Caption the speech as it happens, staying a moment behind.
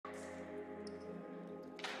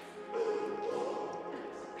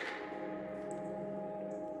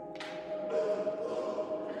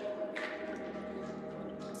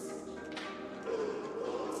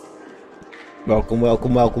Welcome,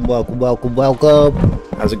 welcome, welcome, welcome, welcome, welcome.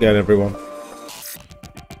 How's it going, everyone?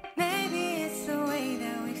 Maybe it's the way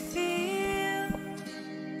that we feel.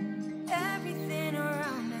 Everything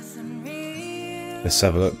around us unreal. Let's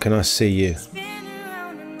have a look. Can I see you? Spin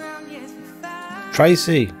around and round, yes, we fight.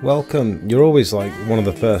 Tracy, welcome. You're always like one of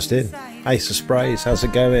the first in. Ace of Sprays, how's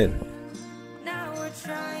it going? Now we're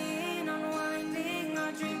trying, unwinding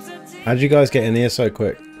our dreams are deep. How'd you guys get in here so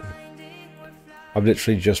quick? I've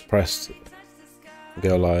literally just pressed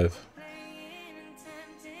go live.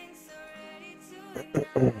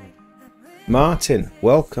 Martin,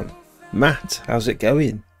 welcome. Matt, how's it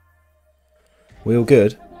going? We all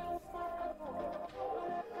good?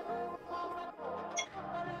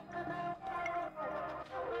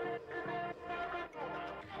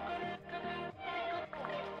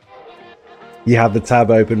 You have the tab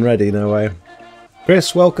open ready, no way.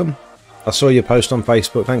 Chris, welcome. I saw your post on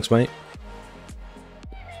Facebook, thanks mate.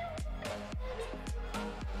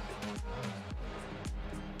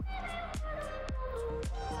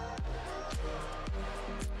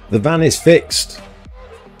 The van is fixed.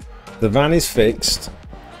 The van is fixed.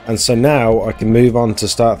 And so now I can move on to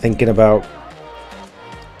start thinking about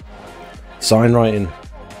sign writing.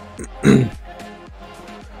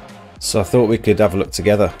 So I thought we could have a look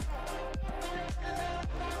together.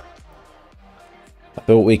 I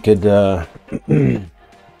thought we could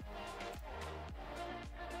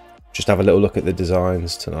just have a little look at the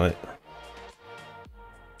designs tonight.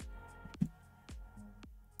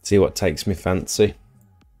 See what takes me fancy.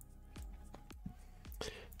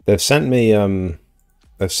 They've sent me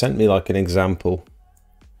like an example,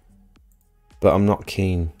 but I'm not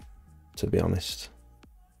keen, to be honest.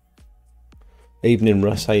 Evening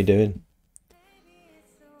Russ, how you doing?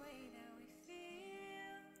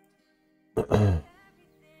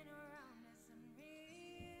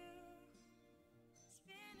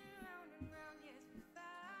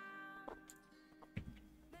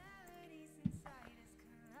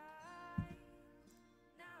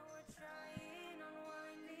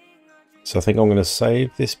 So I think I'm going to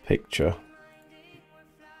save this picture.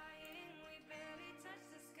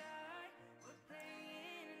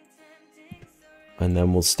 And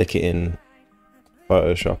then we'll stick it in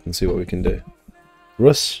Photoshop and see what we can do.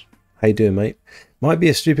 Russ, how you doing, mate? Might be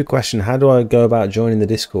a stupid question. How do I go about joining the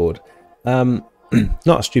Discord? Not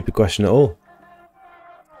a stupid question at all.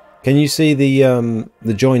 Can you see the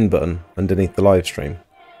join button underneath the live stream?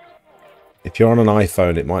 If you're on an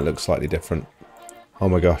iPhone, it might look slightly different. Oh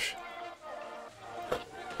my gosh.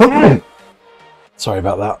 Sorry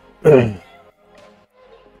about that.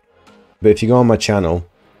 But if you go on my channel,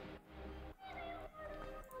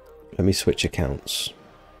 let me switch accounts.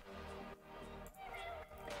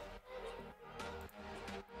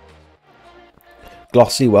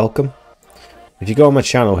 Glossy, welcome. If you go on my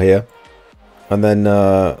channel here, and then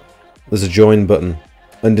there's a join button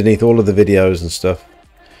underneath all of the videos and stuff.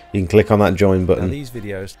 You can click on that join button. Now these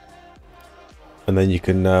videos, and then you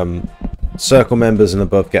can circle members and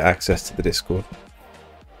above get access to the Discord.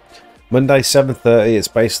 Monday 7:30. It's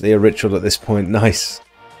basically a ritual at this point. Nice.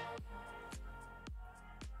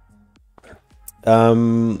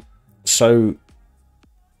 So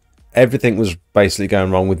everything was basically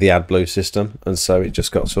going wrong with the AdBlue system, and so it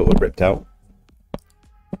just got sort of ripped out.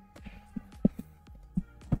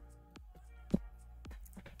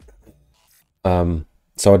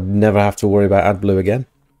 So I'd never have to worry about AdBlue again.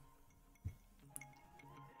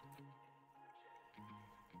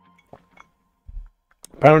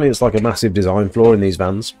 Apparently it's like a massive design flaw in these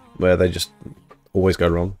vans, where they just always go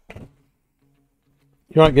wrong.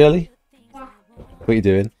 You alright, girlie? What are you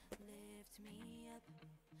doing?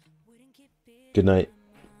 Good night.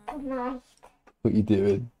 Good night. What are you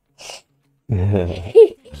doing?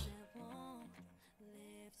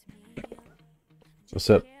 What's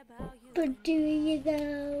up? What do you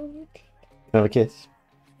know? Have a kiss.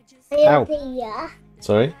 On your Ow. ear.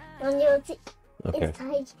 Sorry? On your ear. Okay.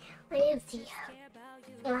 Inside on your ear.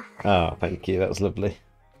 Oh, thank you. That was lovely.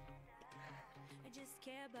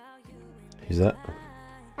 Who's that?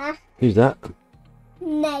 Huh? Who's that?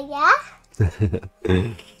 Naya.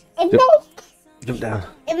 Jump down.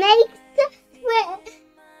 It makes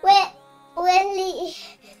we're really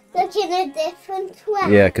look in a different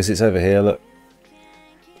way. Yeah, because it's over here, look.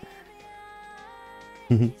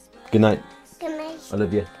 Good night. Good night. I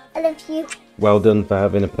love you. I love you. Well done for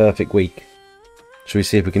having a perfect week. Should we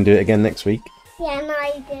see if we can do it again next week? Yeah, no,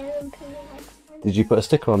 I didn't. Did you put a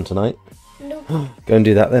sticker on tonight? Nope. Go and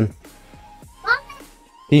do that then. What?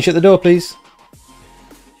 Can you shut the door, please?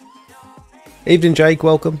 Evening, Jake.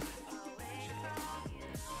 Welcome.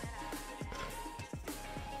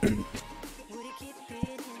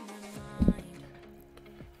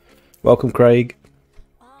 Welcome, Craig.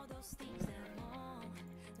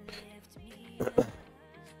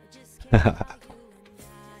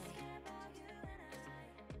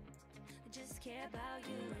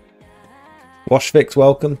 Washfix,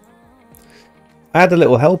 welcome. I had a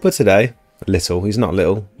little helper today. Little, he's not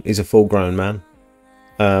little. He's a full-grown man.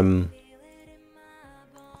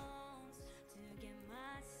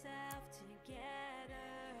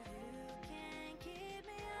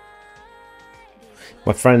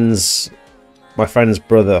 My friend's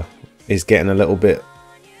brother is getting a little bit.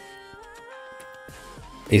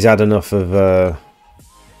 He's had enough of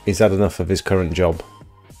his current job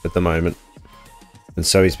at the moment, and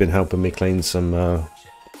so he's been helping me clean some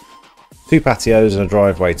 2 patios and a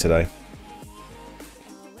driveway today.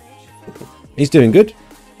 He's doing good.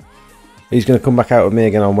 He's going to come back out with me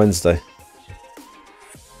again on Wednesday.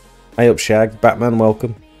 Hey up, Shag. Batman,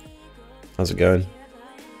 welcome. How's it going?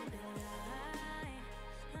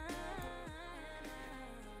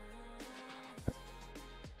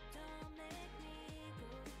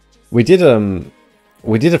 We did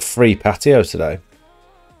a free patio today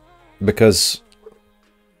because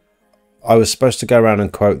I was supposed to go around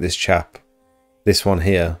and quote this chap, this one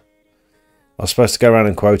here. I was supposed to go around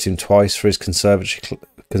and quote him twice for his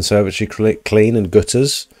conservatory clean and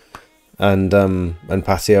gutters and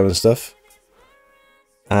patio and stuff.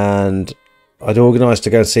 And I'd organised to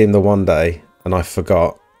go and see him the one day, and I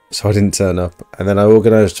forgot, so I didn't turn up. And then I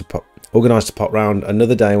organised to pop round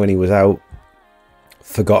another day when he was out.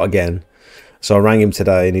 Forgot again, so I rang him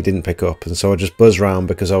today and he didn't pick up, and so I just buzzed round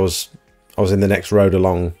because I was in the next road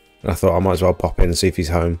along, and I thought I might as well pop in and see if he's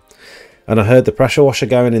home. And I heard the pressure washer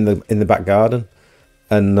going in the back garden,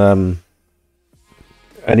 and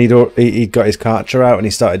he'd got his Karcher out and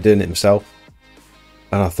he started doing it himself.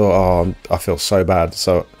 And I thought, oh, I feel so bad.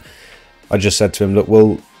 So I just said to him, look,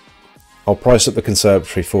 I'll price up the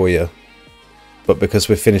conservatory for you, but because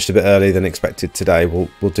we've finished a bit earlier than expected today, we'll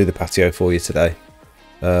do the patio for you today.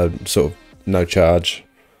 Sort of no charge.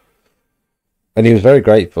 And he was very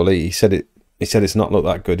grateful. He said it's not looked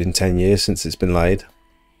that good in 10 years since it's been laid.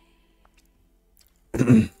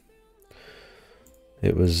 It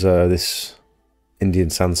was this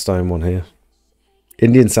Indian sandstone one here.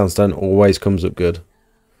 Indian sandstone always comes up good.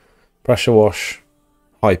 Pressure wash,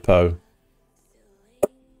 hypo.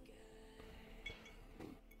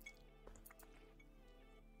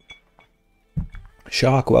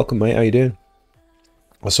 Shark, welcome mate, how you doing?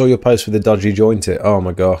 I saw your post with the dodgy joint it. Oh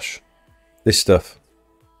my gosh. This stuff.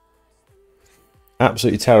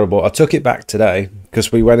 Absolutely terrible. I took it back today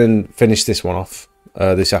because we went and finished this one off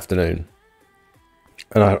this afternoon.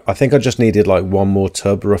 And I think I just needed like one more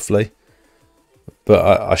tub roughly.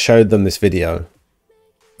 But I showed them this video.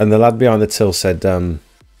 And the lad behind the till said,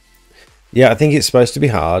 yeah, I think it's supposed to be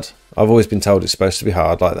hard. I've always been told it's supposed to be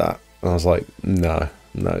hard like that. And I was like, no,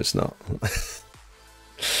 it's not.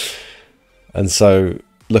 And so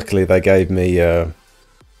luckily they gave me a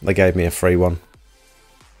free one.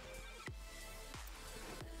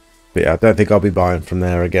 But yeah, I don't think I'll be buying from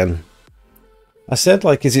there again. I said,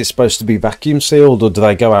 like, is it supposed to be vacuum sealed or do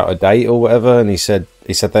they go out of date or whatever? And he said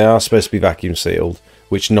they are supposed to be vacuum sealed,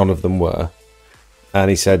 which none of them were. And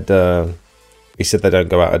he said they don't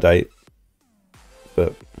go out of date.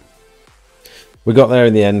 But we got there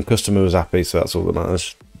in the end. Customer was happy, so that's all that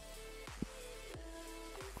matters.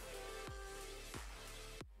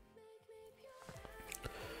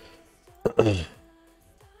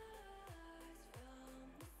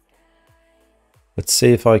 Let's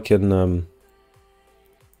see if I can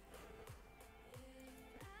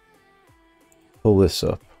pull this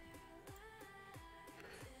up.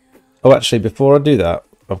 Oh, actually, before I do that,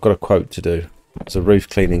 I've got a quote to do. It's a roof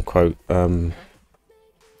cleaning quote from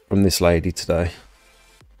this lady today.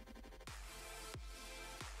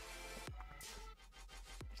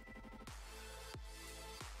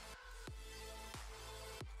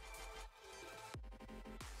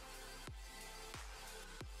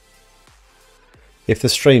 If the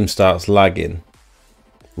stream starts lagging,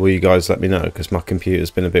 will you guys let me know? Because my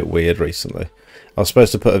computer's been a bit weird recently. I was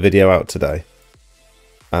supposed to put a video out today.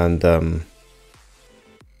 And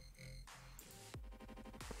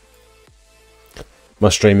my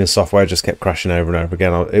streaming software just kept crashing over and over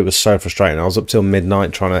again. It was so frustrating. I was up till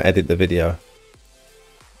midnight trying to edit the video.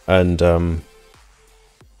 And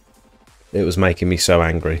it was making me so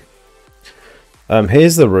angry.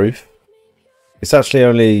 Here's the roof. It's actually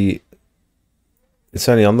only... It's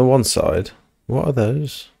only on the one side. What are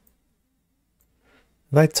those?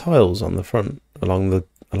 Are they tiles on the front along the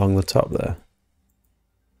top there?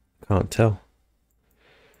 Can't tell.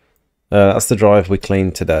 That's the drive we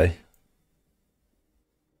cleaned today.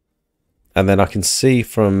 And then I can see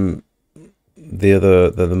from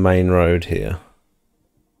the main road here,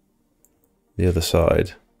 the other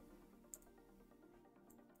side.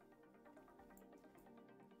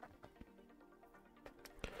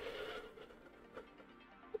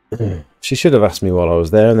 She should have asked me while I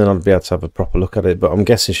was there, and then I'd be able to have a proper look at it. But I'm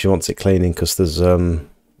guessing she wants it cleaning because there's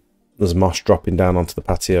moss dropping down onto the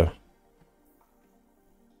patio.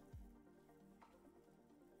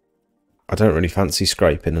 I don't really fancy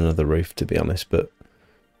scraping another roof, to be honest, but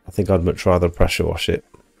I think I'd much rather pressure wash it.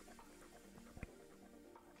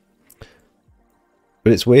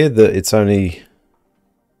 But it's weird that it's only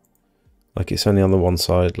on the one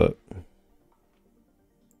side, look.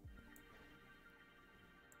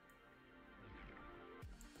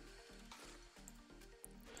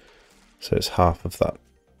 So it's half of that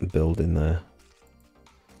building there.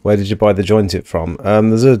 Where did you buy the joint it from?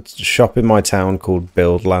 There's a shop in my town called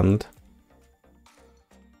Buildland.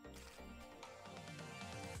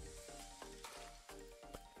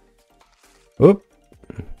 Oop.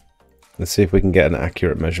 Let's see if we can get an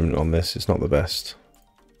accurate measurement on this. It's not the best.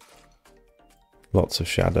 Lots of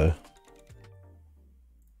shadow.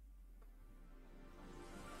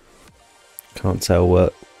 Can't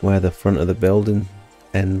tell where the front of the building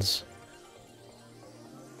ends.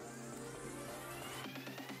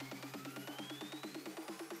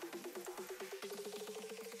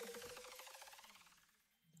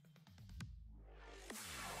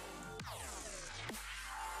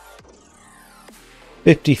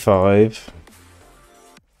 $55.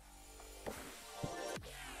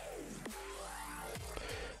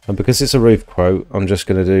 And because it's a roof quote, I'm just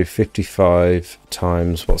going to do 55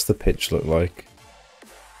 times, what's the pitch look like?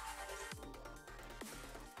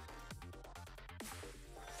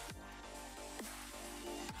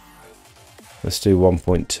 Let's do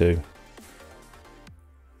 1.2.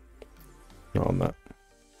 Not on that.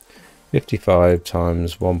 55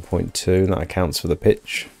 times 1.2, and that accounts for the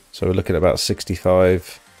pitch. So we're looking at about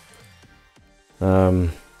 65.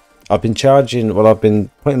 I've been charging, well, I've been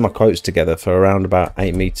putting my quotes together for around about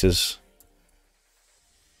 8 meters.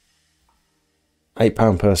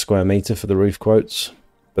 £8 per square meter for the roof quotes.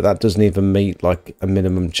 But that doesn't even meet like a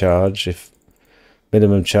minimum charge. If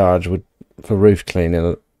minimum charge would for roof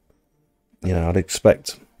cleaning, you know, I'd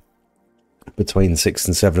expect between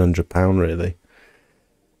 £600 and £700 really.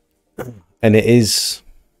 And it is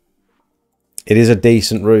a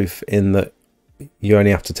decent roof in that you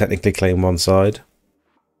only have to technically clean one side.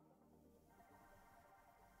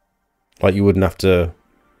 Like you wouldn't have to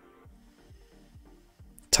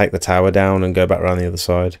take the tower down and go back around the other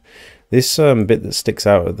side. This bit that sticks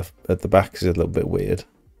out at the back is a little bit weird.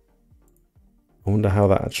 I wonder how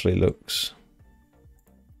that actually looks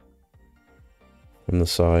from the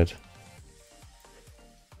side.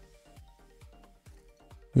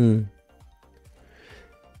 The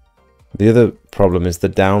other problem is the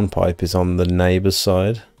downpipe is on the neighbour's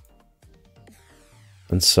side,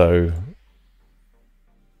 and so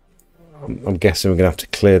I'm guessing we're going to have to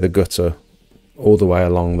clear the gutter all the way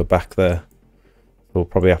along the back there. We'll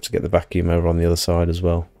probably have to get the vacuum over on the other side as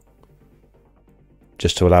well,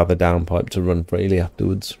 just to allow the downpipe to run freely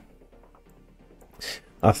afterwards.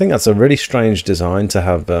 I think that's a really strange design to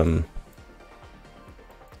have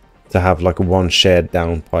like a one shared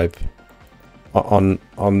downpipe on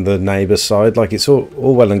the neighbour's side. Like it's all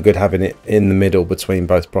well and good having it in the middle between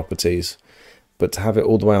both properties, but to have it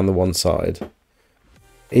all the way on the one side,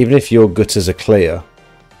 even if your gutters are clear,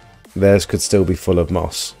 theirs could still be full of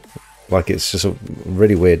moss. Like it's just a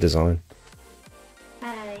really weird design.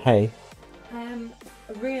 Hey. I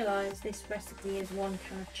realised this recipe is 1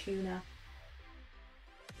 can of tuna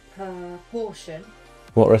per portion.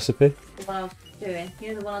 What recipe? The one I was doing.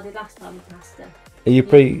 You know the one I did last time with pasta? Are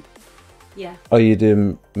you Yeah. Are you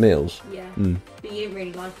doing meals? Yeah. Mm. But you didn't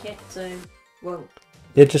really like it, so, well.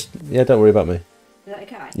 Yeah, don't worry about me. Is that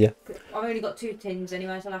okay? Yeah. I've only got 2 tins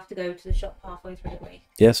anyway, so I'll have to go to the shop halfway through the week.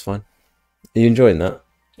 Yeah, it's fine. Are you enjoying that?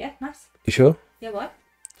 Yeah, nice. You sure? Yeah, what?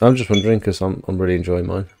 I'm just wondering because I'm really enjoying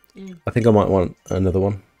mine. I think I might want another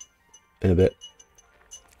one in a bit.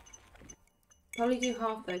 Probably do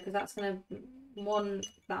half though, because that's gonna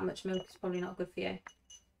that much milk is probably not good for you.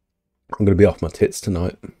 I'm going to be off my tits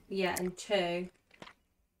tonight. Yeah, and 2,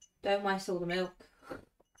 don't waste all the milk.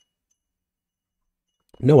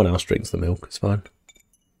 No one else drinks the milk. It's fine.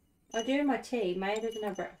 I do in my tea. Maya doesn't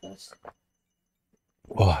have breakfast.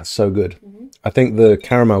 Oh, it's so good. I think the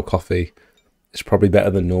caramel coffee is probably better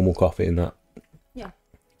than normal coffee in that. Yeah.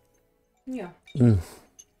 Yeah.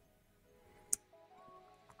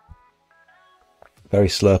 Very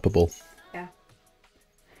slurpable. Yeah.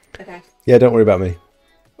 Okay. Yeah, don't worry about me.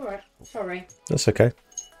 Alright. Sorry. That's okay.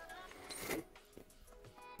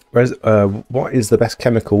 What is the best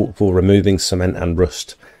chemical for removing cement and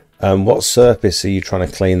rust? What surface are you trying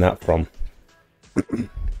to clean that from?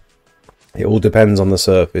 It all depends on the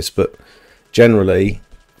surface, but generally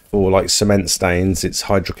for like cement stains it's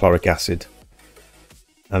hydrochloric acid,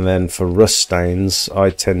 and then for rust stains I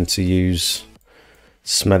tend to use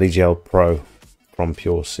Smelly Gel Pro from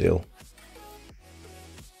Pure Seal.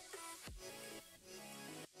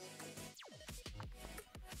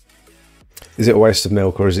 Is it a waste of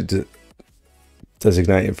milk, or is it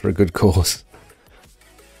designated for a good cause?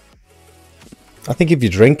 I think if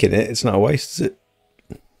you're drinking it, it's not a waste, is it?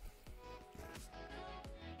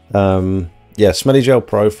 Yeah, Smelly Gel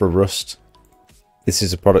Pro for rust. This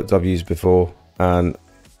is a product I've used before and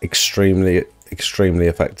extremely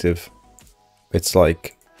effective. It's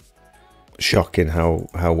like shocking how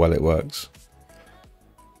well it works.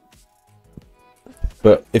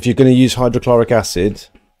 But if you're going to use hydrochloric acid,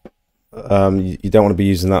 you don't want to be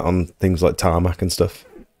using that on things like tarmac and stuff,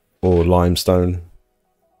 or limestone.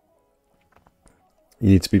 You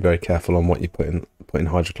need to be very careful on what you're putting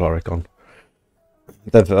hydrochloric on.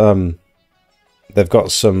 They've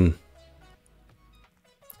got some.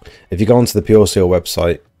 If you go onto the Pure Seal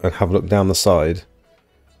website and have a look down the side,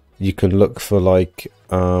 you can look for like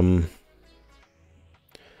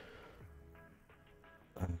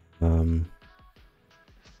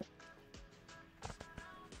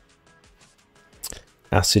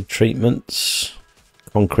acid treatments,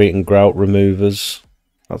 concrete and grout removers.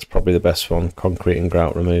 That's probably the best one, concrete and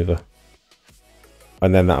grout remover.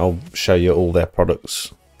 And then that'll show you all their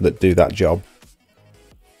products that do that job.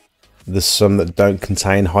 There's some that don't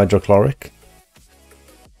contain hydrochloric.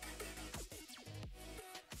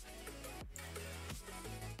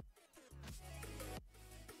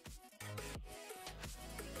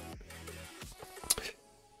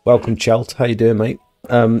 Welcome, Chelt. How you doing, mate?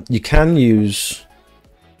 You can use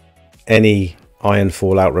any iron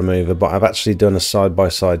fallout remover, but I've actually done a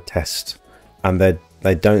side-by-side test, and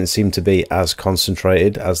they don't seem to be as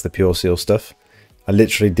concentrated as the Pure Seal stuff. I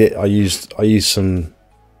literally did. I used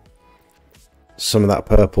some of that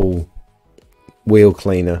purple wheel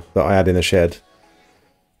cleaner that I had in the shed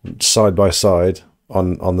side by side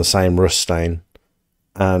on the same rust stain,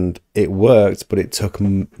 and it worked, but it took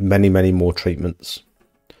many more treatments.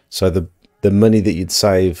 So the money that you'd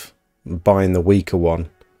save buying the weaker one,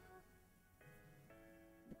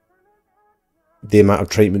 the amount of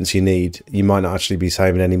treatments you need, you might not actually be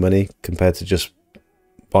saving any money compared to just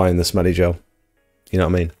buying the smelly gel. You know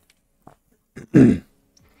what I mean?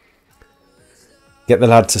 Get the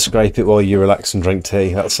lad to scrape it while you relax and drink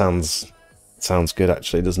tea. That sounds good,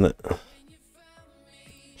 actually, doesn't it?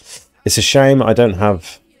 It's a shame I don't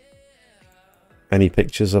have any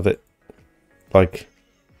pictures of it. Like,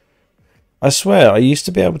 I swear I used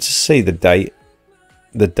to be able to see the date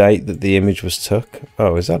that the image was took.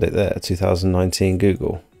 Oh, is that it there? 2019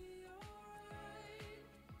 Google.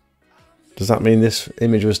 Does that mean this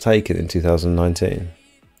image was taken in 2019?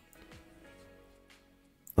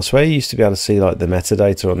 I swear you used to be able to see like the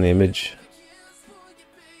metadata on the image,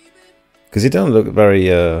 because it doesn't look very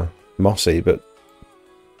mossy, but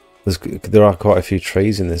there are quite a few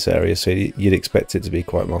trees in this area, so you'd expect it to be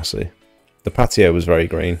quite mossy. The patio was very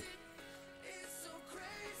green.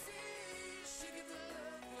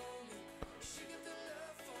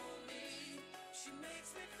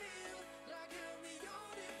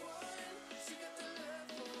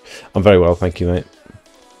 I'm very well, thank you, mate.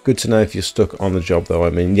 Good to know if you're stuck on the job, though. I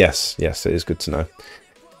mean, yes, it is good to know.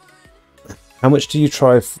 How much do you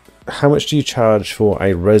charge for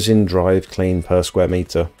a resin drive clean per square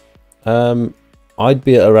meter? I'd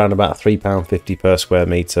be at around about £3.50 per square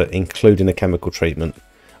meter, including a chemical treatment.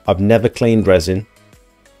 I've never cleaned resin.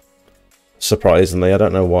 Surprisingly, I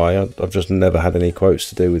don't know why. I've just never had any quotes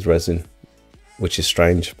to do with resin, which is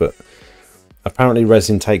strange. But apparently,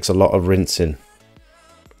 resin takes a lot of rinsing.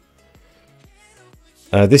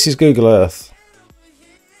 This is Google Earth.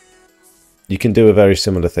 You can do a very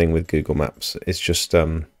similar thing with Google Maps. It's just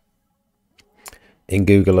in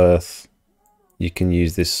Google Earth, you can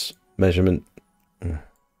use this measurement.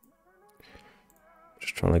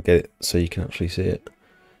 Just trying to get it so you can actually see it.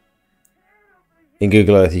 In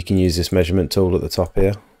Google Earth, you can use this measurement tool at the top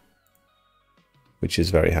here, which is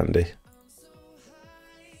very handy.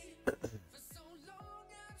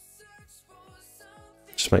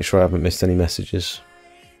 Just make sure I haven't missed any messages.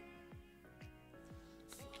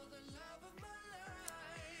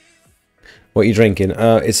 What are you drinking?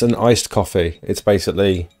 It's an iced coffee. It's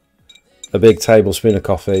basically a big tablespoon of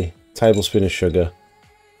coffee, tablespoon of sugar,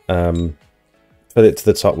 fill it to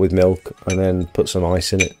the top with milk, and then put some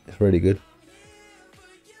ice in it. It's really good.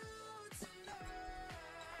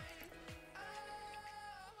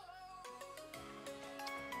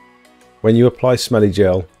 when you apply smelly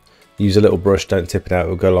gel, use a little brush, don't tip it out,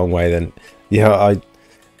 it'll go a long way. Then yeah,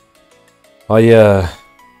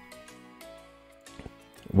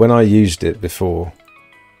 when I used it before,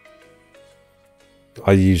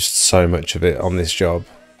 I used so much of it on this job,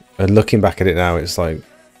 and looking back at it now, it's like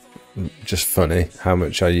just funny how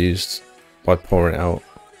much I used by pouring it out.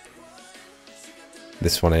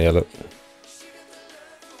 This one here, look.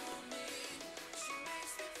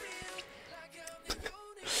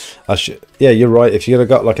 Yeah, you're right. If you've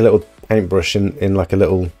got like a little paintbrush in like a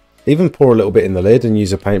little, even pour a little bit in the lid and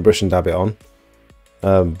use a paintbrush and dab it on.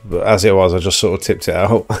 But as it was, I just sort of tipped it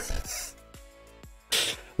out.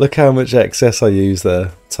 Look how much excess I used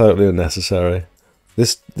there. Totally unnecessary.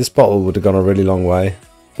 This bottle would have gone a really long way,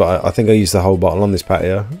 but I think I used the whole bottle on this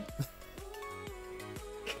patio.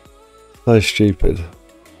 So stupid.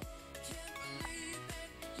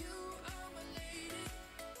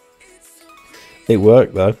 It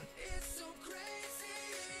worked though.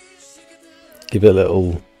 Give it a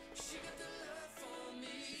little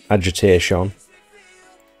agitation.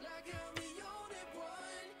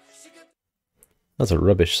 That's a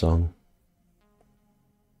rubbish song.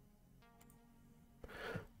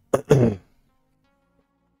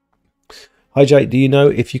 Hi Jake, do you know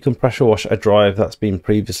if you can pressure wash a drive that's been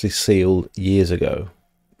previously sealed years ago,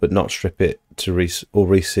 but not strip it to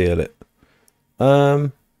reseal it?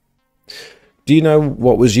 Do you know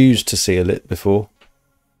what was used to seal it before?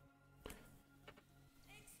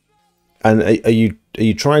 And are you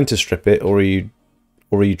trying to strip it, or are you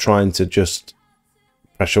trying to just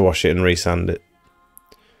pressure wash it and resand it?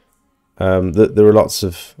 There are lots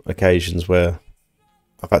of occasions where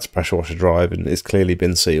I've had to pressure wash a drive and it's clearly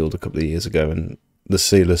been sealed a couple of years ago and the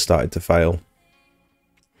sealer started to fail.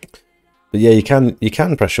 But yeah, you can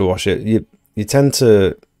pressure wash it. You tend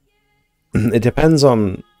to. It depends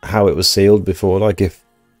on how it was sealed before. Like if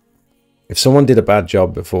someone did a bad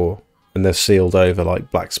job before and they've sealed over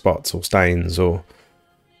like black spots or stains or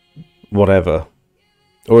whatever,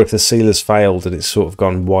 or if the sealer's failed and it's sort of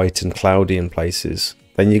gone white and cloudy in places,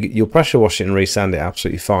 then you'll pressure wash it and resand it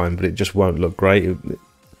absolutely fine, but it just won't look great.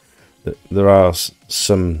 There are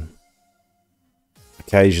some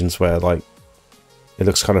occasions where like it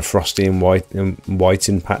looks kind of frosty and white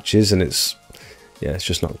in patches, and it's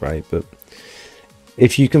just not great. But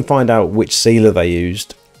if you can find out which sealer they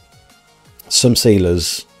used, some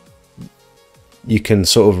sealers you can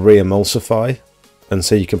sort of re-emulsify, and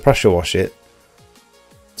so you can pressure wash it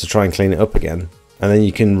to try and clean it up again, and then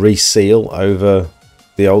you can reseal over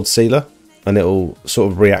the old sealer and it'll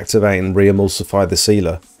sort of reactivate and re-emulsify the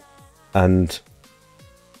sealer and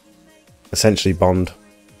essentially bond.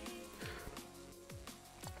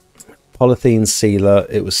 Polythene sealer,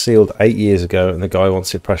 it was sealed 8 years ago and the guy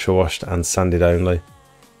wants it pressure washed and sanded only.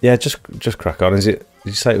 Yeah, just crack on. Did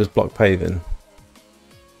you say it was block paving?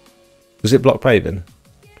 Was it block paving?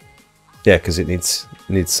 Yeah, because it needs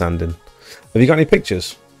sanding. Have you got any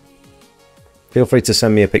pictures? Feel free to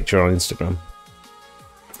send me a picture on Instagram.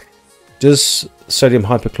 Does sodium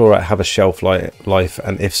hypochlorite have a shelf life,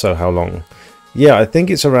 and if so, how long? Yeah, I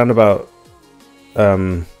think it's around about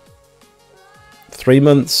 3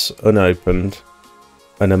 months unopened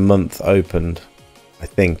and a month opened, I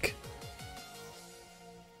think.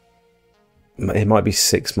 It might be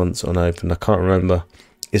 6 months unopened, I can't remember.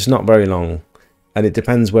 It's not very long, and it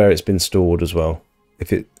depends where it's been stored as well.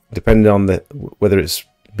 Depending on whether it's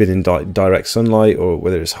been in direct sunlight or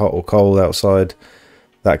whether it's hot or cold outside,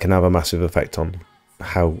 that can have a massive effect on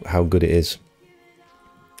how good it is.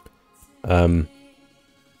 I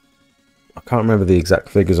can't remember the exact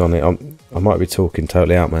figures on it. I might be talking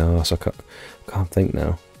totally out my arse. I can't think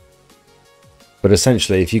now. But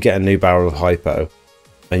essentially, if you get a new barrel of hypo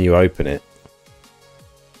and you open it,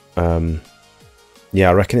 yeah,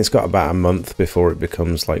 I reckon it's got about a month before it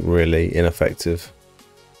becomes like really ineffective.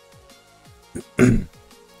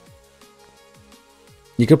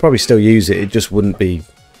 You could probably still use it. It just wouldn't be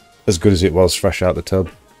as good as it was fresh out the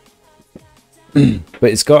tub.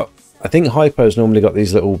 But it's got, I think hypo's normally got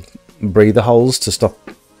these little breather holes to stop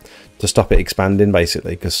it expanding,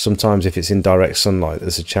 basically, because sometimes if it's in direct sunlight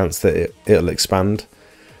there's a chance that it'll expand,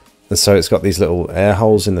 and so it's got these little air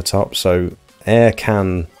holes in the top, so air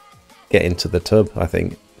can get into the tub, I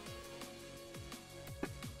think.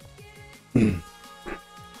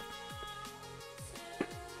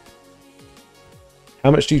 How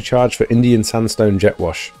much do you charge for Indian sandstone jet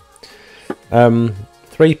wash?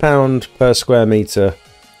 £3 per square metre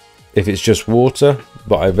if it's just water,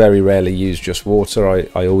 but I very rarely use just water.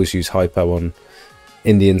 I always use hypo on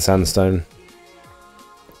Indian sandstone.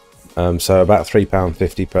 So about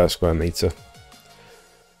 £3.50 per square metre.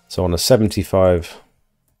 So on a 75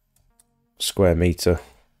 square meter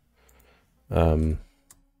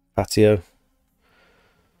patio.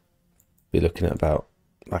 Be looking at about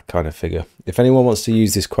that kind of figure. If anyone wants to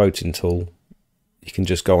use this quoting tool, you can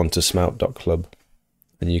just go on to smelt.club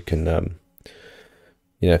and you can,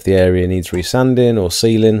 you know, if the area needs resanding or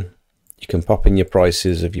sealing, you can pop in your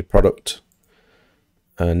prices of your product.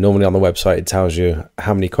 Normally on the website it tells you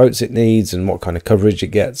how many quotes it needs and what kind of coverage it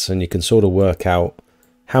gets, and you can sort of work out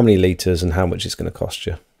how many litres and how much it's going to cost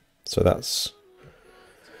you. So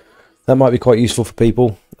that might be quite useful for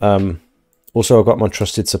people. Also, I've got my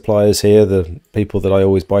trusted suppliers here, the people that I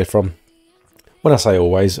always buy from. When I say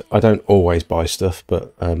always, I don't always buy stuff,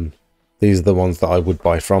 but these are the ones that I would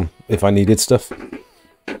buy from if I needed stuff.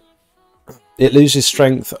 It loses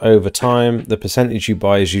strength over time. The percentage you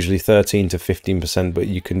buy is usually 13 to 15%, but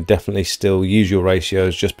you can definitely still use your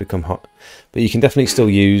ratios, just become hot. But you can definitely still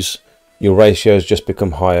use your ratios, just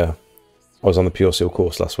become higher. I was on the Pure Seal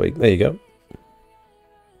course last week. There you go.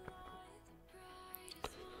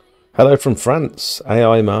 Hello from France,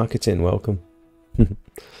 AI Marketing, welcome.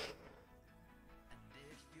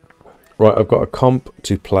 Right, I've got a comp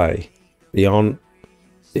to play. Be on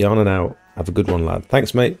and out. Have a good one, lad.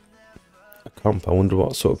 Thanks, mate. A comp, I wonder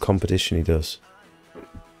what sort of competition he does.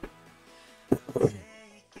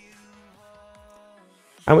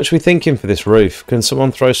 How much are we thinking for this roof? Can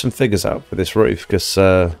someone throw some figures out for this roof? Because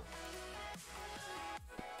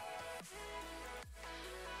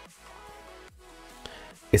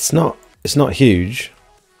it's not huge.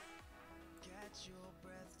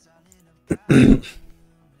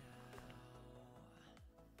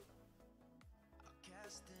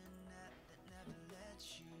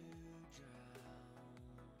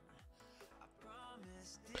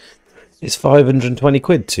 It's 520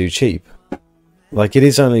 quid too cheap. Like, it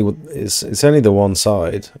is only, it's only the one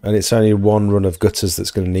side, and it's only one run of gutters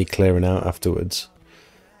that's going to need clearing out afterwards.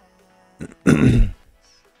 The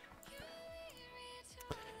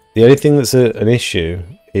only thing that's an issue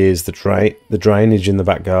is the drainage in the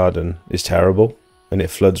back garden is terrible, and it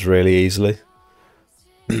floods really easily.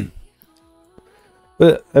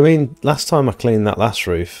 But I mean, last time I cleaned that last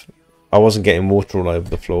roof, I wasn't getting water all over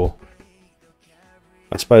the floor.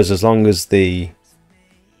 I suppose as long as the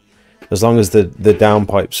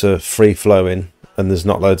downpipes are free flowing and there's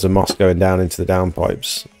not loads of moss going down into the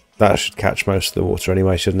downpipes, that should catch most of the water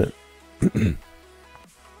anyway, shouldn't it?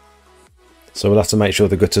 So we'll have to make sure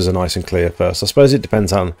the gutters are nice and clear first. I suppose it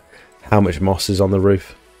depends on how much moss is on the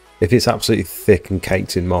roof. If it's absolutely thick and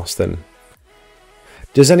caked in moss, then...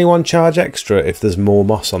 Does anyone charge extra if there's more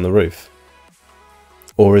moss on the roof?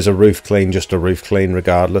 Or is a roof clean just a roof clean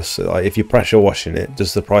regardless? Like, if you're pressure washing it,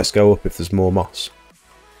 does the price go up if there's more moss?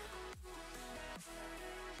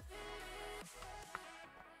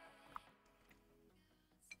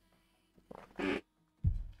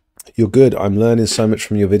 You're good. I'm learning so much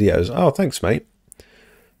from your videos. Oh, thanks, mate.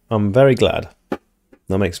 I'm very glad.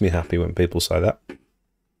 That makes me happy when people say that.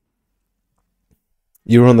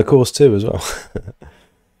 You were on the course too as well.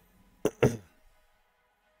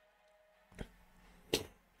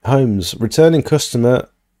 Homes. Returning customer.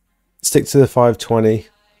 Stick to the 520.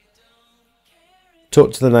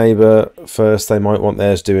 Talk to the neighbour first. They might want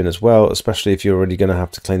theirs doing as well, especially if you're already going to have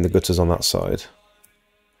to clean the gutters on that side.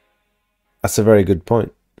 That's a very good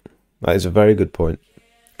point. That is a very good point.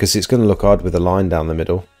 Because it's going to look odd with a line down the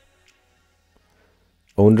middle.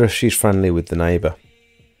 I wonder if she's friendly with the neighbour.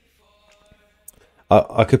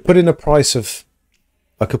 I could put in a price of...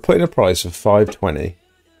 I could put in a price of 520.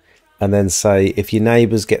 And then say, if your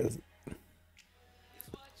neighbours get...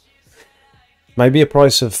 Maybe a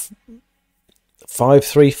price of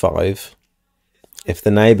 535. If the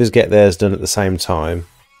neighbours get theirs done at the same time,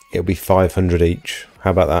 it'll be 500 each. How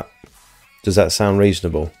about that? Does that sound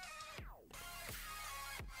reasonable?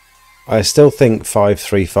 I still think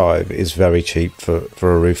 535 is very cheap for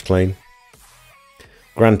a roof clean.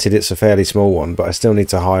 Granted, it's a fairly small one, but I still need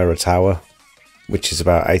to hire a tower, which is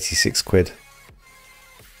about 86 quid.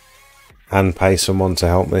 And pay someone to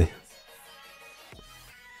help me.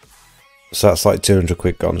 So that's like 200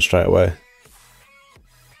 quid gone straight away.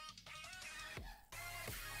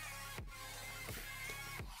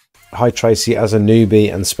 Hi Tracy, as a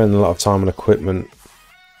newbie and spending a lot of time on equipment,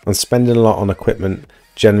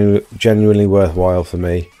 genuinely worthwhile for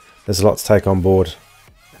me. There's a lot to take on board.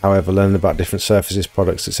 However, learning about different surfaces,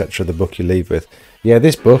 products, etc. the book you leave with. Yeah,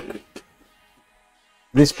 this book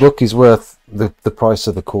is worth the price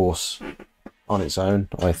of the course on its own,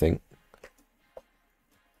 I think.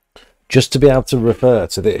 Just to be able to refer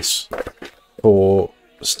to this for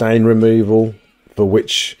stain removal, for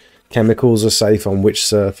which chemicals are safe on which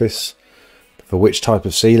surface, for which type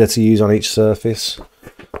of sealer to use on each surface,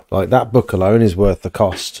 Like, that book alone is worth the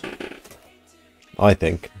cost, I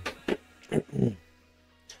think.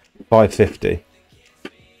 550.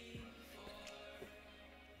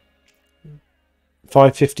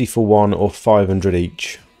 550 for one, or 500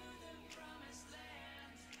 each.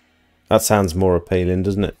 That sounds more appealing,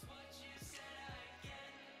 doesn't it?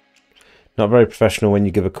 Not very professional when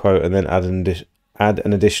you give a quote and then add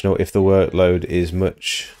an additional if the workload is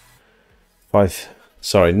much.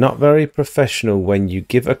 Not very professional when you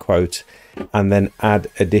give a quote and then add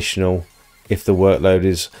additional if the workload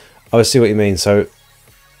is. Oh, I see what you mean. So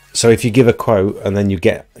if you give a quote and then you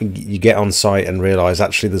get on site and realise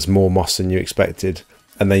actually there's more moss than you expected,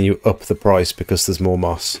 and then you up the price because there's more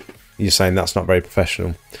moss, you're saying that's not very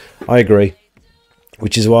professional. I agree,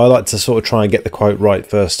 which is why I like to sort of try and get the quote right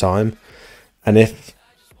first time. And if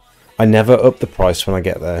I never up the price when I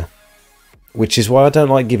get there, which is why I don't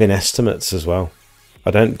like giving estimates as well. I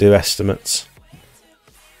don't do estimates,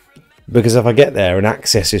 because if I get there and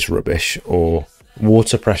access is rubbish, or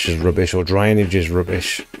water pressure is rubbish, or drainage is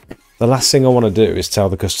rubbish, the last thing I want to do is tell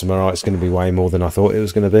the customer, oh, it's going to be way more than I thought it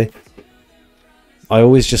was going to be. I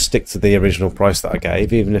always just stick to the original price that I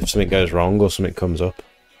gave, even if something goes wrong or something comes up.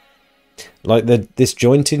 Like this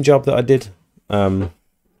jointing job that I did.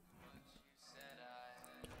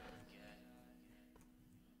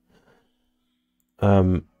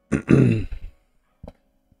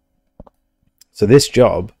 So this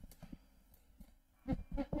job,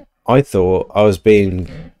 I thought I was being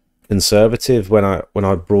conservative when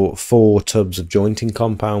I brought 4 tubs of jointing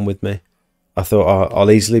compound with me. I thought I'll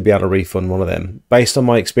easily be able to refund one of them based on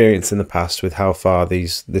my experience in the past with how far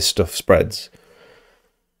this stuff spreads.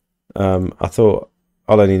 I thought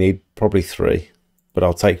I'll only need probably 3, but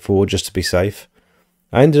I'll take 4 just to be safe.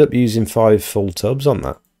 I ended up using 5 full tubs on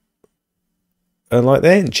that. And like,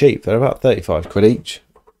 they ain't cheap. They're about 35 quid each.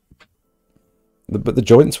 But the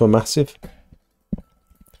joints were massive.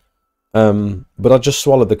 But I just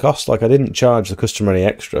swallowed the cost. Like, I didn't charge the customer any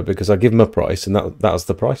extra because I give them a price, and that was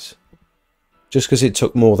the price. Just because it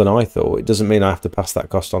took more than I thought, it doesn't mean I have to pass that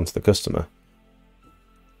cost on to the customer.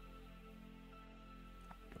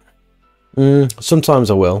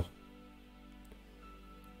 Sometimes I will,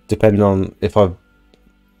 depending on if I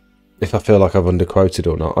feel like I've underquoted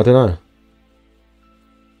or not. I don't know.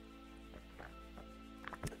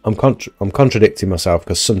 I'm contradicting myself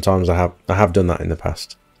because sometimes I have done that in the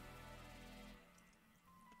past.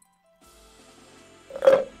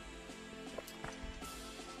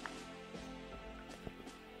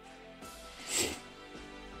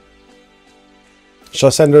 Shall I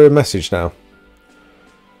send her a message now?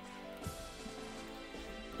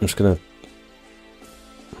 I'm just gonna.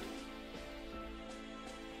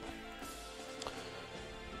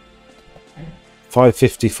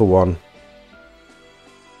 $5.50 for one,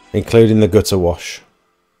 including the gutter wash.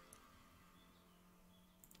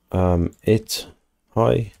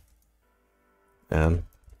 Hi, and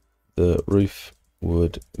the roof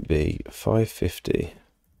would be $5.50,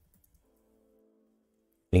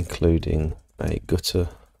 including a gutter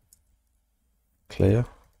clear,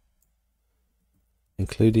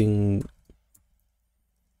 including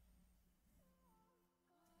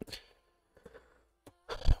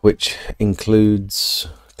which includes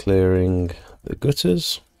clearing the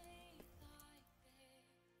gutters,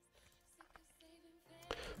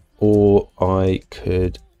 or I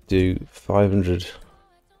could do 500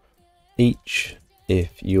 each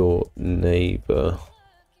if your neighbour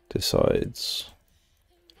decides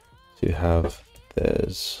to have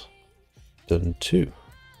theirs done too.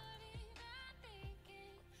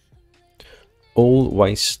 All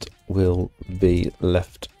waste will be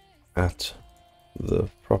left at the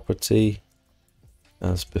property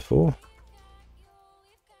as before.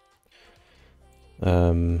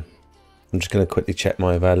 I'm just going to quickly check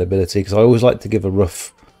my availability, because I always like to give a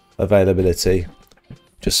rough availability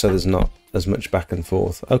just so there's not as much back and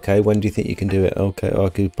forth. Okay, when do you think you can do it? Okay, I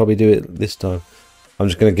could probably do it this time. I'm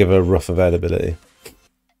just going to give a rough availability.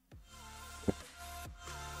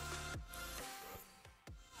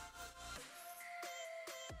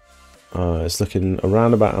 It's looking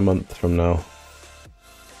around about a month from now.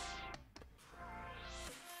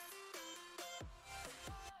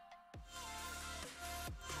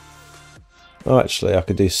 Oh, actually, I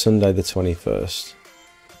could do Sunday the 21st.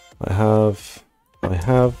 I have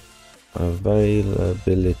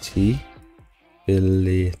availability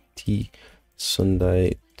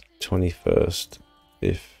Sunday 21st,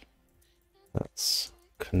 if that's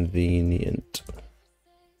convenient.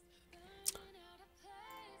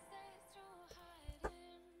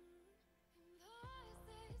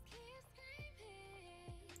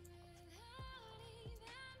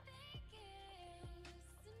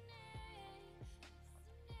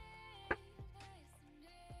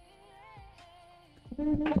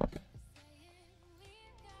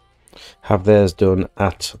 Have theirs done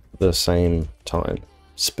at the same time.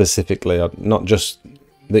 Specifically, not just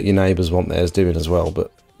that your neighbours want theirs doing as well,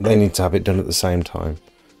 but they need to have it done at the same time.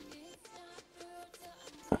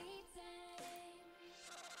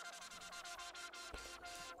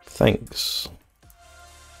 Thanks,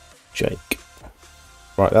 Jake.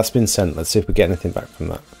 Right, that's been sent. Let's see if we get anything back from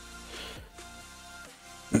that.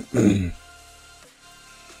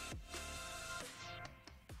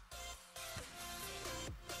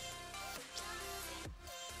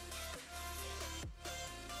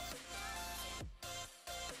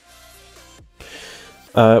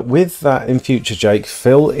 With that in future, Jake,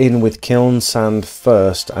 fill in with kiln sand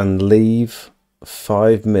first and leave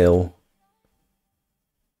 5 mil,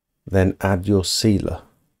 then add your sealer.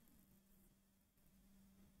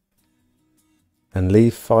 And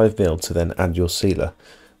leave 5 mil to then add your sealer.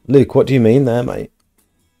 Luke, what do you mean there, mate?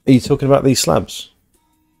 Are you talking about these slabs?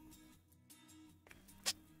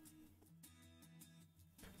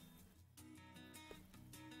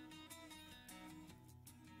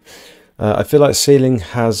 I feel like sealing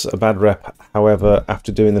has a bad rep. However,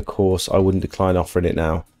 after doing the course, I wouldn't decline offering it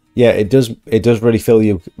now. Yeah, it does. It does really fill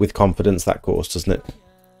you with confidence, that course, doesn't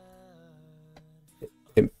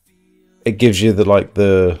it? It gives you a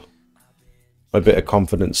bit of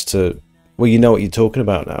confidence to, well, you know what you're talking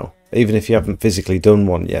about now. Even if you haven't physically done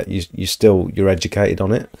one yet, you're educated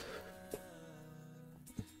on it.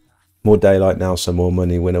 More daylight now, so more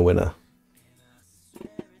money. Winner, winner.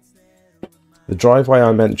 The driveway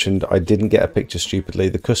I mentioned, I didn't get a picture stupidly.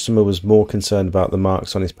 The customer was more concerned about the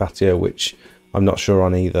marks on his patio, which I'm not sure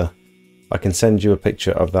on either. I can send you a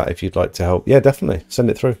picture of that if you'd like to help. Yeah, definitely. Send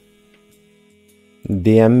it through.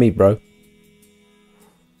 DM me, bro.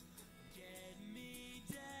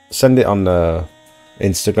 Send it on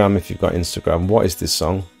Instagram if you've got Instagram. What is this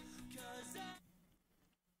song?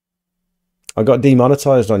 I got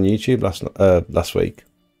demonetized on YouTube last week.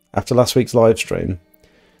 After last week's live stream.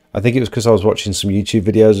 I think it was because I was watching some YouTube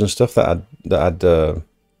videos and stuff that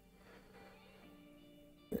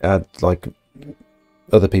had like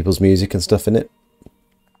other people's music and stuff in it,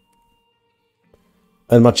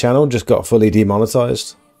 and my channel just got fully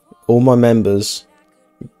demonetized. All my members,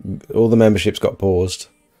 all the memberships got paused,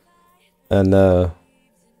 and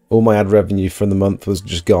all my ad revenue from the month was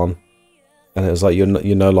just gone. And it was like, you're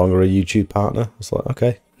no longer a YouTube partner. I was like,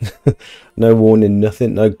 okay. No warning,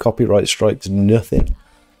 nothing, no copyright strikes, nothing.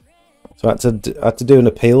 So I had to do an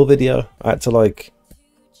appeal video. I had to like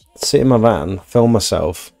sit in my van, film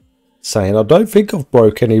myself saying, I don't think I've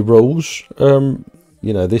broke any rules. You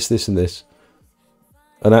know, this and this.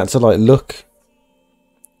 And I had to like look,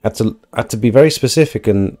 I had to be very specific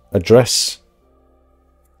and address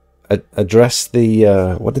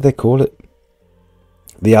the what did they call it?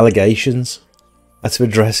 The allegations. I had to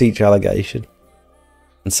address each allegation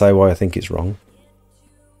and say why I think it's wrong.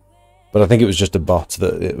 But I think it was just a bot,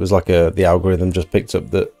 that it was like the algorithm just picked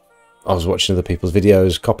up that I was watching other people's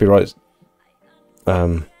videos. Copyright,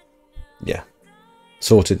 yeah,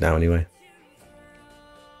 sorted now anyway.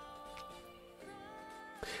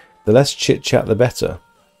 The less chit chat, the better.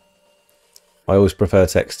 I always prefer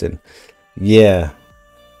texting. Yeah,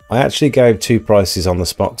 I actually gave 2 prices on the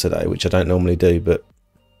spot today, which I don't normally do, but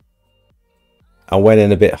I went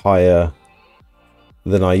in a bit higher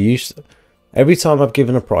than I used to. Every time I've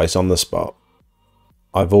given a price on the spot,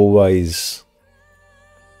 I've always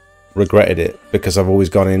regretted it because I've always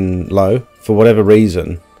gone in low for whatever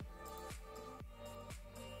reason.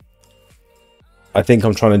 I think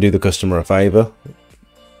I'm trying to do the customer a favour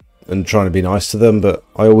and trying to be nice to them, but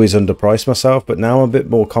I always underprice myself. But now I'm a bit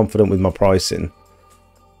more confident with my pricing.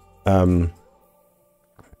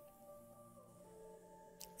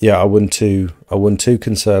 Yeah, I won two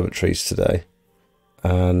conservatories today,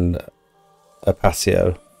 and a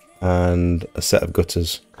patio and a set of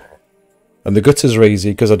gutters. And the gutters are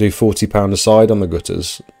easy because I do £40 a side on the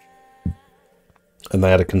gutters, and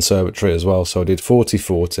they had a conservatory as well, so I did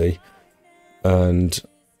 40 and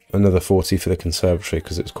another 40 for the conservatory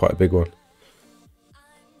because it was quite a big one,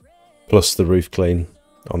 plus the roof clean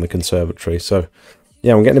on the conservatory. So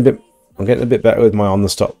yeah, I'm getting a bit better with my on the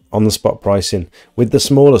spot pricing. With the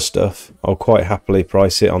smaller stuff, I'll quite happily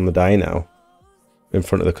price it on the day now in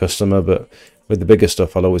front of the customer, but with the bigger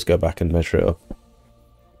stuff I'll always go back and measure it up.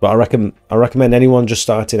 But I recommend anyone just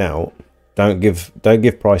starting out, don't give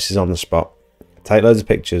prices on the spot. Take loads of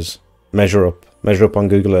pictures, measure up on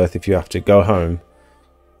Google Earth if you have to, go home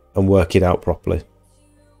and work it out properly.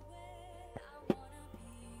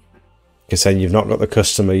 Because then you've not got the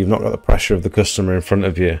customer, you've not got the pressure of the customer in front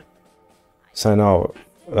of you saying, oh,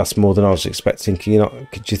 that's more than I was expecting. Do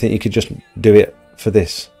you think you could just do it for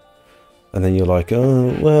this? And then you're like,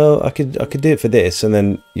 oh, well, I could do it for this. And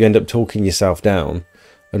then you end up talking yourself down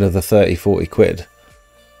another 30, 40 quid.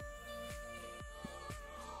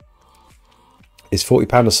 Is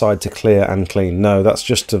 £40 a side to clear and clean? No, that's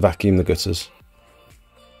just to vacuum the gutters.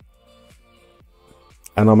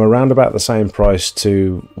 And I'm around about the same price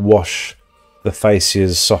to wash the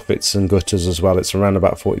fascias, soffits and gutters as well. It's around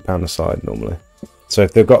about £40 a side normally. So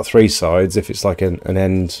if they've got 3 sides, if it's like an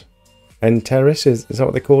end terrace, is that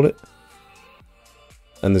what they call it?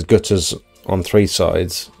 And there's gutters on 3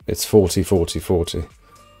 sides, it's 40, 40, 40.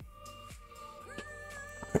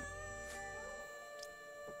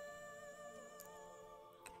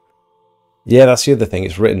 Yeah, that's the other thing.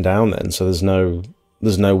 It's written down then, so there's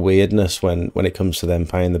no weirdness when it comes to them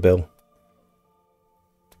paying the bill.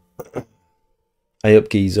 Hey up,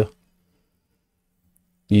 geezer.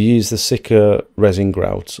 You use the Sika resin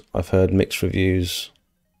grout. I've heard mixed reviews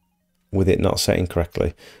with it not setting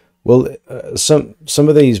correctly. Well, some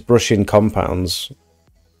of these brushing compounds,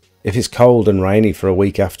 if it's cold and rainy for a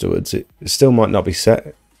week afterwards, it still might not be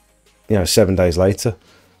set. 7 days later,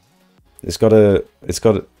 it's got to.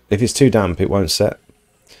 If it's too damp, it won't set.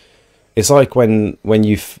 It's like when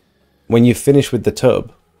you finish with the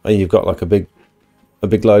tub and you've got like a big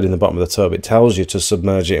load in the bottom of the tub, it tells you to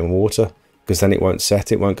submerge it in water because then it won't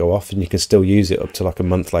set, it won't go off, and you can still use it up to like a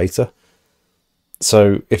month later.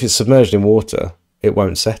 So if it's submerged in water, it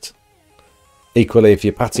won't set. Equally, if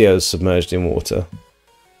your patio is submerged in water,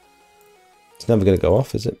 it's never going to go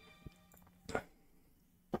off, is it?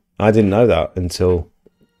 I didn't know that until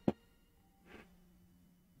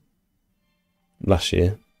last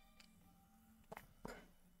year.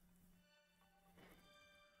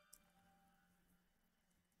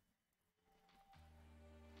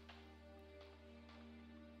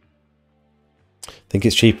 I think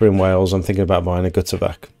it's cheaper in Wales. I'm thinking about buying a gutter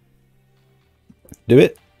vac. Do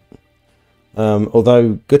it.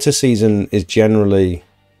 Although gutter season is generally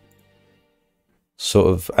sort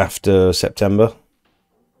of after September.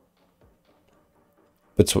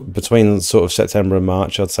 Between sort of September and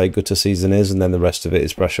March, I'd say gutter season is, and then the rest of it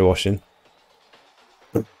is pressure washing.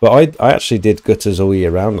 But I actually did gutters all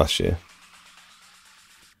year round last year.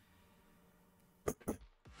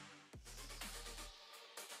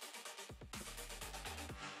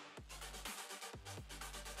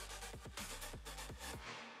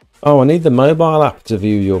 Oh, I need the mobile app to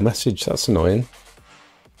view your message. That's annoying.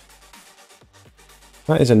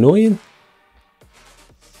 That is annoying.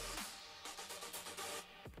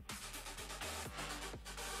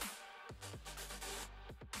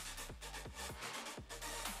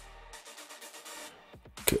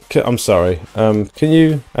 I'm sorry. Can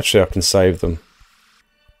you... Actually, I can save them.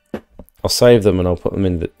 I'll save them and I'll put them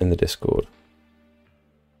in the Discord.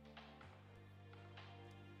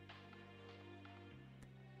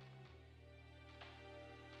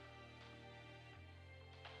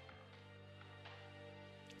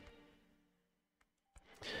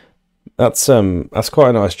 That's quite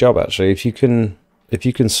a nice job actually. If you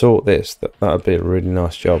can sort this, that'd be a really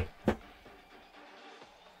nice job.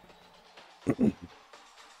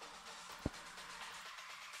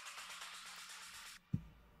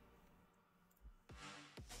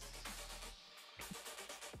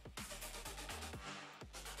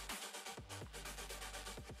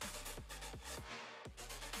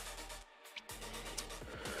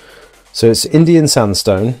 So it's Indian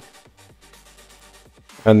sandstone,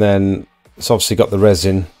 and then it's obviously got the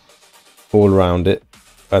resin all around it,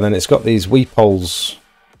 and then it's got these weep holes.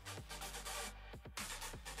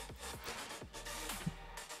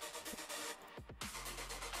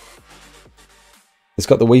 It's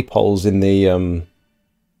got the weep holes in the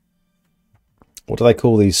what do they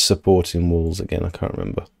call these supporting walls again? I can't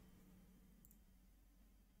remember.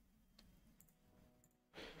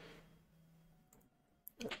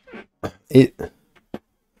 I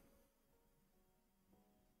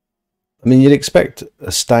mean, you'd expect a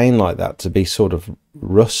stain like that to be sort of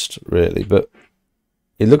rust, really, but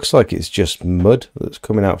it looks like it's just mud that's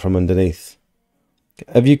coming out from underneath.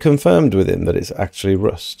 Have you confirmed with him that it's actually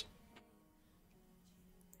rust?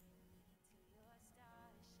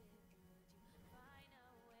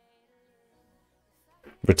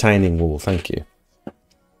 Retaining wall, thank you.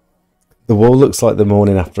 The wall looks like the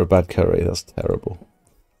morning after a bad curry. That's terrible.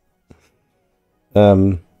 I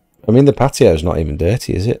mean, the patio's not even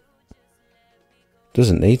dirty, is it?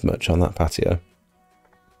 Doesn't need much on that patio.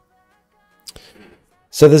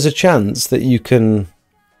 So there's a chance that you can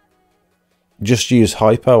just use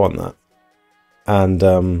hypo on that, and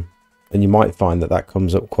you might find that that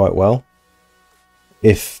comes up quite well.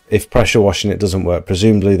 If pressure washing it doesn't work,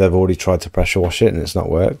 presumably they've already tried to pressure wash it and it's not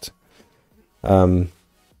worked. But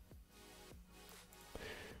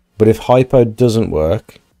if hypo doesn't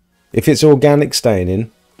work, if it's organic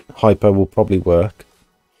staining, hypo will probably work,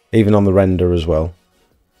 even on the render as well.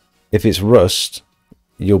 If it's rust,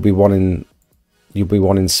 you'll be wanting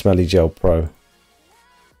Smelly Gel Pro.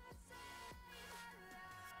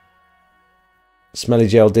 Smelly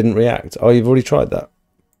Gel didn't react. Oh, you've already tried that.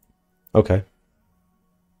 Okay.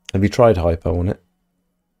 Have you tried hypo on it?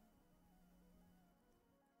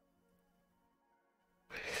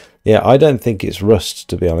 Yeah, I don't think it's rust,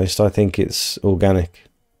 to be honest. I think it's organic.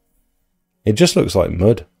 It just looks like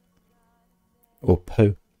mud. Or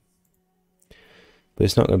poo. But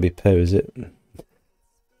it's not going to be poo, is it?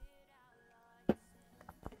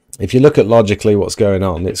 If you look at logically what's going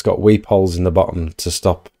on, it's got weep holes in the bottom to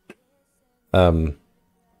stop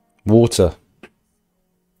water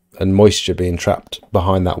and moisture being trapped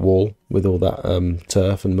behind that wall with all that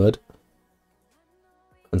turf and mud.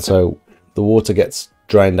 And so the water gets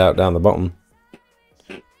drained out down the bottom.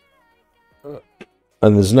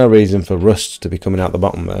 And there's no reason for rust to be coming out the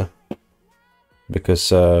bottom there. Because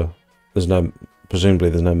presumably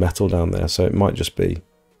there's no metal down there. So it might just be,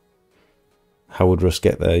 how would rust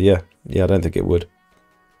get there? Yeah, I don't think it would.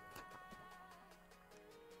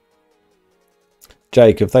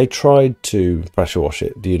 Jake, have they tried to pressure wash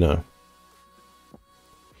it? Do you know?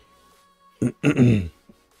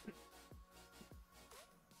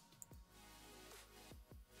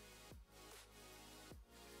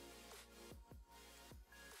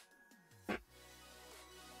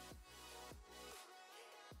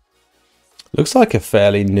 Looks like a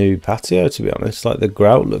fairly new patio, to be honest. Like the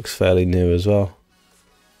grout looks fairly new as well.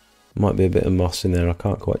 Might be a bit of moss in there, I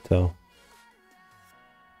can't quite tell.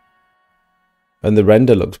 And the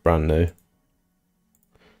render looks brand new.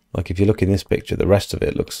 Like if you look in this picture, the rest of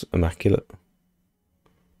it looks immaculate.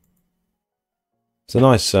 It's a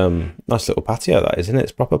nice nice little patio, that, isn't it?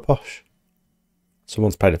 It's proper posh.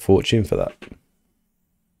 Someone's paid a fortune for that.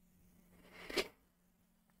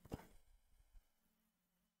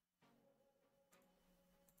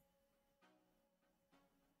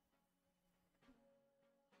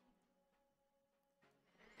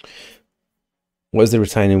 What is the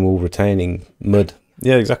retaining wall retaining? Mud.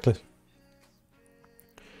 Yeah, exactly.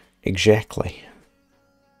 Exactly.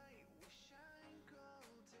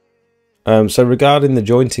 So regarding the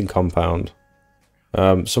jointing compound,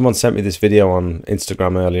 someone sent me this video on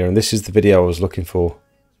Instagram earlier, and this is the video I was looking for.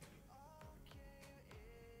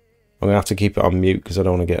 I'm going to have to keep it on mute because I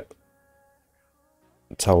don't want to get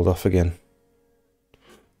told off again.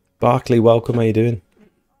 Barkley, welcome, how you doing?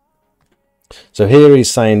 So here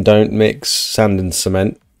he's saying don't mix sand and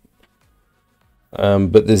cement.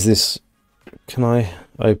 But there's this... Can I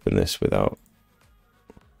open this without...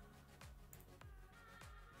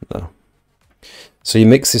 No. So you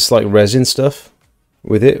mix this like resin stuff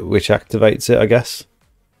with it, which activates it, I guess.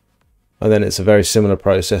 And then it's a very similar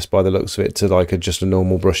process by the looks of it to like just a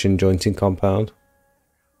normal brushing jointing compound.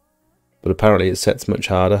 But apparently it sets much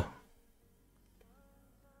harder.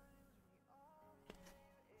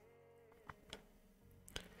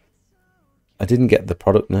 I didn't get the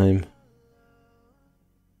product name.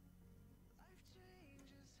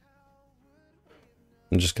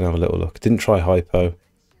 I'm just going to have a little look. Didn't try hypo.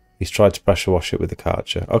 He's tried to pressure wash it with the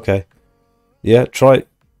Karcher. Okay. Yeah, try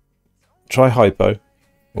hypo.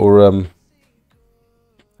 Or,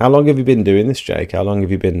 how long have you been doing this, Jake? How long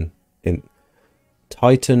have you been in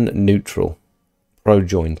Titan Neutral Pro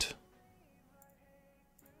Joint?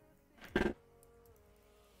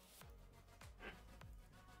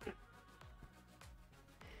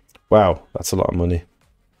 Wow, that's a lot of money.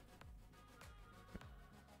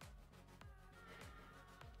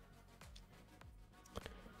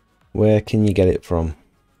 Where can you get it from?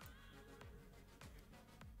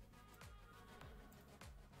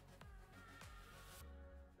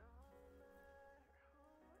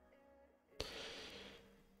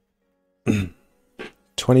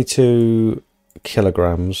 $22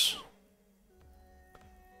 kilograms,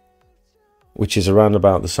 which is around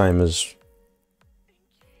about the same as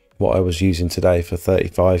what I was using today for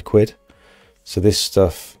 35 quid. So this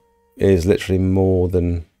stuff is literally more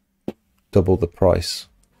than double the price.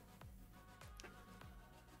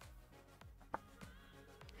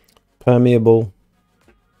 Permeable.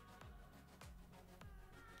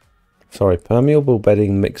 Sorry, permeable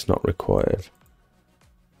bedding mix not required.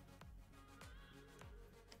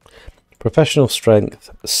 Professional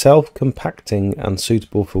strength, self-compacting and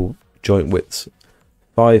suitable for joint widths.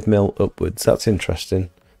 5mm upwards. That's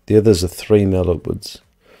interesting. The others are 3mm upwards.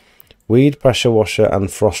 Weed pressure washer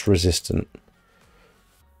and frost resistant.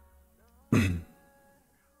 You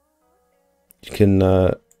can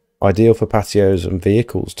Ideal for patios and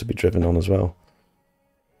vehicles to be driven on as well.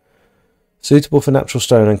 Suitable for natural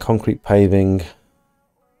stone and concrete paving.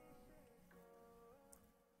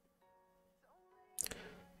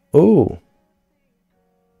 Oh.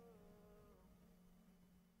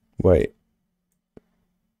 Wait.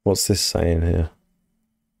 What's this saying here?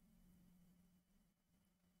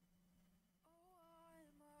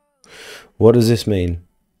 What does this mean?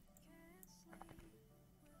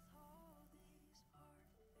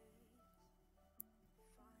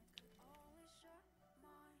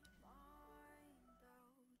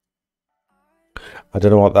 I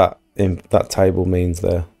don't know what that table means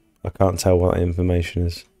there. I can't tell what that information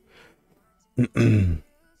is.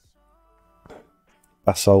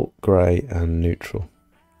 Basalt, grey and neutral.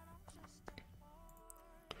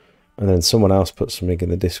 And then someone else put something in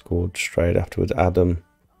the Discord straight afterwards. Adam.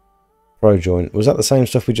 Pro joint. Was that the same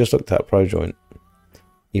stuff we just looked at? Pro joint.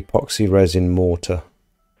 Epoxy resin mortar.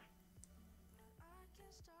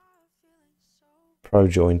 Pro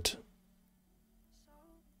joint.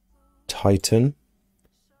 Titan.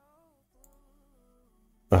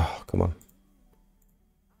 Oh, come on.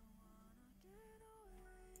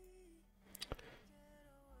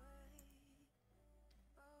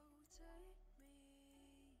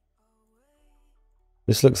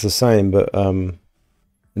 This looks the same, but in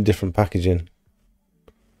different packaging.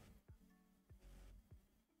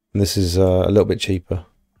 And this is a little bit cheaper.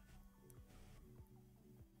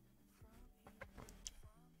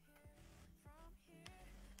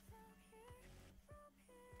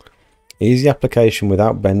 Easy application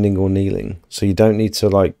without bending or kneeling, so you don't need to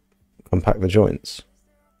like compact the joints.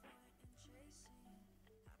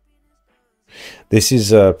 This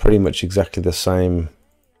is pretty much exactly the same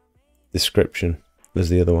description as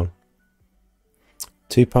the other one.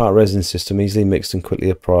 2-part resin system, easily mixed and quickly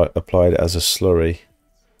applied as a slurry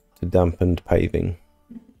to dampened paving.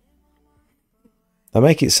 They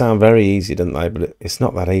make it sound very easy, don't they? But it's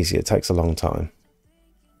not that easy. It takes a long time.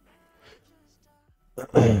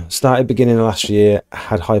 Started beginning of last year.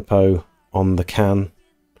 Had hypo on the can.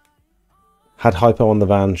 Had hypo on the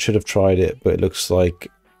van. Should have tried it, but it looks like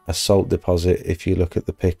a salt deposit if you look at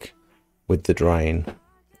the pic with the drain.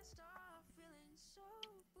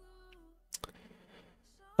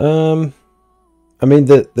 I mean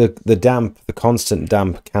the damp, the constant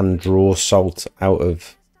damp can draw salt out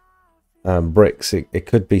of bricks. It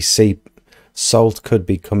could be salt could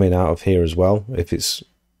be coming out of here as well if it's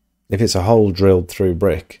a hole drilled through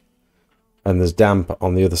brick and there's damp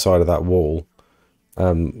on the other side of that wall.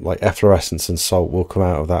 Like efflorescence and salt will come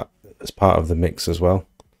out of that as part of the mix as well.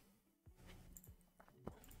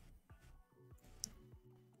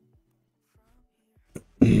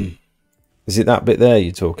 Is it that bit there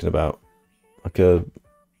you're talking about? Like a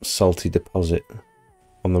salty deposit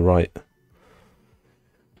on the right?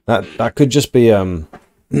 That could just be yeah,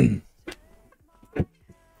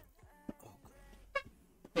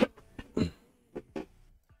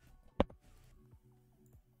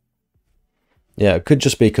 it could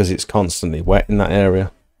just be because it's constantly wet in that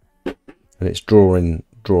area and it's drawing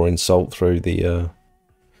salt through the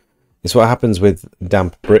it's what happens with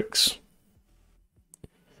damp bricks.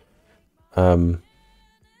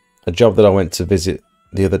 A job that I went to visit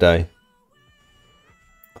the other day,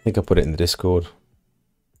 I think I put it in the Discord.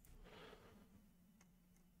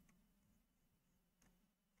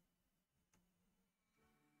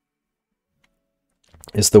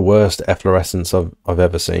 It's the worst efflorescence I've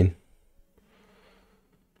ever seen.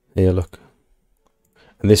 Here, look.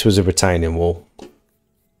 And this was a retaining wall.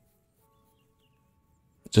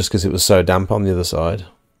 Just because it was so damp on the other side.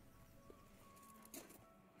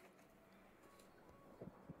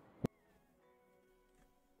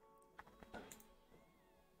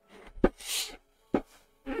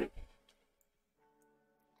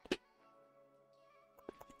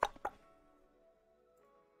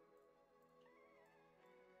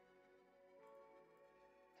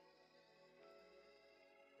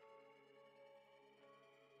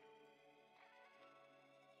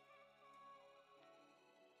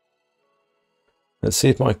 Let's see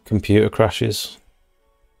if my computer crashes.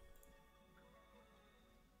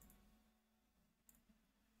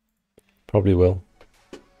 Probably will.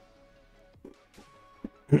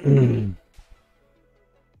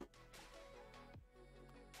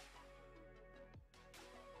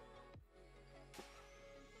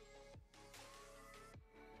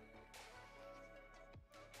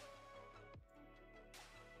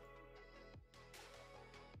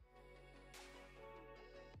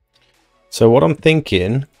 So what I'm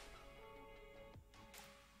thinking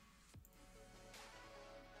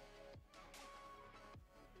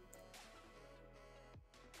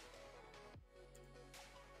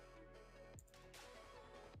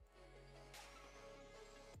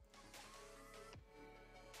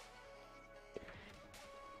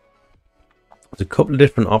There's a couple of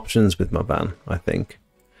different options with my van, I think.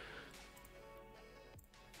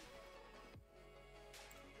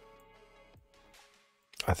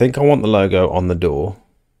 I think I want the logo on the door.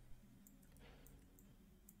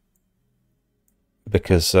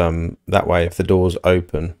 Because that way, if the door's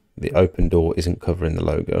open, the open door isn't covering the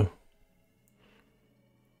logo.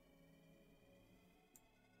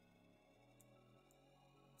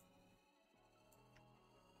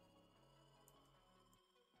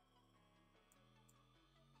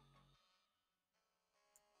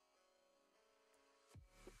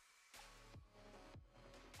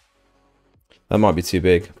 That might be too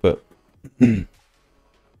big, but you're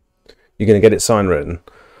going to get it sign written.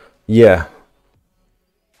 Yeah.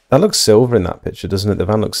 That looks silver in that picture, doesn't it? The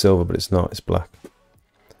van looks silver, but it's not. It's black.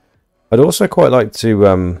 I'd also quite like to...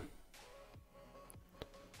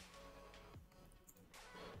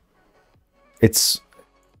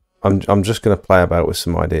 I'm just going to play about with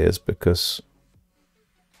some ideas because...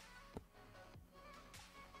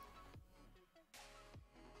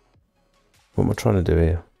 What am I trying to do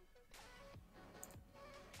here?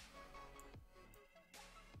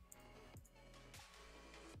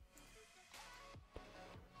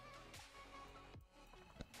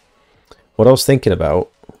 What I was thinking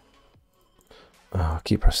about... Oh, I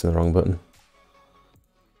keep pressing the wrong button.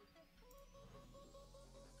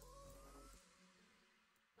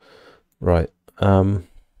 Right. I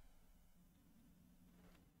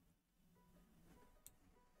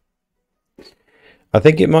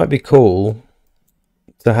think it might be cool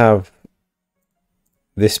to have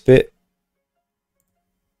this bit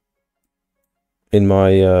in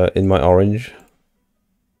my orange.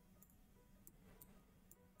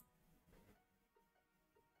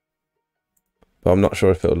 But I'm not sure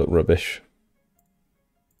if it'll look rubbish.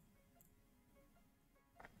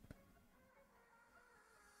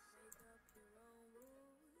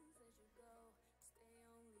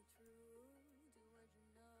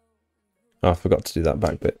 Oh, I forgot to do that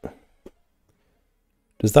back bit.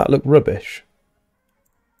 Does that look rubbish?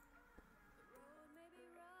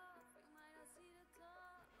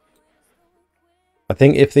 I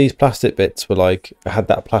think if these plastic bits were like, had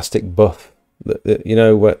that plastic buff, you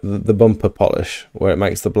know, where the bumper polish, where it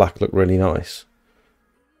makes the black look really nice.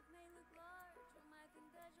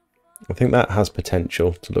 I think that has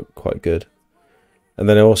potential to look quite good. And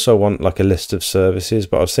then I also want like a list of services,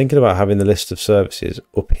 but I was thinking about having the list of services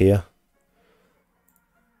up here.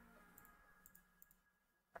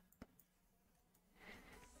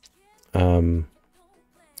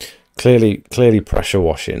 Clearly pressure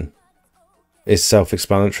washing is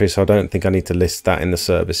self-explanatory, so I don't think I need to list that in the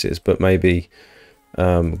services, but maybe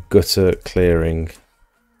gutter clearing,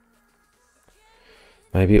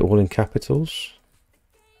 maybe all in capitals.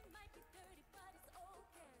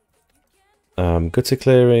 Gutter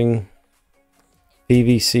clearing,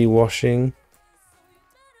 PVC washing,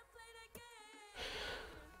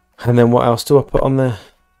 and then what else do I put on there?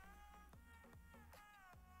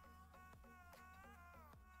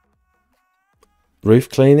 Roof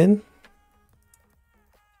cleaning.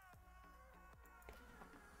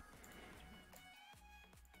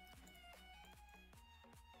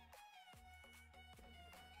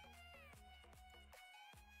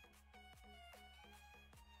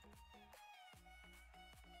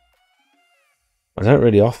 I don't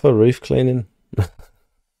really offer roof cleaning. I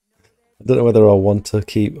don't know whether I want to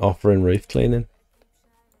keep offering roof cleaning.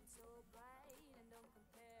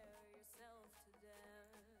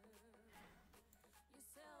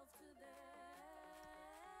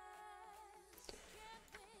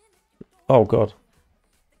 Oh God.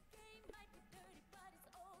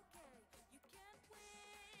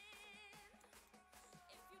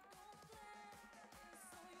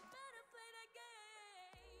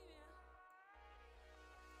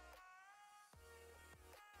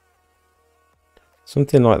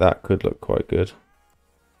 Something like that could look quite good.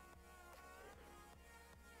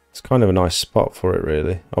 It's kind of a nice spot for it,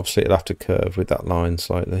 really. Obviously, it'll have to curve with that line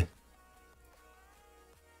slightly.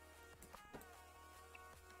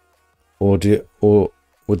 Or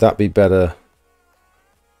would that be better,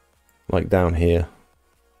 like down here?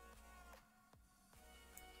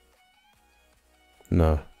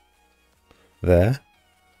 No. There.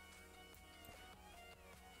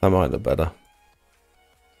 That might look better.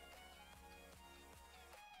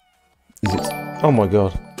 Is it? Oh my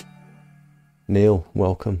God. Neil,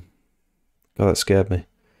 welcome. God, that scared me.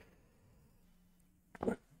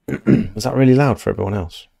 Was that really loud for everyone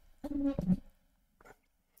else?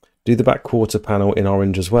 Do the back quarter panel in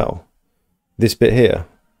orange as well. This bit here.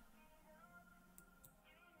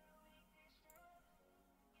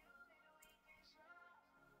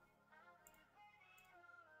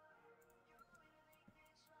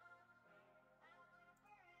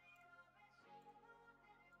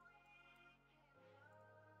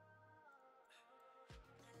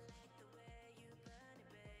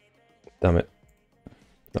 Damn it.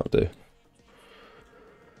 That'll do.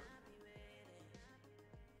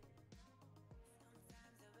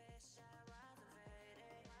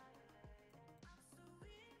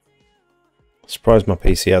 Surprised my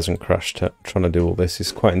PC hasn't crashed trying to do all this.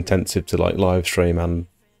 It's quite intensive to like live stream and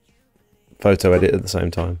photo edit at the same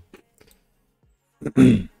time.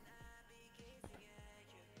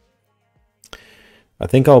 I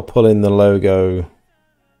think I'll pull in the logo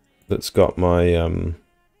that's got my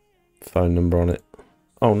phone number on it.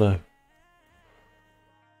 Oh no.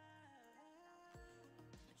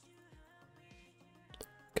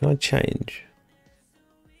 Can I change?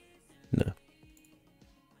 No.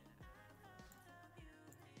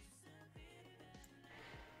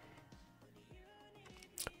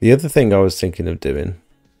 The other thing I was thinking of doing,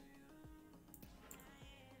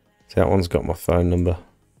 see, that one's got my phone number.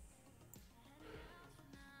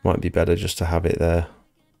 Might be better just to have it there.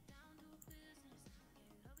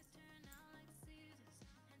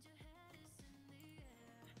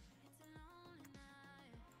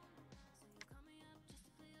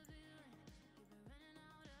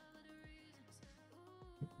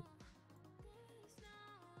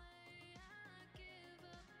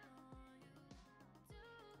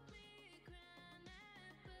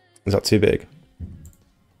 Is that too big?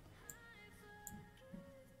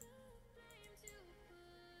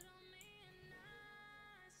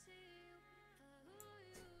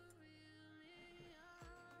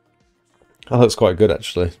 That looks quite good,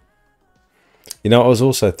 actually. You know, I was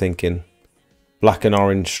also thinking black and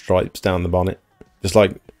orange stripes down the bonnet. Just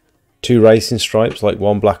like 2 racing stripes, like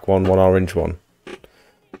 1 black one, 1 orange one.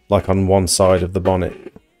 Like on one side of the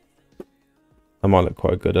bonnet. That might look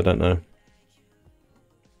quite good, I don't know.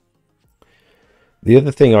 The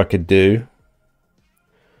other thing I could do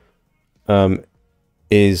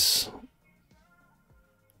is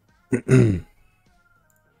let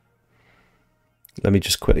me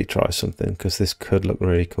just quickly try something, because this could look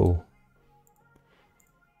really cool.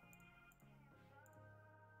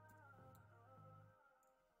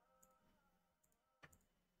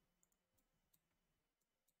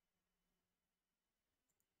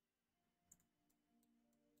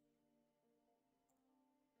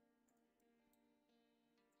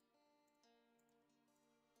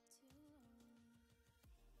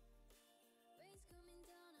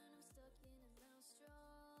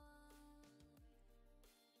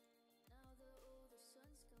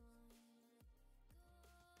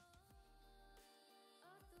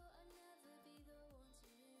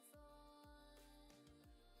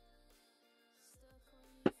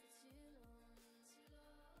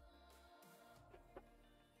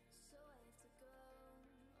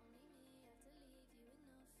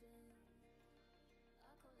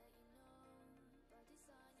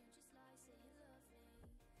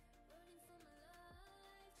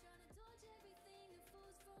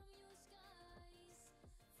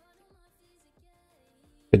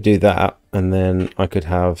 Could do that, and then I could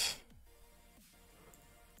have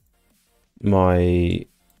my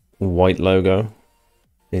white logo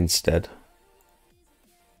instead.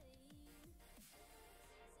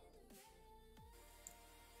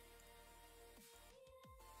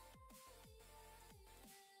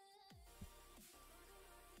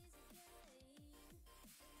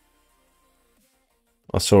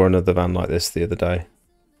 I saw another van like this the other day.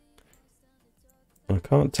 I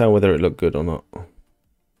can't tell whether it looked good or not.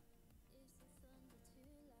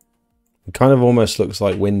 It kind of almost looks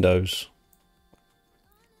like windows.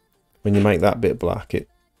 When you make that bit black, I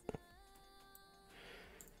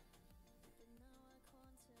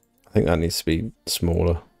think that needs to be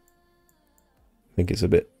smaller. I think it's a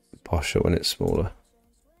bit posher when it's smaller.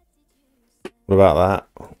 What about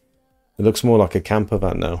that? It looks more like a camper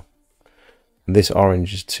van now. And this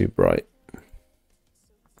orange is too bright.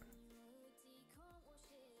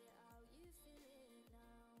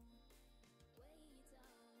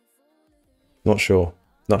 Not sure.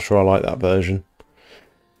 Not sure I like that version.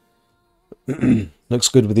 Looks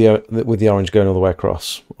good with the orange going all the way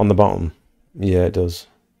across on the bottom. Yeah, it does.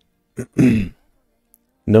 Phone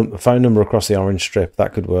number across the orange strip,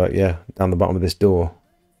 that could work. Yeah, down the bottom of this door.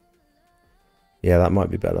 Yeah, that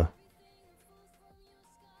might be better.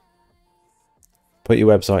 Put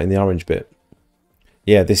your website in the orange bit.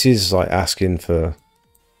 Yeah, this is like asking for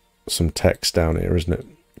some text down here, isn't it?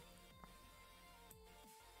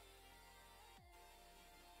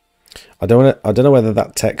 I don't know whether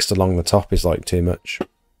that text along the top is like too much.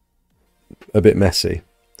 A bit messy.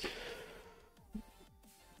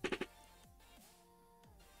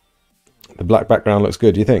 The black background looks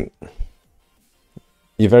good, do you think?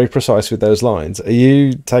 You're very precise with those lines. Are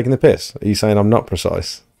you taking the piss? Are you saying I'm not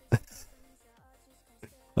precise?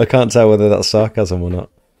 I can't tell whether that's sarcasm or not.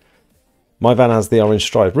 My van has the orange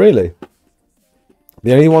stripe. Really?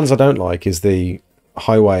 The only ones I don't like is the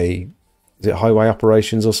highway... Is it highway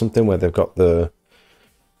operations or something? Where they've got the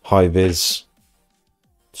high-vis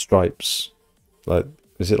stripes. Like,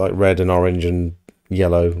 is it like red and orange and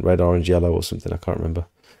yellow? Red, orange, yellow or something? I can't remember.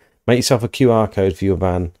 Make yourself a QR code for your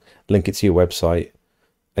van. Link it to your website.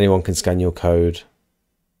 Anyone can scan your code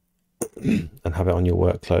and have it on your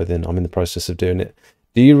work clothing. I'm in the process of doing it.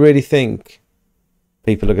 Do you really think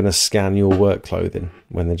people are going to scan your work clothing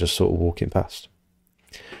when they're just sort of walking past?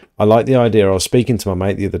 I like the idea. I was speaking to my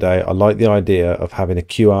mate the other day. I like the idea of having a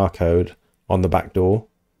QR code on the back door.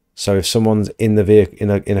 So if someone's in the vehicle,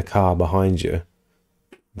 in a car behind you,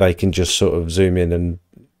 they can just sort of zoom in and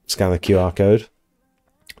scan the QR code.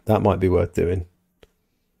 That might be worth doing.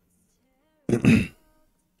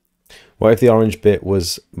 What if the orange bit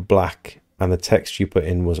was black and the text you put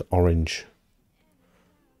in was orange?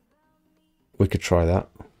 We could try that.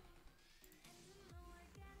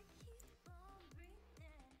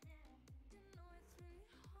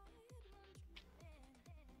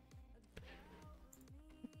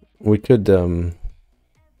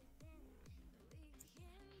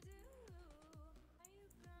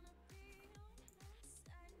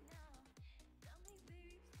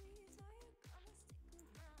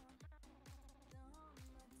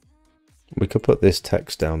 We could put this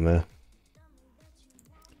text down there.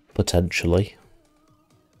 Potentially.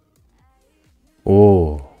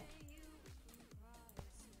 Oh.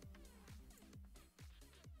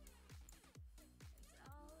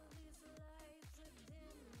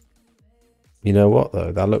 You know what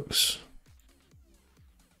though? That looks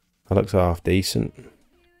half decent.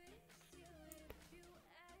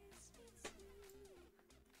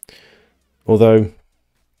 Although,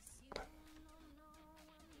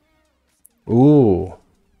 ooh.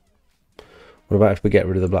 What about if we get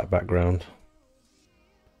rid of the black background?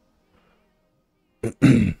 I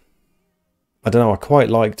don't know, I quite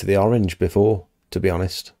liked the orange before, to be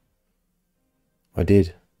honest. I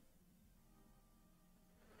did.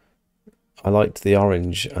 I liked the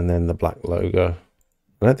orange and then the black logo.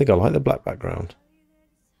 I don't think I like the black background.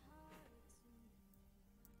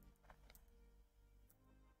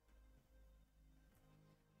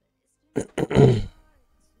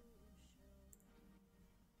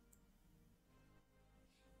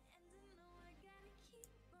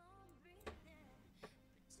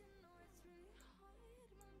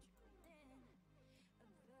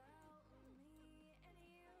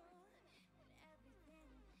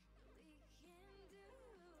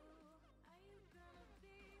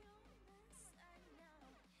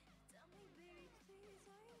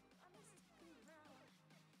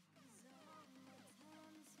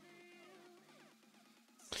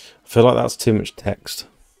 I feel like that's too much text.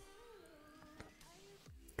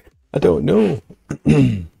 I don't know.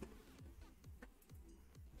 The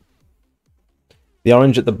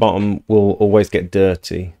orange at the bottom will always get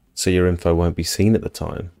dirty, so your info won't be seen at the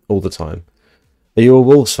time, all the time. Are you a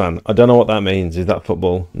Wolves fan? I don't know what that means. Is that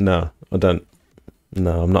football? No, I don't.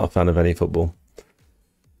 No, I'm not a fan of any football.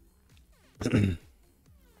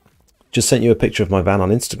 Just sent you a picture of my van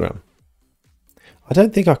on Instagram. I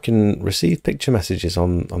don't think I can receive picture messages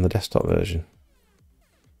on the desktop version.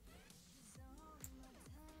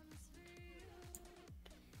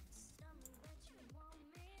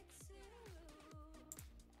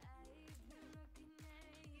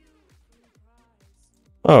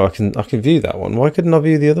 Oh, I can view that one. Why couldn't I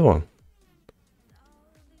view the other one?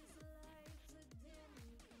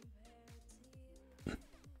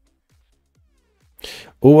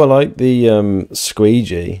 Oh, I like the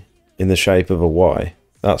squeegee in the shape of a Y.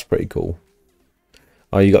 That's pretty cool.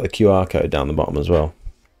 Oh, you got the QR code down the bottom as well.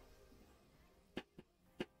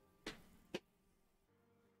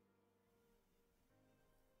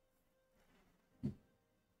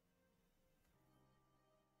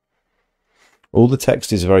 All the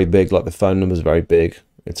text is very big, like the phone number is very big.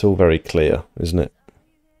 It's all very clear, isn't it?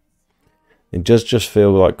 It does just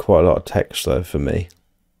feel like quite a lot of text though for me.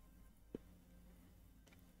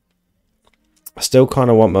 I still kind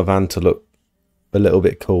of want my van to look a little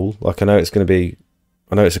bit cool. Like I know it's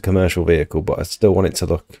a commercial vehicle, but I still want it to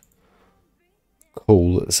look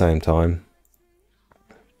cool at the same time.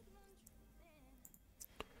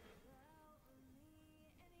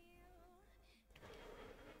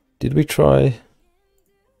 Did we try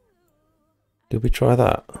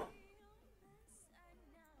that?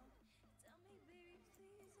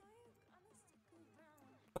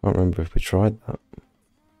 Can't remember if we tried that.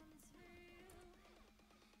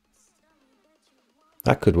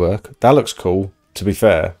 That could work. That looks cool, to be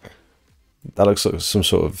fair. That looks like some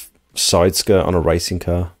sort of side skirt on a racing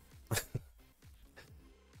car.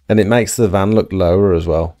 And it makes the van look lower as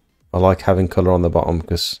well. I like having colour on the bottom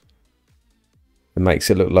because it makes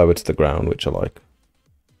it look lower to the ground, which I like.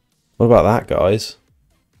 What about that, guys?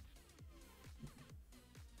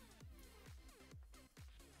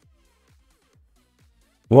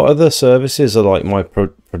 What other services are like my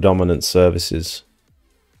predominant services?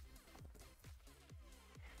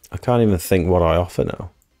 I can't even think what I offer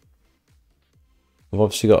now. I've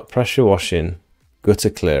obviously got pressure washing, gutter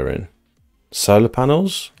clearing, solar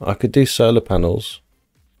panels. I could do solar panels.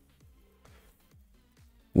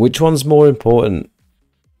 Which one's more important?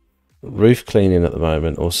 Roof cleaning at the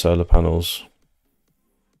moment, or solar panels?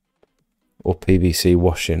 Or PVC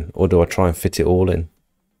washing? Or do I try and fit it all in?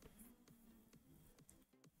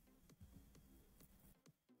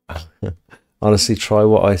 Honestly, try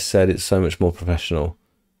what I said. It's so much more professional.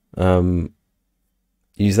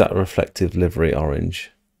 Use that reflective livery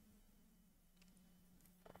orange.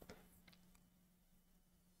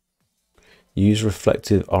 Use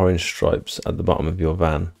reflective orange stripes at the bottom of your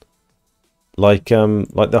van, like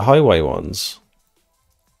the highway ones.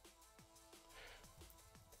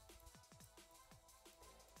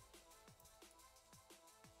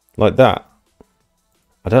 Like that.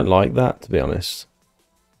 I don't like that, to be honest.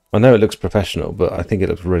 I know it looks professional, but I think it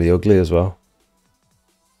looks really ugly as well.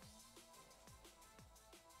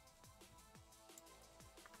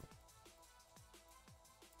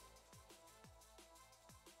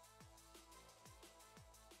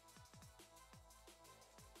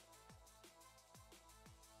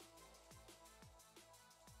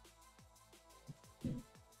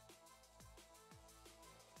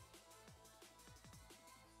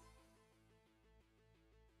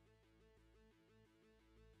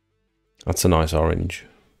 That's a nice orange.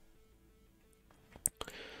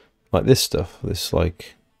 Like this stuff, this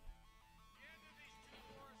like,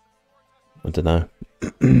 I don't know.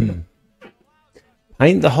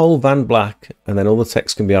 Paint the whole van black and then all the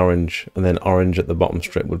text can be orange, and then orange at the bottom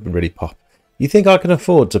strip would really pop. You think I can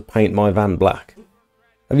afford to paint my van black?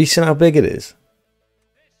 Have you seen how big it is?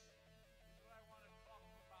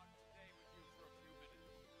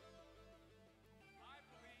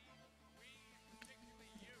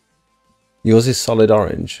 Yours is solid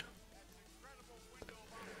orange.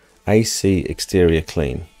 AC exterior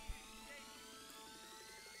clean.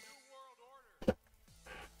 Are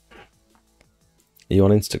you on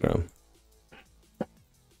Instagram?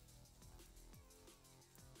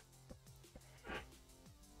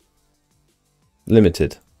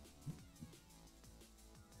 Limited.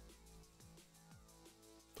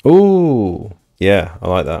 Ooh, yeah, I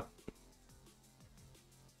like that.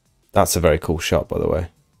 That's a very cool shot, by the way.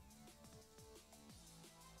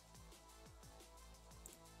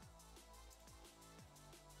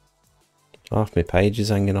 Half my page is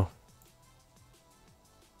hanging off.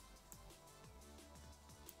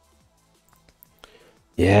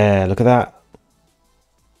 Yeah, look at that.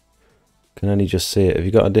 Can only just see it. Have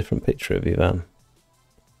you got a different picture of your van?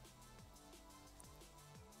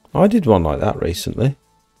 I did one like that recently.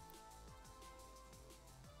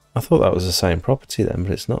 I thought that was the same property then,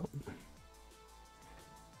 but it's not.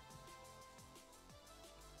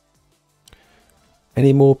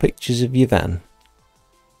 Any more pictures of your van?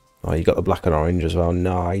 Oh, you got the black and orange as well.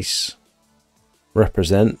 Nice.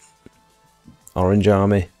 Represent. Orange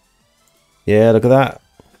army. Yeah, look at that.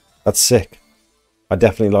 That's sick. I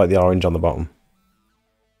definitely like the orange on the bottom.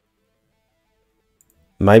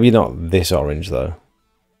 Maybe not this orange though.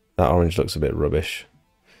 That orange looks a bit rubbish.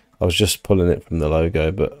 I was just pulling it from the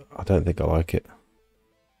logo, but I don't think I like it.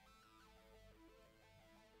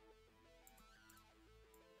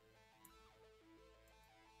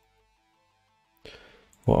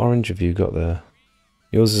 What orange have you got there?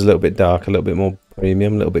 Yours is a little bit dark, a little bit more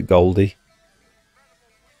premium, a little bit goldy.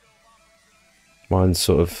 Mine's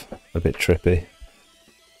sort of a bit trippy.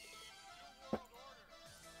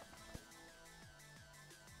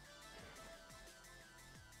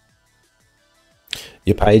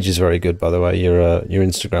 Your page is very good, by the way. Your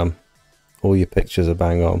Instagram, all your pictures are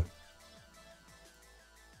bang on.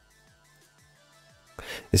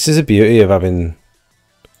 This is the beauty of having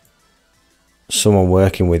someone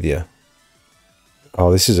working with you.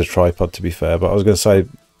 Oh, this is a tripod, to be fair, but I was going to say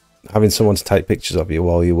having someone to take pictures of you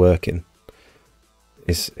while you're working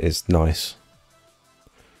is nice.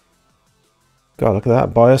 God, look at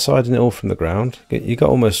that, biociding it all from the ground. You got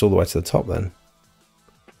almost all the way to the top then.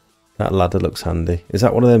 That ladder looks handy. Is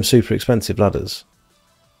that one of them super expensive ladders?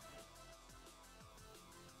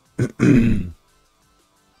 That's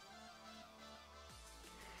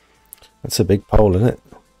a big pole, isn't it?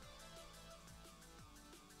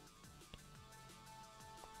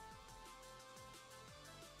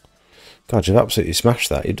 God, you've absolutely smashed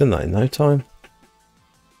that. You've done that in no time.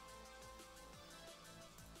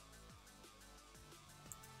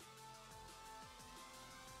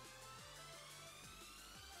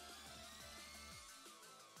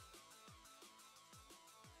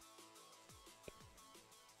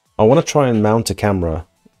 I want to try and mount a camera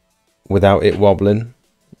without it wobbling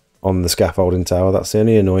on the scaffolding tower. That's the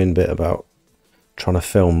only annoying bit about trying to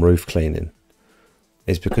film roof cleaning.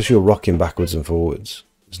 Is because you're rocking backwards and forwards.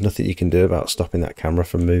 There's nothing you can do about stopping that camera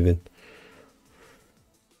from moving.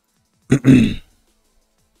 You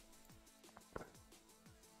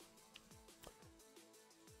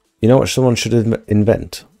know what someone should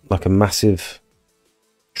invent? Like a massive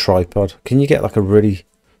tripod. Can you get like a really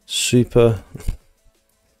super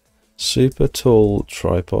tall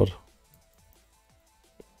tripod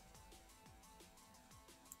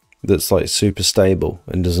that's like super stable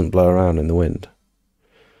and doesn't blow around in the wind?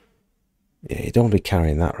 Yeah, you don't want to be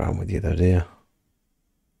carrying that around with you though, do you?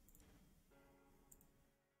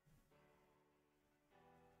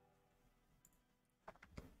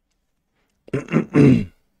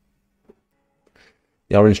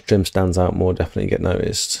 The orange trim stands out more, definitely get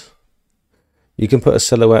noticed. You can put a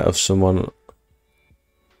silhouette of someone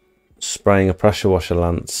spraying a pressure washer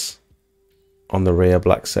lance on the rear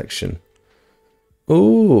black section.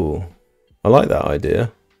 Ooh, I like that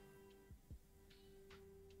idea.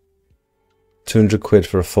 200 quid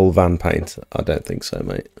for a full van paint? I don't think so,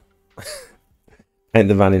 mate. Paint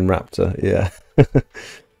the van in Raptor, yeah.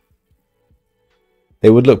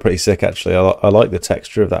 It would look pretty sick, actually. I like the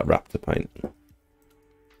texture of that Raptor paint.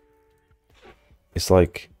 It's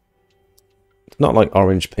like, it's not like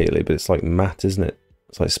orange peely, but it's like matte, isn't it?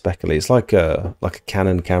 It's like speckly. It's like a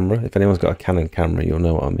Canon camera. If anyone's got a Canon camera, you'll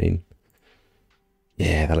know what I mean.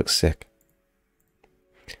 Yeah, that looks sick.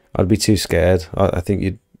 I'd be too scared. I think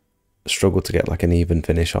you'd struggle to get like an even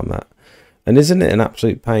finish on that. And isn't it an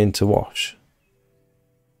absolute pain to wash?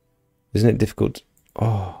 Isn't it difficult?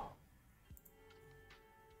 Oh.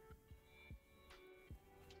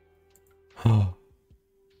 Oh.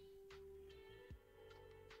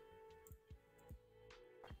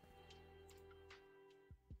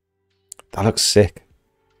 That looks sick.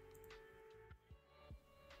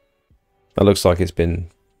 That looks like it's been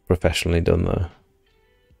professionally done though.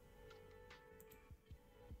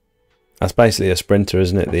 That's basically a Sprinter,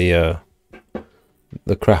 isn't it?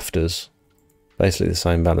 The Crafters. Basically the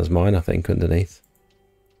same van as mine, I think, underneath.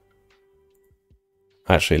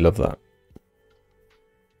 I actually love that.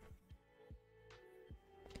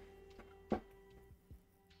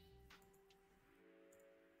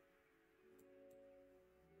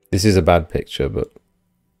 This is a bad picture, but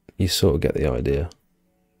you sort of get the idea.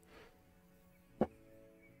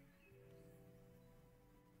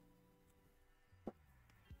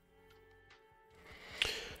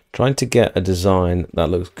 Trying to get a design that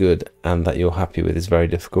looks good and that you're happy with is very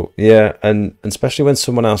difficult. Yeah, and especially when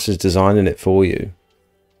someone else is designing it for you.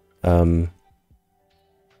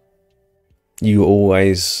 You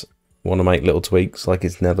always want to make little tweaks, like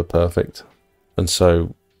it's never perfect. And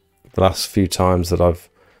so the last few times that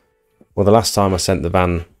the last time I sent the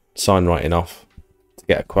van sign writing off to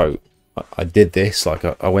get a quote, I did this, like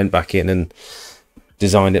I went back in and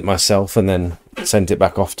designed it myself and then sent it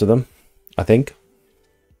back off to them, I think.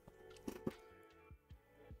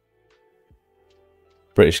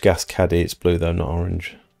 British Gas Caddy, it's blue though, not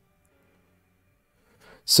orange.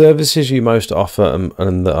 Services you most offer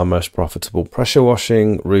and that are most profitable: pressure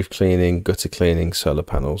washing, roof cleaning, gutter cleaning, solar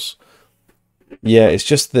panels. Yeah, it's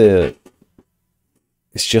just the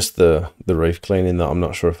roof cleaning that I'm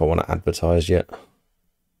not sure if I want to advertise yet.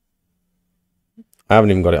 I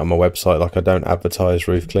haven't even got it on my website. Like, I don't advertise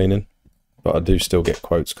roof cleaning, but I do still get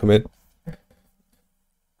quotes come in.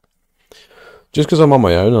 Just because I'm on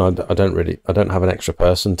my own, I don't have an extra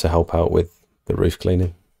person to help out with the roof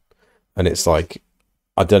cleaning. And it's like,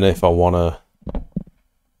 I don't know if I want to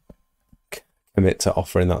commit to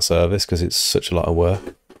offering that service because it's such a lot of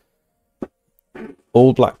work.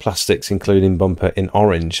 All black plastics, including bumper, in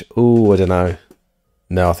orange. Ooh, I don't know.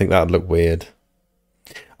 No, I think that would look weird.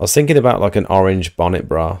 I was thinking about like an orange bonnet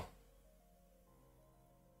bra.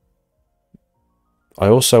 I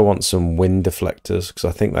also want some wind deflectors because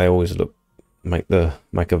I think they always make a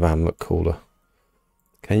van look cooler.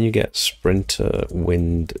 Can you get Sprinter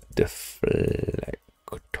wind deflectors?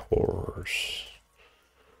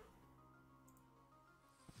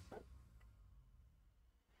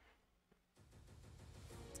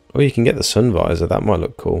 Oh, you can get the sun visor. That might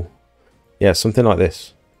look cool. Yeah, something like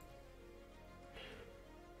this.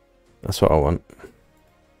 That's what I want.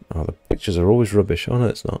 Oh, the pictures are always rubbish. Oh, no,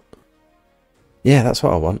 it's not. Yeah, that's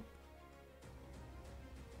what I want.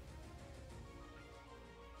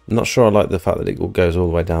 not sure I like the fact that it goes all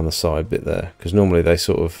the way down the side bit there, because normally they're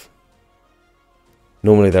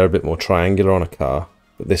a bit more triangular on a car,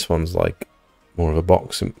 but this one's like more of a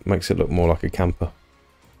box. It makes it look more like a camper.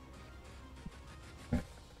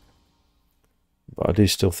 But I do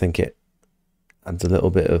still think it adds a little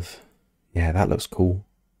bit of, yeah, that looks cool.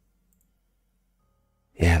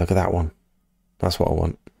 Yeah, look at that one. That's what I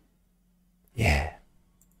want. Yeah.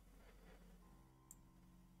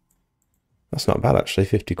 That's not bad actually,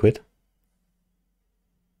 50 quid.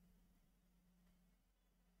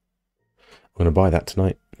 I'm going to buy that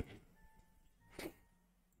tonight.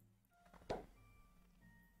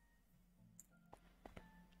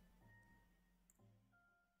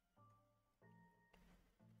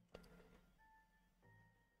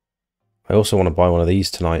 I also want to buy one of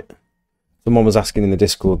these tonight. Someone was asking in the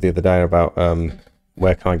Discord the other day about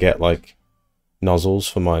where can I get like nozzles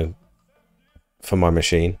for my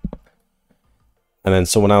machine. And then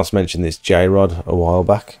someone else mentioned this J-Rod a while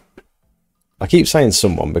back. I keep saying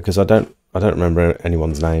someone because I don't remember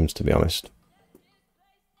anyone's names, to be honest.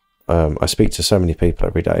 I speak to so many people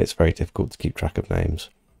every day, it's very difficult to keep track of names.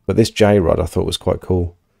 But this J-Rod I thought was quite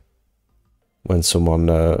cool when someone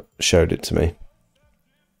showed it to me.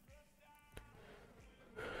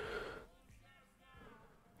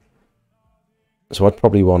 So I'd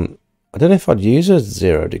probably want, I don't know if I'd use a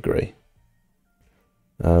 0 degree.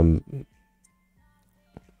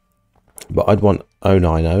 But I'd want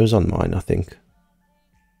 090s on mine, I think.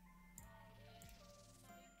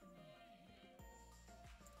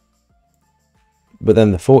 But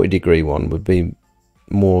then the 40 degree one would be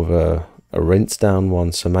more of a rinse down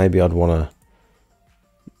one, so maybe I'd want to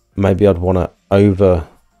overjet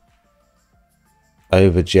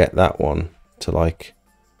that one to like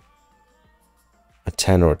a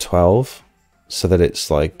 10 or a 12, so that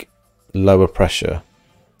it's like lower pressure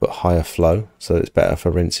but higher flow, so that it's better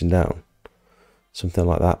for rinsing down. Something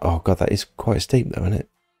like that. Oh god, that is quite steep though, isn't it?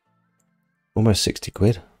 Almost 60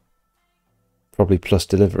 quid. Probably plus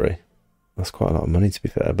delivery. That's quite a lot of money, to be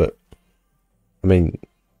fair, but I mean,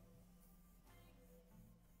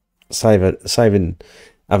 saving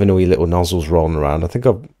having all your little nozzles rolling around. I think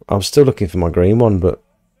I'm still looking for my green one, but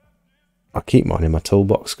I keep mine in my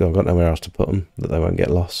toolbox because I've got nowhere else to put them that they won't get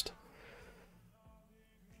lost.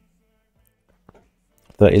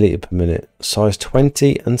 30 litre per minute, size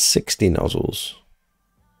 20 and 60 nozzles.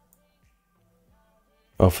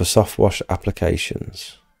 Oh, for soft wash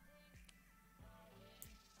applications.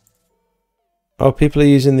 Oh, people are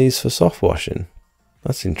using these for soft washing.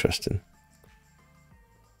 That's interesting.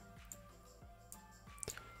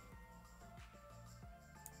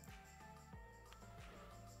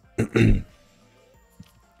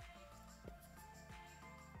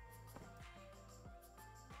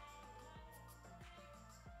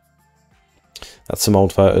 That's some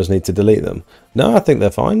old photos, need to delete them. No, I think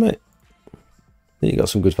they're fine, mate. I think you got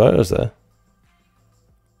some good photos there.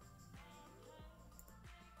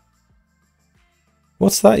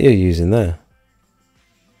 What's that you're using there?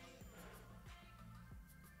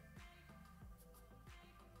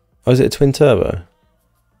 Oh, is it a twin turbo?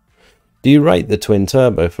 Do you rate the twin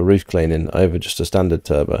turbo for roof cleaning over just a standard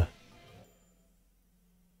turbo?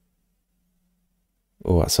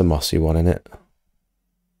 Oh, that's a mossy one, isn't it?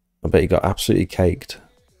 I bet you got absolutely caked.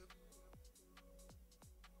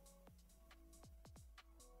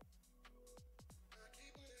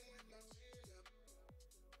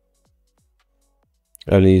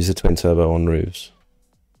 Only use the twin turbo on roofs.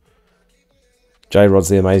 J-Rod's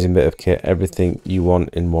the amazing bit of kit. Everything you want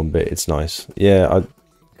in one bit. It's nice. Yeah,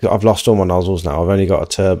 I've lost all my nozzles now. I've only got a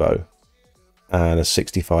turbo and a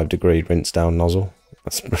 65 degree rinse down nozzle.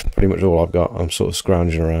 That's pretty much all I've got. I'm sort of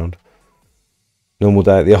scrounging around. Normal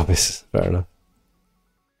day at the office. Fair enough.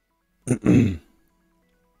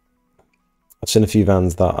 I've seen a few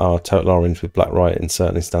vans that are total orange with black writing.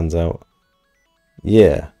 Certainly stands out.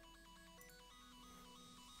 Yeah.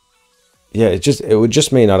 Yeah, it would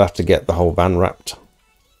just mean I'd have to get the whole van wrapped.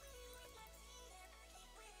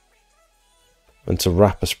 And to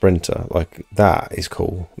wrap a Sprinter, like, that is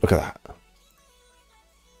cool. Look at that.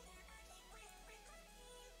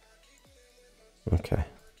 Okay.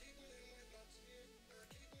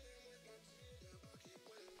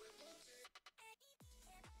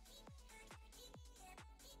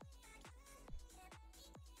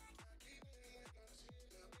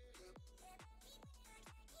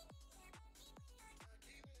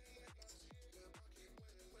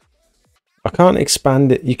 I can't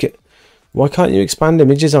expand it. Why can't you expand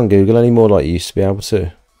images on Google anymore like you used to be able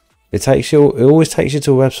to? It always takes you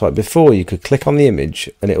to a website. Before, you could click on the image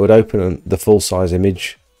and it would open the full size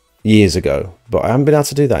image years ago, but I haven't been able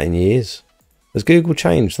to do that in years. Has Google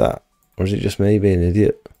changed that? Or is it just me being an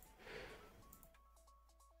idiot?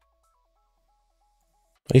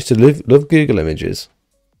 I used to love Google Images.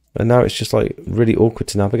 And now it's just like really awkward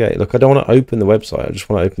to navigate. Look, I don't want to open the website. I just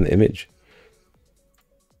want to open the image.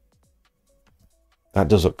 That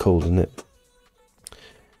does look cool, doesn't it?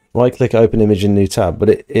 Right click open image in new tab, but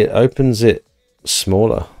it opens it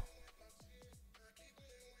smaller.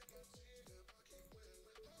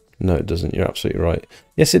 No, it doesn't. You're absolutely right.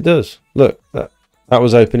 Yes, it does. Look, that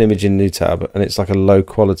was open image in new tab, and it's like a low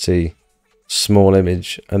quality small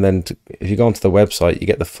image. And then if you go onto the website, you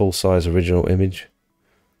get the full size original image.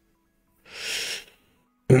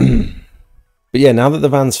 But yeah, now that the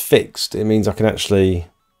van's fixed, it means I can actually,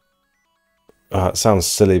 it sounds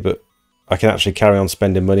silly, but I can actually carry on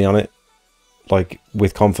spending money on it, like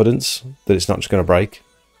with confidence that it's not just going to break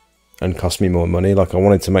and cost me more money. Like I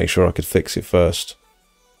wanted to make sure I could fix it first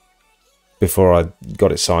before I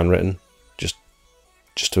got it sign written, just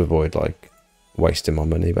to avoid like wasting my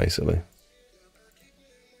money basically.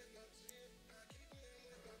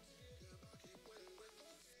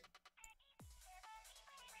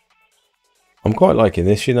 I'm quite liking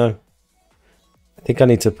this, you know. I think I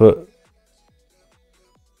need to put...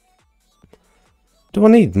 Do I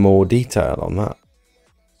need more detail on that?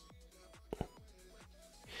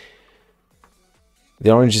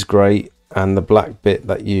 The orange is great, and the black bit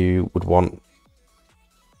that you would want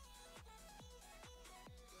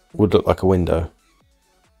would look like a window.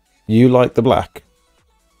 You like the black?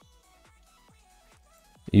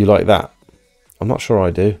 You like that? I'm not sure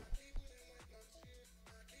I do.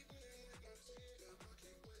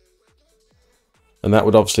 And that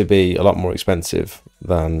would obviously be a lot more expensive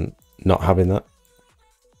than not having that.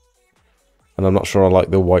 And I'm not sure I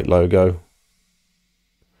like the white logo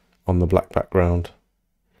on the black background.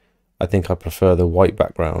 I think I prefer the white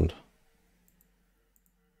background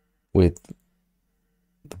with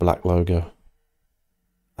the black logo.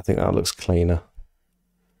 I think that looks cleaner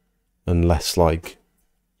and less like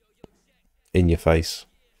in your face.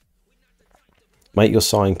 Make your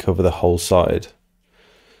sign cover the whole side.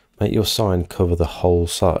 Make your sign cover the whole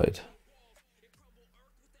side.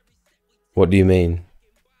 What do you mean?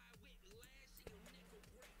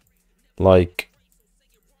 Like...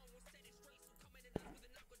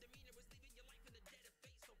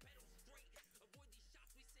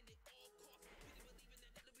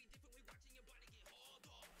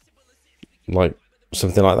 like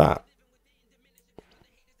something like that.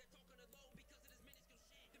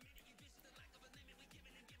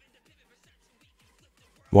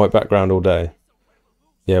 White background all day.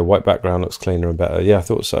 Yeah, white background looks cleaner and better. Yeah, I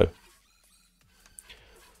thought so.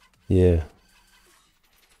 Yeah.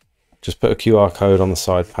 Just put a QR code on the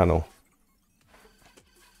side panel.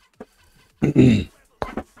 Put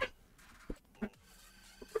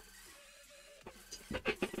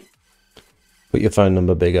your phone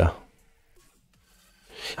number bigger.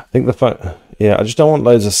 I think the phone... Yeah, I just don't want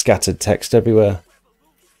loads of scattered text everywhere.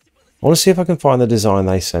 I want to see if I can find the design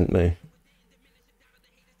they sent me.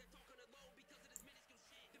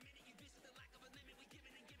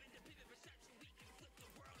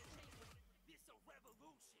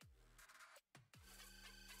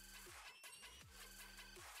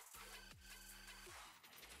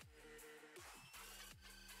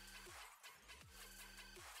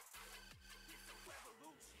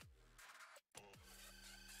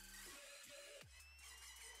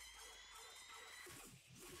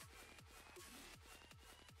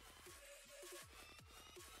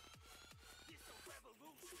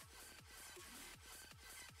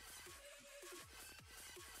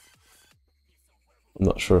 I'm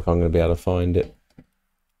not sure if I'm going to be able to find it.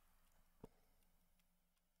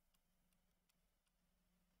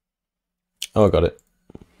 Oh, I got it.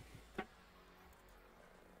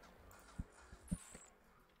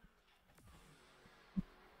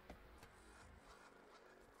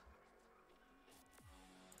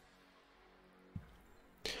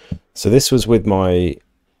 So this was with my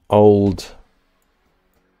old...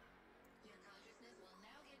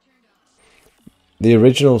 The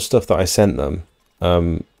original stuff that I sent them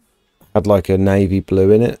had like a navy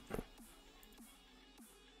blue in it.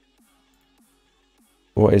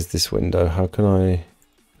 What is this window? How can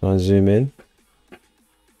I zoom in?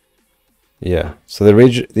 Yeah, so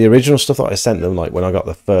the original stuff that I sent them, like when I got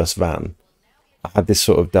the first van, I had this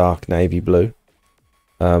sort of dark navy blue,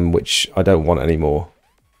 which I don't want anymore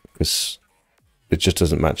because it just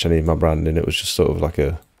doesn't match any of my branding. It was just sort of like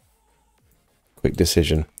a quick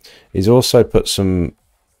decision. He's also put some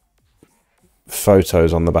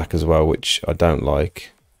photos on the back as well, which I don't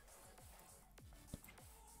like.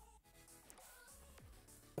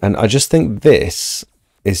 And I just think this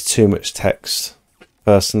is too much text,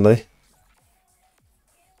 personally.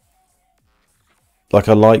 Like,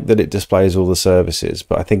 I like that it displays all the services,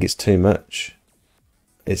 but I think it's too much.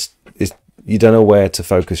 It's you don't know where to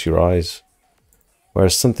focus your eyes.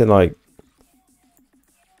 Whereas something like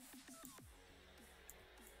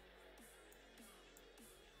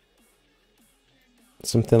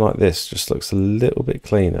this just looks a little bit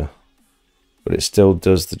cleaner, but it still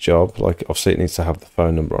does the job. Like, obviously it needs to have the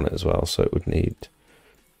phone number on it as well, so it would need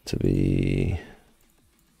to be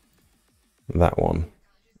that one.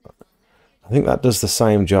 I think that does the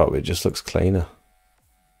same job, it just looks cleaner.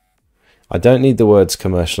 I don't need the words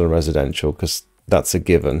commercial and residential because that's a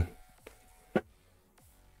given.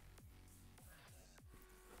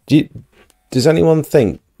 Does anyone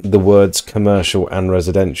think the words commercial and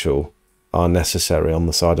residential are necessary on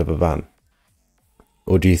the side of a van?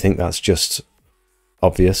 Or do you think that's just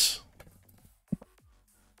obvious?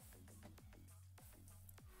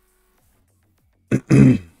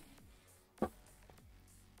 I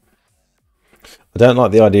don't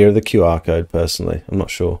like the idea of the QR code personally. I'm not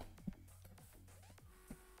sure.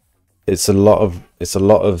 It's a lot of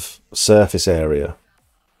surface area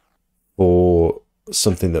for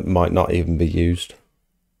something that might not even be used.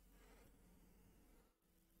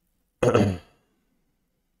 There's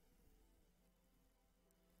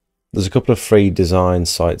a couple of free design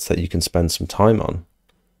sites that you can spend some time on.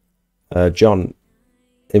 John,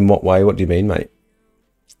 in what way? What do you mean, mate?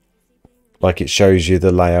 Like, it shows you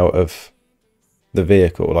the layout of the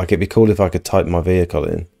vehicle. Like, it'd be cool if I could type my vehicle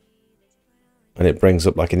in and it brings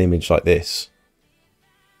up like an image like this,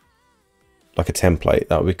 like a template.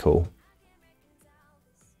 That would be cool.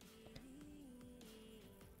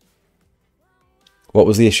 What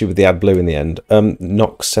was the issue with the AdBlue in the end?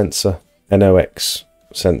 NOx sensor, NOx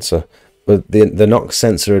sensor. But the NOx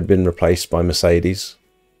sensor had been replaced by Mercedes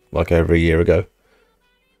like over a year ago.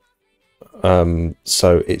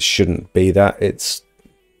 So it shouldn't be that.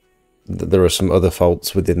 There are some other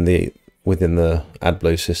faults within the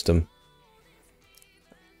AdBlue system,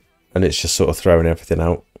 and it's just sort of throwing everything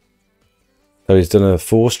out. So he's done a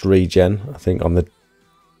forced regen, I think, on the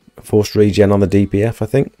DPF, I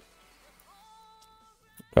think.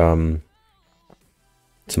 To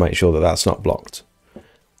make sure that that's not blocked,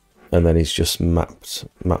 and then he's just mapped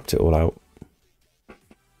it all out.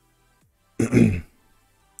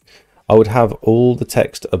 I would have all the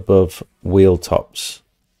text above wheel tops.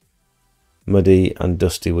 Muddy and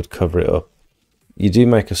dusty would cover it up. You do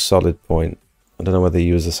make a solid point. I don't know whether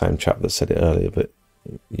you was the same chap that said it earlier, but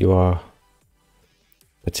you are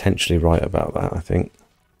potentially right about that, I think.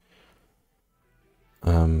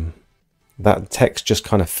 That text just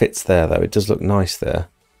kind of fits there, though. It does look nice there.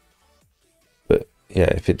 But yeah,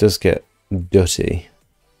 if it does get dirty,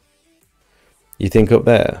 you think up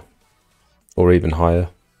there or even higher.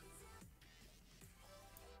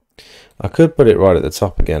 I could put it right at the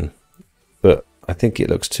top again, but I think it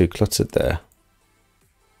looks too cluttered there.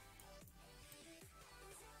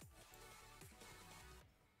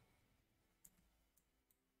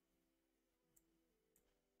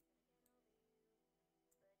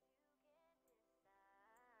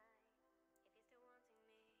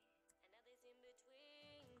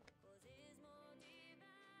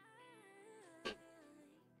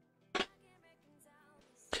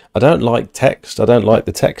 I don't like text. I don't like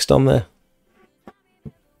the text on there.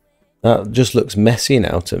 That just looks messy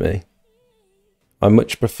now to me. I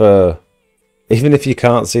much prefer, even if you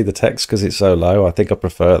can't see the text because it's so low, I think I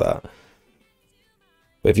prefer that.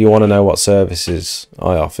 But if you want to know what services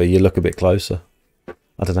I offer, you look a bit closer.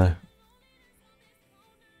 I don't know.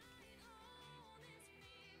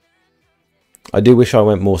 I do wish I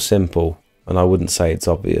went more simple, and I wouldn't say it's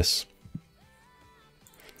obvious.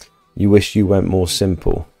 You wish you went more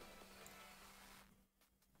simple.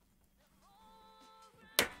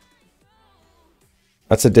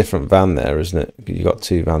 That's a different van there, isn't it? You got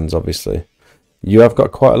two vans, obviously. You have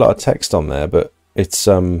got quite a lot of text on there, but it's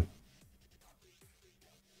the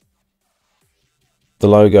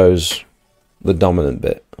logo's the dominant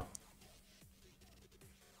bit.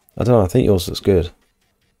 I don't know, I think yours looks good.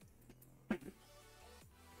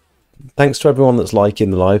 Thanks to everyone that's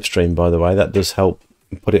liking the live stream, by the way. That does help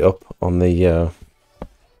put it up on the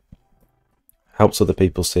helps other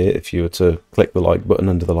people see it. If you were to click the like button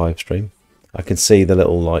under the live stream, I can see the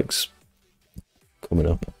little likes coming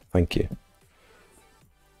up. Thank you.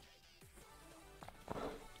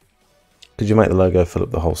 Could you make the logo fill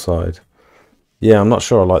up the whole side? Yeah, I'm not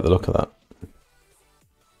sure I like the look of that.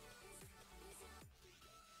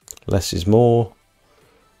 Less is more.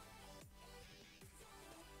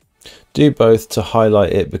 Do both to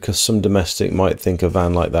highlight it, because some domestic might think a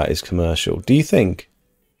van like that is commercial. Do you think?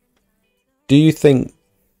 Do you think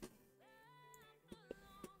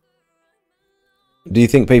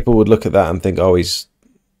people would look at that and think, oh, he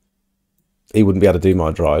wouldn't be able to do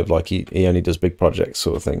my drive, like he only does big projects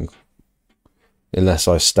sort of thing, unless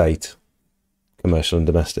I state commercial and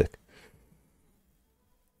domestic?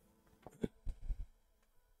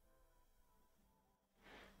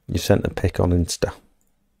 You sent a pic on Insta.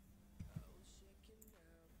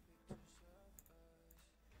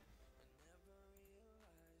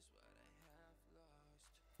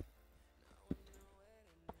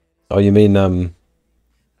 Oh, you mean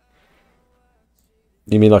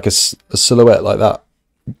like a silhouette like that?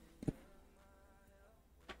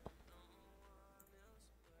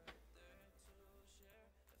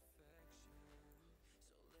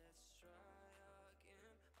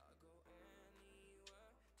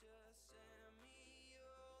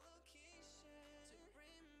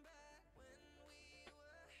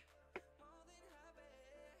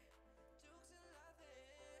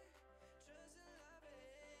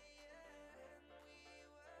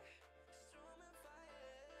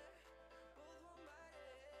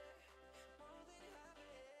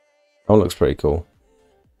 That one looks pretty cool.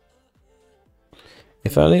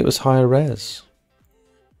 If only it was higher res.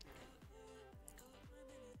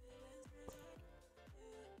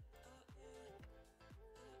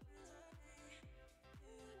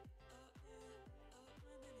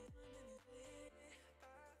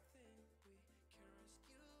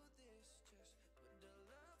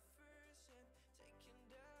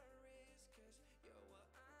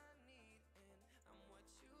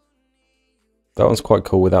 That one's quite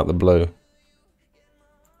cool without the blue.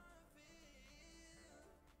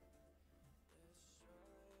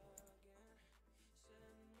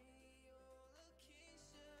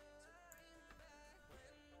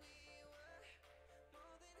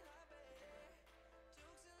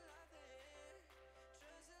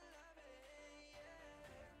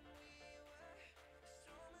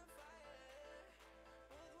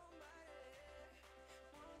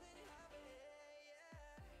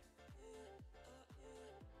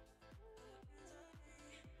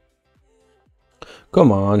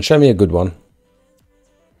 Come on, show me a good one.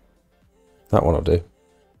 That one will do.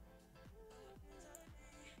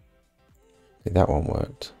 That one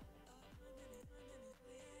worked.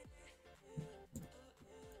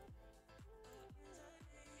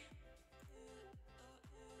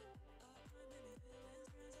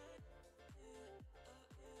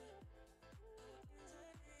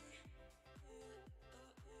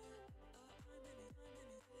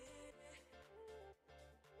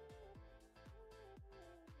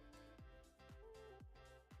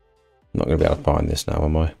 I'm not going to be able to find this now,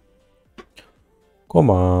 am I? Come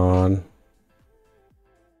on.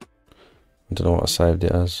 I don't know what I saved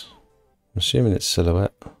it as. I'm assuming it's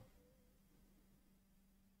silhouette.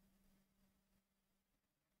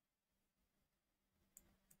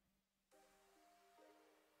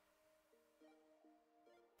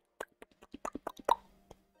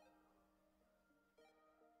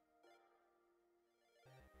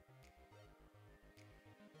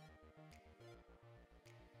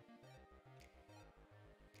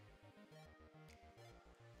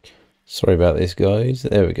 Sorry about this, guys.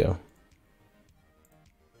 There we go.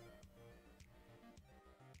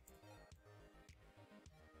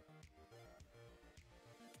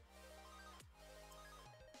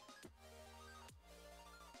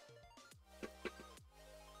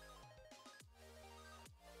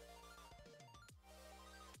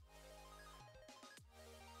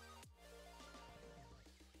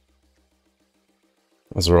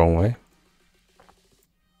 That's the wrong way.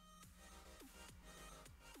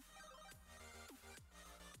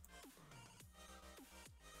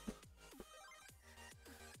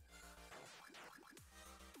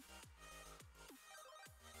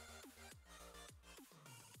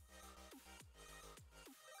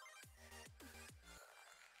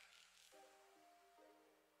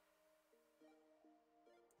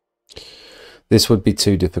 This would be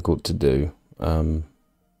too difficult to do.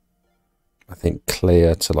 I think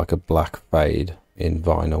clear to like a black fade in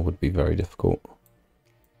vinyl would be very difficult.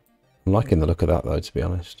 I'm liking the look of that though, to be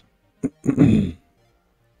honest.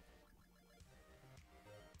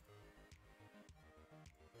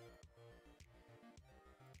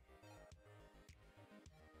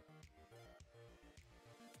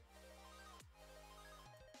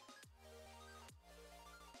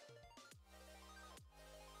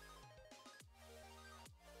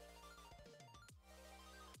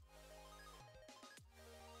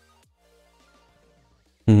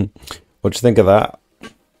 What do you think of that?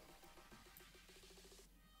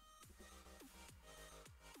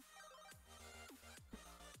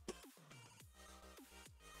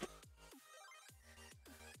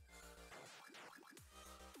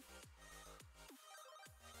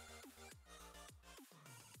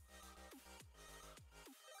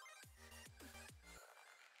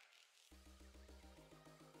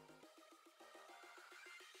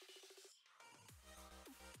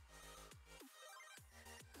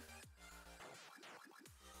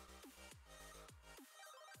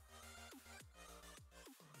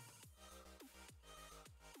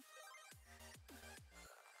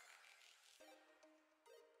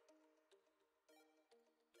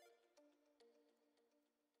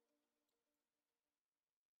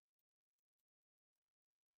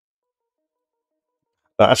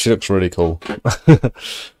 That actually looks really cool.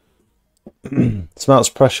 Smells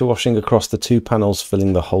pressure washing across the 2 panels,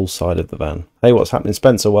 filling the whole side of the van. Hey, what's happening,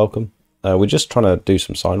 Spencer? Welcome. We're just trying to do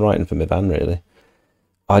some sign writing for my van, really.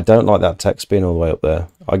 I don't like that text being all the way up there.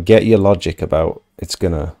 I get your logic about it's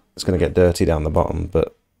gonna get dirty down the bottom,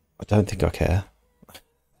 but I don't think I care.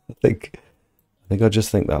 I think I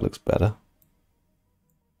just think that looks better.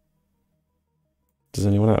 Does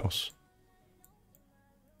anyone else?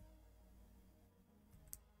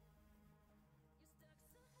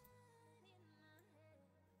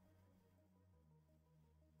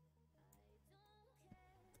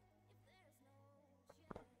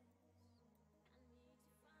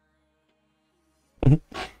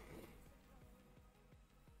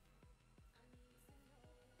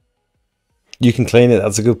 You can clean it.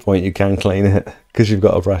 That's a good point. You can clean it because you've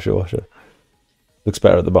got a pressure washer. Looks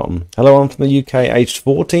better at the bottom. Hello, I'm from the UK, aged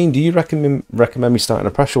 14. Do you recommend me starting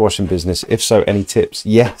a pressure washing business? If so, any tips?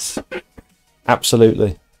 Yes,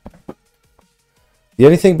 absolutely. The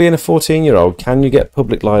only thing being a 14-year-old, can you get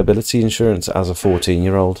public liability insurance as a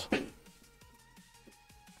 14-year-old?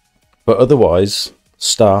 But otherwise,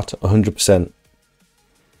 start 100%.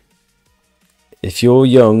 If you're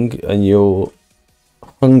young and you're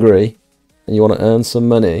hungry and you want to earn some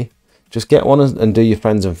money, just get one and do your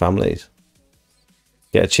friends and families.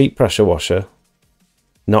 Get a cheap pressure washer,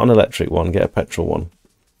 not an electric one, get a petrol one,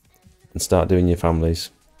 and start doing your families.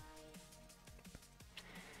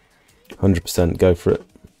 100% go for it.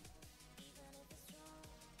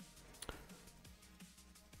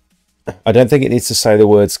 I don't think it needs to say the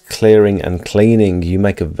words clearing and cleaning. You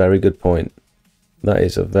make a very good point. That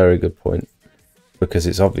is a very good point, because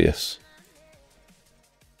it's obvious.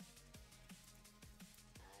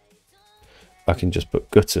 I can just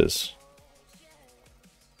put gutters,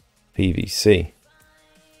 PVC,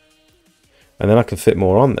 and then I can fit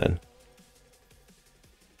more on then.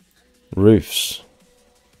 Roofs,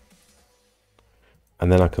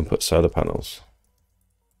 and then I can put solar panels.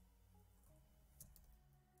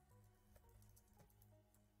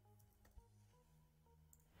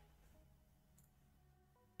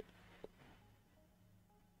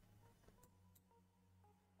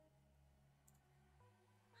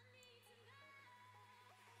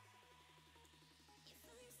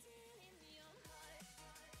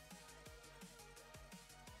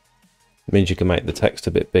 Means you can make the text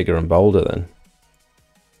a bit bigger and bolder then.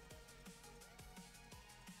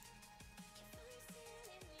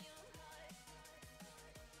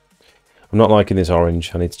 I'm not liking this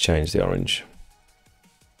orange. I need to change the orange.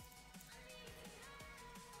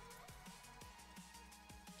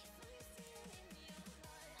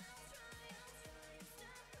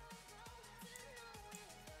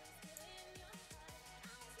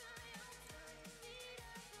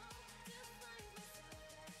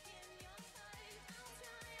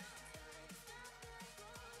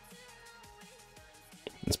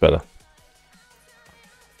 It's better.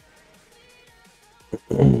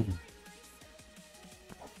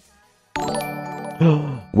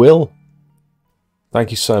 Will,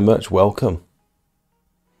 thank you so much. Welcome.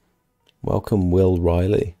 Welcome, Will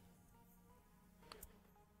Riley.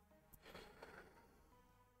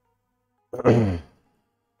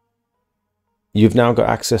 You've now got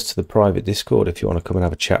access to the private Discord if you want to come and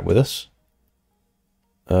have a chat with us.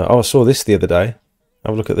 Oh, I saw this the other day.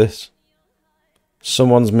 Have a look at this.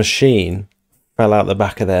 Someone's machine fell out the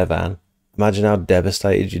back of their van. Imagine how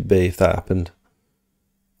devastated you'd be if that happened.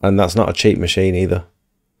 And that's not a cheap machine either.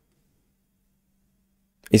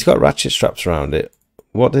 He's got ratchet straps around it.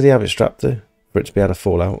 What did he have it strapped to for it to be able to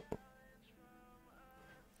fall out?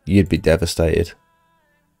 You'd be devastated.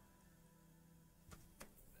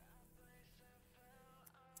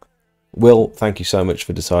 Will, thank you so much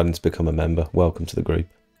for deciding to become a member. Welcome to the group.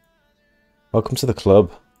 Welcome to the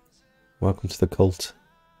club. Welcome to the cult.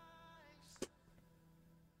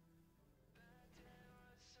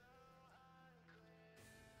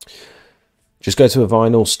 Just go to a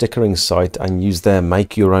vinyl stickering site and use their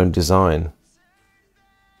make your own design.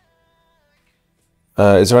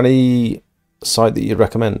 Is there any site that you'd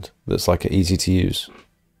recommend that's like easy to use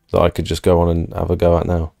that I could just go on and have a go at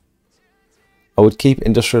now? I would keep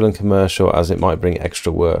industrial and commercial as it might bring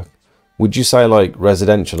extra work. Would you say like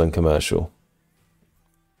residential and commercial?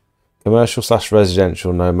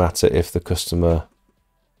 Commercial/residential, no matter if the customer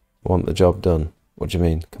want the job done. What do you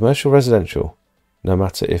mean? Commercial, residential, no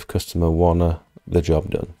matter if customer wanna the job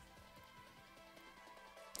done.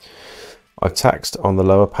 I've taxed on the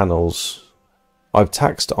lower panels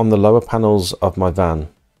of my van,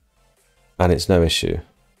 and it's no issue.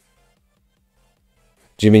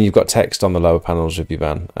 Do you mean you've got text on the lower panels of your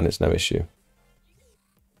van and it's no issue?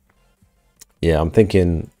 Yeah, I'm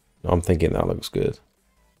thinking that looks good.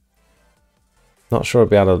 Not sure I'd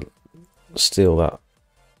be able to steal that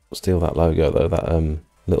logo though, that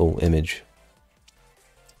little image.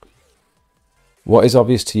 What is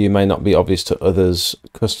obvious to you may not be obvious to others.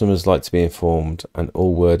 Customers like to be informed, and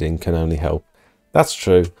all wording can only help. That's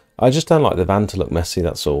true. I just don't like the van to look messy,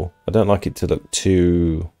 that's all. I don't like it to look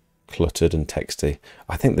too cluttered and texty.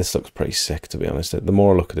 I think this looks pretty sick, to be honest. The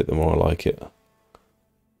more I look at it, the more I like it.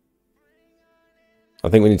 I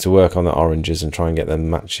think we need to work on the oranges and try and get them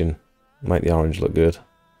matching. Make the orange look good.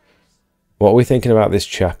 What are we thinking about this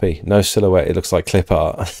chappy? No silhouette, it looks like clip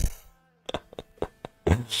art.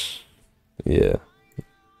 Yeah.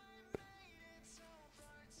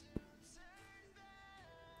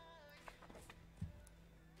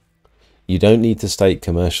 You don't need to state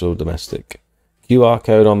commercial or domestic. QR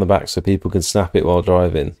code on the back so people can snap it while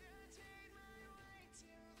driving.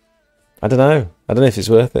 I don't know. I don't know if it's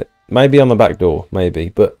worth it. Maybe on the back door, maybe.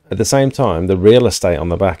 But at the same time, the real estate on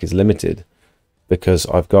the back is limited because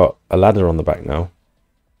I've got a ladder on the back now.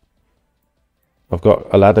 I've got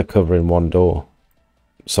a ladder covering one door.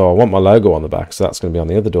 So I want my logo on the back, so that's going to be on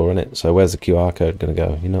the other door, isn't it? So where's the QR code going to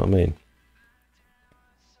go? You know what I mean?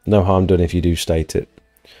 No harm done if you do state it.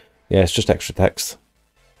 Yeah, it's just extra text.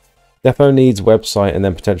 Depot needs website and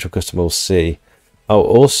then potential customer will see. Oh,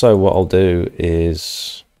 also what I'll do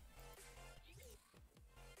is...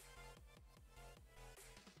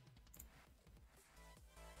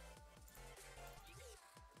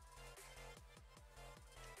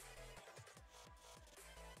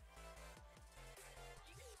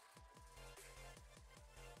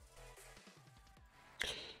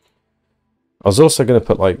 I was also going to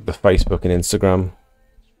put like the Facebook and Instagram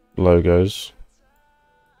logos.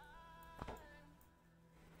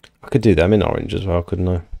 I could do them in orange as well, couldn't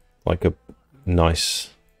I? Like a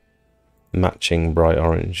nice matching bright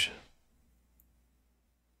orange.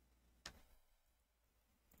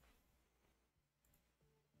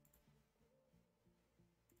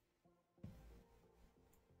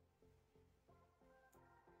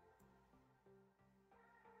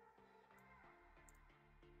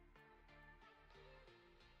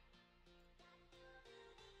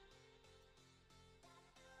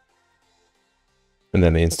 And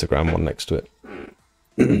then the Instagram one next to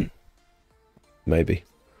it. Maybe.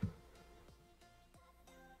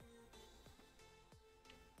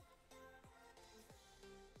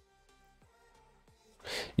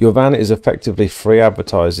 Your van is effectively free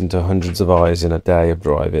advertising to hundreds of eyes in a day of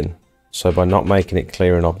driving. So by not making it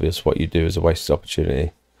clear and obvious what you do is a wasted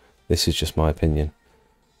opportunity. This is just my opinion.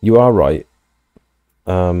 You are right.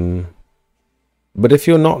 But if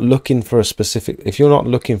you're not looking for a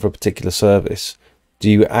particular service, do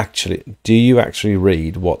you actually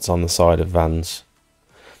read what's on the side of vans?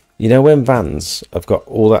 You know, when vans have got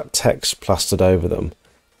all that text plastered over them,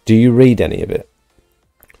 do you read any of it?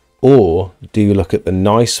 Or do you look at the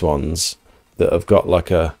nice ones that have got like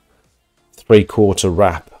a 3/4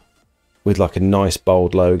 wrap with like a nice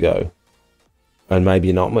bold logo and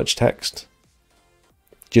maybe not much text?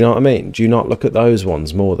 Do you know what I mean? Do you not look at those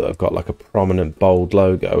ones more that have got like a prominent bold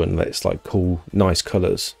logo and it's like cool, nice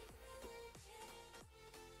colours?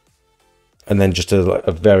 And then just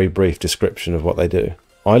a very brief description of what they do.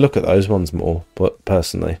 I look at those ones more, but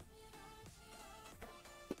personally.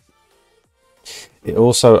 It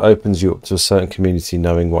also opens you up to a certain community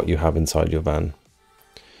knowing what you have inside your van.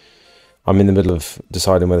 I'm in the middle of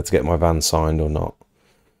deciding whether to get my van signed or not.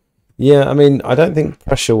 Yeah, I mean, I don't think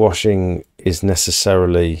pressure washing is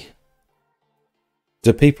necessarily...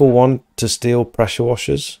 Do people want to steal pressure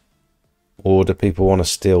washers? Or do people want to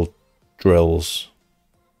steal drills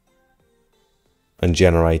and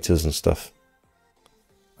generators and stuff?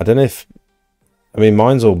 I don't know if... I mean,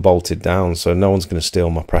 mine's all bolted down, so no one's going to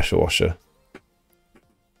steal my pressure washer.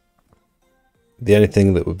 The only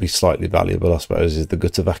thing that would be slightly valuable, I suppose, is the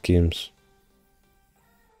gutter vacuums.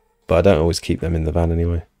 But I don't always keep them in the van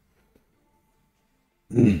anyway.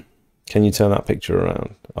 Can you turn that picture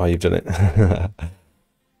around? Oh, you've done it.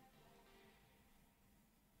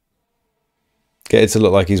 Get it to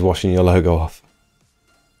look like he's washing your logo off.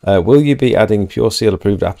 Will you be adding Pure Seal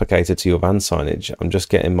approved applicator to your van signage? I'm just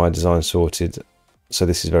getting my design sorted, so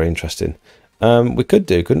this is very interesting. We could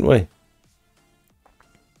do, couldn't we?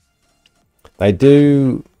 They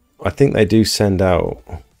do, I think they do send out...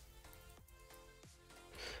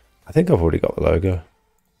 I think I've already got the logo.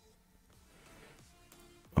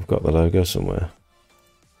 I've got the logo somewhere.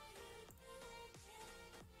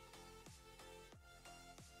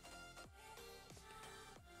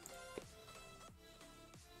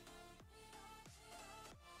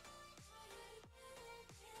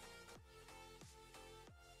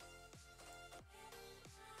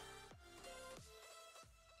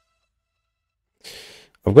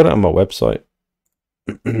 I've got it on my website.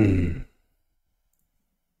 Oh,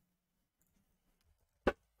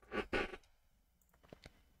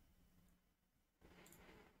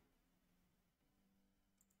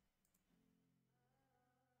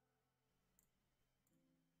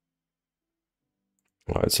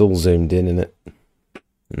 it's all zoomed in, isn't it?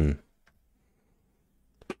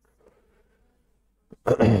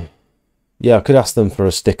 Yeah, I could ask them for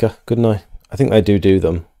a sticker, couldn't I? I think they do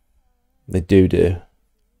them. They do.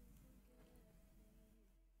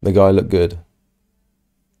 The guy looked good.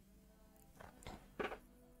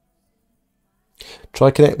 Try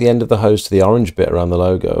connect the end of the hose to the orange bit around the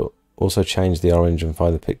logo. Also change the orange and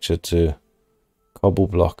find the picture to cobble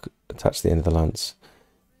block attach the end of the lance.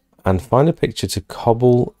 And find a picture to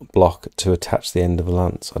cobble block to attach the end of the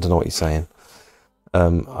lance. I don't know what you're saying.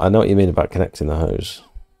 I know what you mean about connecting the hose.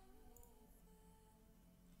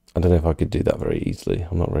 I don't know if I could do that very easily.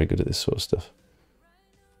 I'm not very good at this sort of stuff.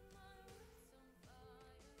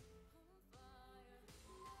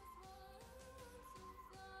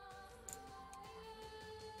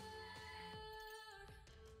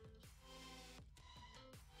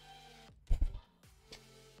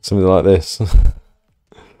 Something like this.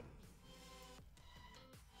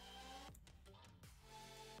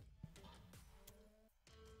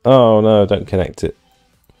 Oh no, don't connect it.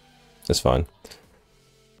 That's fine.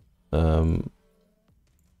 That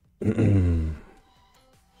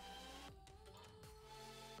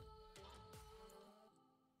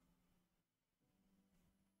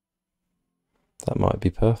might be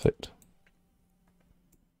perfect.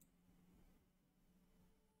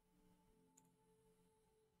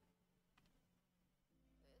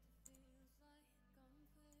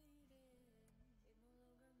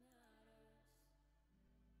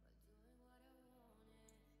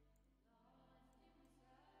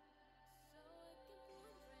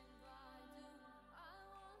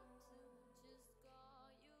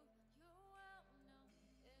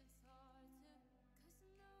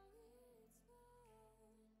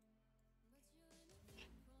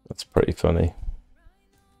 That's pretty funny.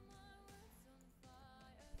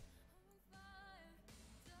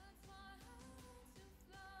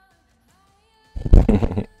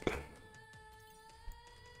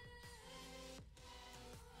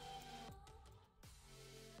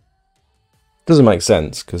 Doesn't make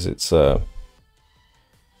sense because it's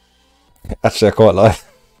actually I quite like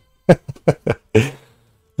I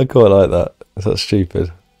quite like that. That's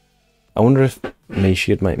stupid. I wonder if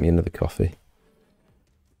Misha would make me another coffee.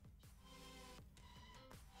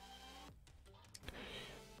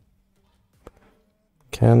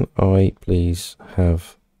 Can I please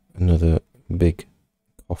have another big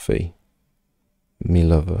coffee, me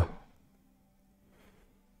lover?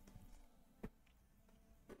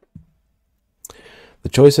 The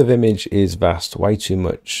choice of image is vast, way too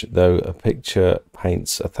much, though a picture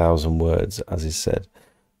paints 1,000 words, as is said.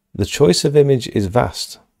 The choice of image is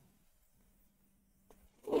vast.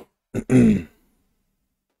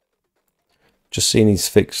 Just seen he's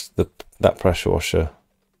fixed that pressure washer.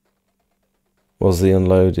 Was the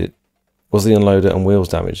unloader and wheels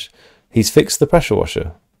damaged? He's fixed the pressure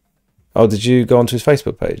washer. Oh, did you go onto his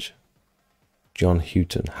Facebook page? John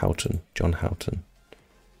Houghton. John Houghton.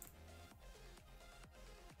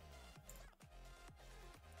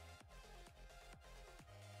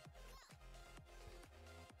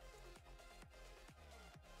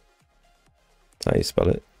 That's how you spell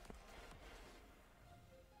it.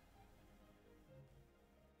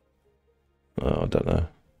 Oh, I don't know.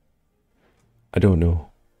 I don't know.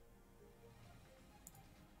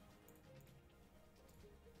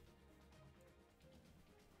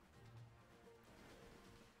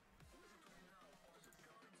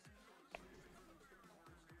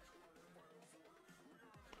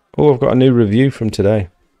 Oh, I've got a new review from today.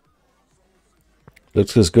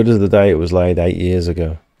 Looks as good as the day it was laid 8 years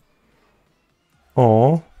ago.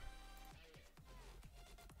 Aww.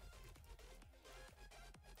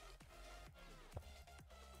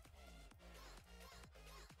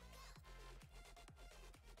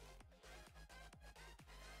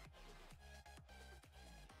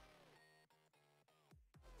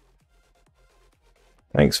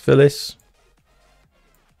 Thanks, Phyllis.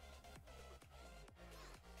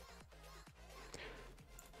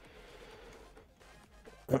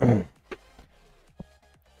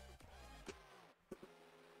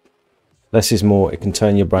 Less is more. It can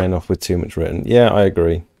turn your brain off with too much written. Yeah, I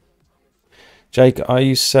agree. Jake, are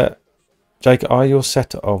your set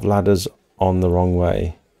of ladders on the wrong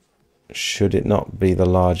way? Should it not be the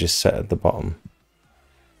largest set at the bottom?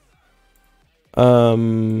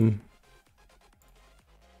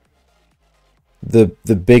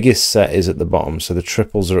 the biggest set is at the bottom, so the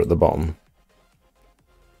triples are at the bottom.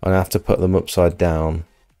 I have to put them upside down,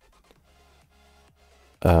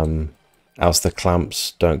 else the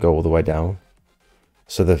clamps don't go all the way down.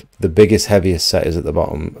 So the biggest, heaviest set is at the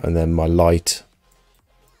bottom, and then my light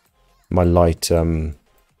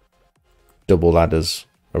double ladders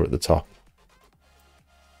are at the top.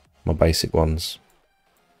 My basic ones.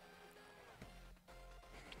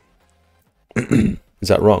 Is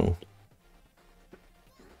that wrong?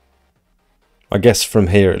 I guess from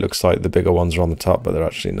here it looks like the bigger ones are on the top, but they're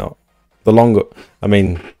actually not. The longer, I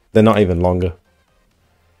mean, they're not even longer.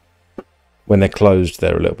 When they're closed,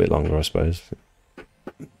 they're a little bit longer, I suppose.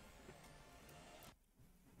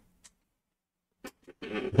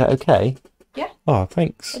 Is that okay? Yeah. Oh,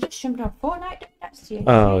 thanks. I just jumped on Fortnite next to you.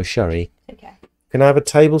 Oh, sorry. Okay. Can I have a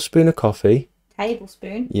tablespoon of coffee?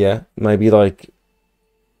 Tablespoon. Yeah, maybe like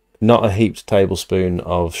not a heaped tablespoon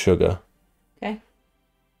of sugar. Okay.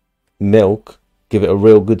 Milk. Give it a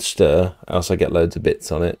real good stir, else I get loads of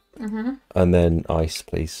bits on it. Mm-hmm. And then ice,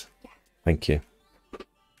 please. Yeah. Thank you.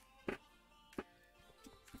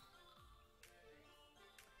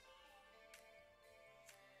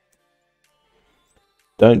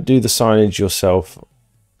 Don't do the signage yourself.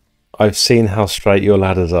 I've seen how straight your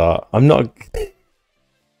ladders are. I'm not...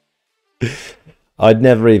 I'd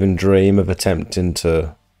never even dream of attempting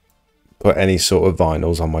to put any sort of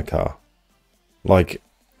vinyls on my car. Like,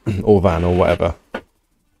 or van or whatever.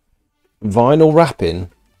 Vinyl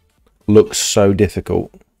wrapping looks so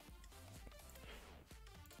difficult.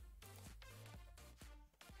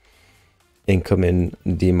 Incoming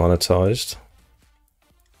demonetized.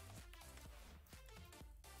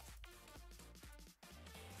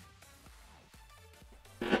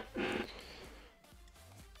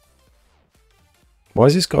 Why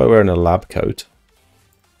is this guy wearing a lab coat?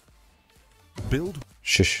 Build.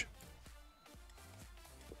 Shush.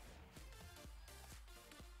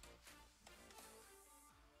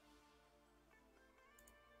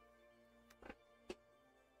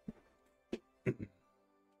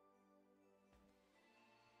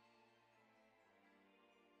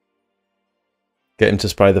 Get him to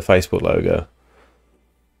spray the Facebook logo.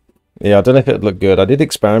 Yeah, I don't know if it'd look good. I did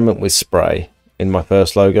experiment with spray in my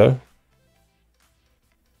first logo.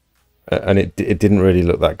 And it didn't really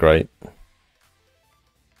look that great.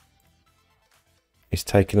 He's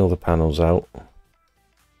taking all the panels out.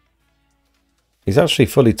 He's actually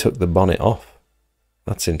fully took the bonnet off.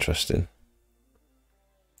 That's interesting.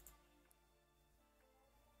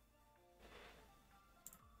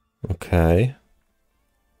 Okay.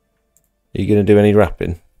 Are you going to do any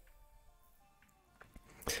wrapping?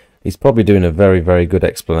 He's probably doing a very, very good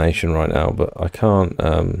explanation right now, but I can't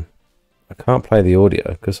play the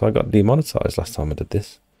audio because I got demonetized last time I did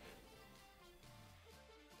this.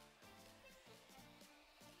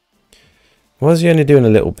 Why is he only doing a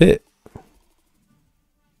little bit?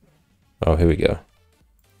 Oh, here we go.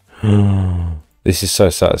 This is so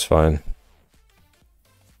satisfying.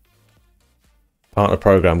 Partner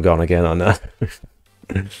program gone again, I know.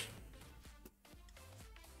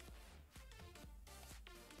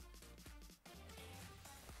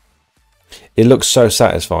 It looks so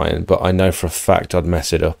satisfying, but I know for a fact I'd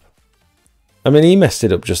mess it up. I mean, he messed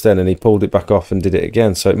it up just then and he pulled it back off and did it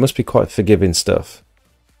again, so it must be quite forgiving stuff.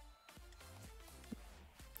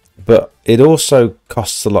 But it also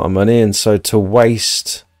costs a lot of money, and so to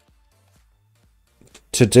waste...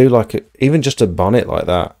 To do like even just a bonnet like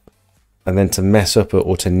that, and then to mess up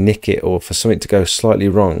or to nick it, or for something to go slightly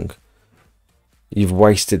wrong, you've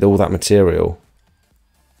wasted all that material.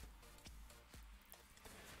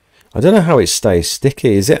 I don't know how it stays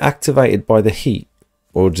sticky. Is it activated by the heat?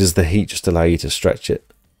 Or does the heat just allow you to stretch it?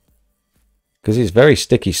 Because it's very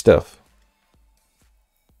sticky stuff.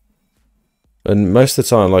 And most of the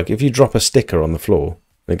time, like if you drop a sticker on the floor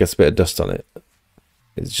and it gets a bit of dust on it,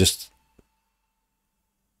 it's just...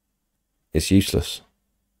 It's useless.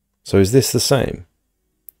 So is this the same?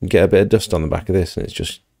 You get a bit of dust on the back of this and it's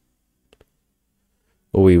just...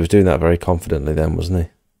 Oh, he was doing that very confidently then, wasn't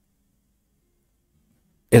he?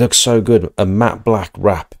 It looks so good. A matte black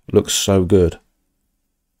wrap looks so good.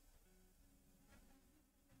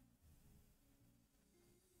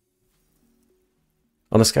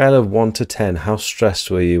 On a scale of 1 to 10, how stressed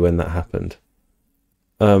were you when that happened?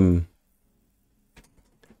 Oh,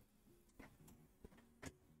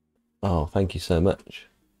 thank you so much.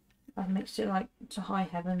 I've mixed it like to high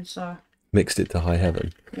heaven, so... Mixed it to high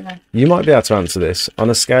heaven. Yeah. You might be able to answer this. On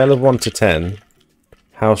a scale of 1 to 10,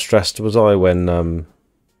 how stressed was I when I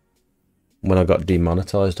got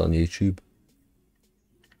demonetized on YouTube?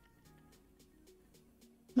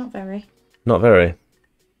 Not very. Not very.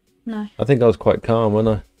 No. I think I was quite calm,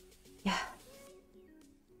 wasn't I? Yeah.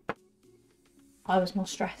 I was more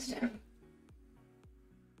stressed.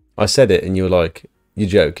 I said it and you were like, you're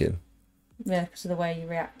joking. Yeah, because of the way you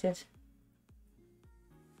reacted.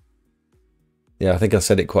 Yeah, I think I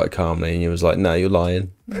said it quite calmly and you was like, no, you're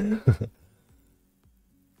lying.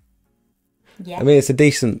 Yeah. I mean, it's a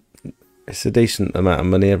decent amount of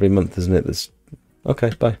money every month, isn't it? That's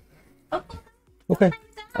okay. Bye. Okay.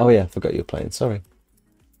 Oh yeah, I forgot you were playing. Sorry.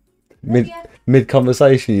 Mid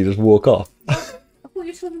conversation, you just walk off. I thought you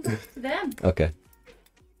were talking to them. Okay.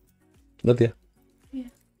 Love you. Yeah.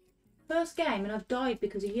 First game, and I've died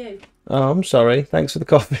because of you. Oh, I'm sorry. Thanks for the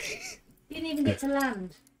coffee. You didn't even get to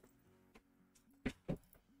land.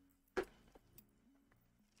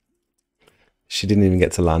 She didn't even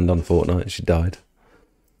get to land on Fortnite. She died.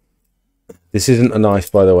 This isn't a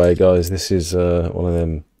knife, by the way, guys. This is one of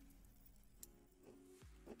them.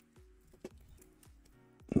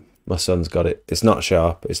 My son's got it. It's not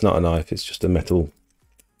sharp. It's not a knife. It's just a metal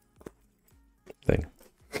thing.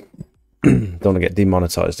 Don't want to get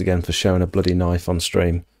demonetized again for showing a bloody knife on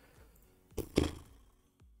stream.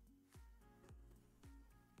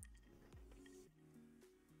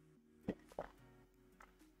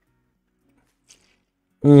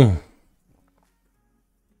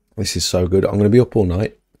 This is so good. I'm going to be up all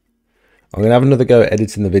night. I'm going to have another go at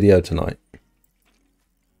editing the video tonight.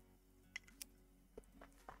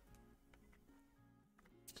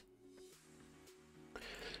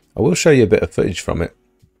 I will show you a bit of footage from it,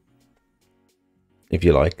 if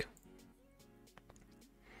you like.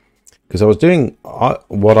 Because I was doing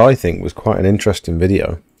what I think was quite an interesting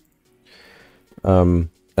video.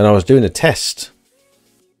 And I was doing a test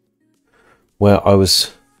where I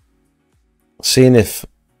was seeing if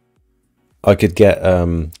I could get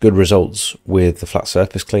good results with the flat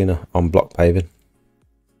surface cleaner on block paving.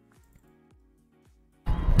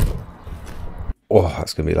 Oh,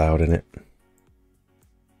 that's going to be loud, isn't it?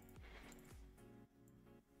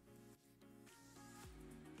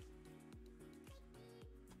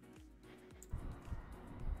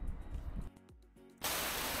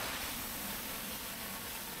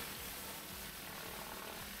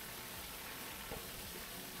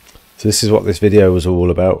 So this is what this video was all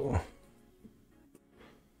about.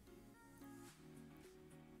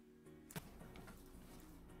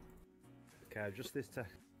 Okay, just this test.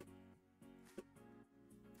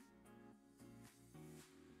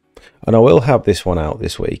 And I will have this one out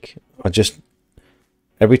this week.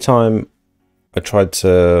 Every time I tried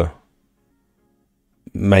to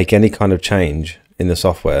make any kind of change in the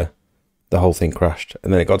software, the whole thing crashed.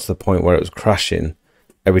 And then it got to the point where it was crashing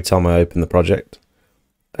every time I opened the project.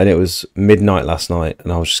 And it was midnight last night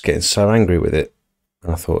and I was just getting so angry with it.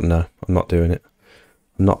 And I thought, no, I'm not doing it.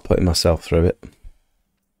 I'm not putting myself through it.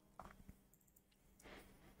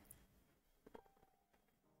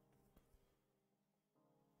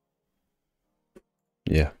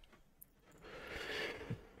 Yeah.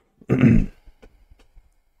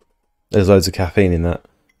 There's loads of caffeine in that.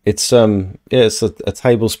 It's yeah, it's a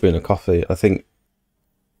tablespoon of coffee. I think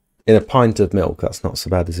in a pint of milk, that's not so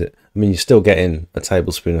bad, is it? I mean, you're still getting a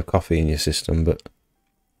tablespoon of coffee in your system, but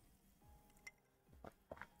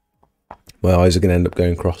my eyes are going to end up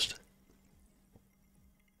going crossed.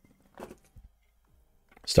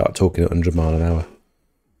 Start talking at 100 mile an hour.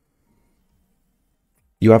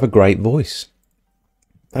 You have a great voice.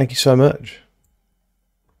 Thank you so much.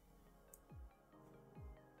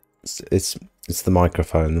 It's the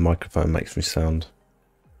microphone. The microphone makes me sound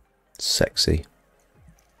sexy.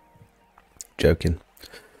 Joking.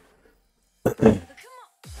 Where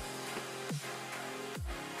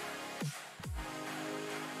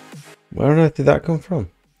on earth did that come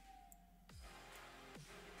from?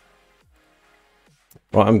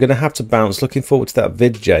 Right, I'm going to have to bounce. Looking forward to that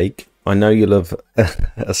vid, Jake. I know you love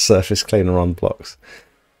a surface cleaner on blocks.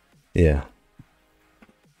 Yeah.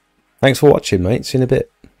 Thanks for watching, mate. See you in a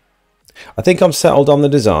bit. I think I'm settled on the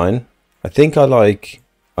design. I think I like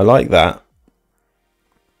that.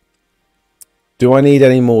 Do I need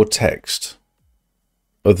any more text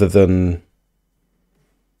other than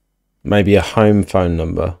maybe a home phone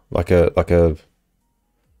number? Like a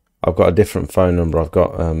I've got a different phone number. I've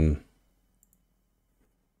got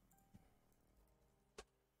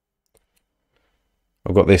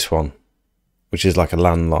this one, which is like a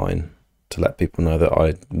landline to let people know that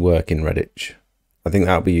I work in Redditch. I think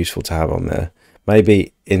that would be useful to have on there.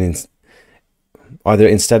 Maybe either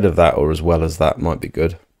instead of that or as well as that might be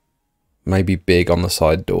good. Maybe big on the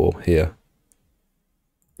side door here.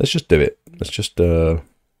 Let's just do it. Let's just I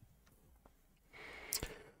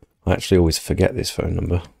actually always forget this phone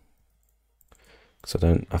number because I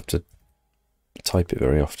don't have to type it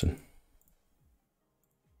very often.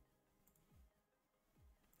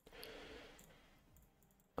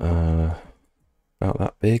 About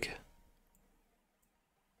that big.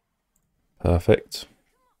 Perfect.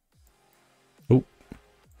 Oh.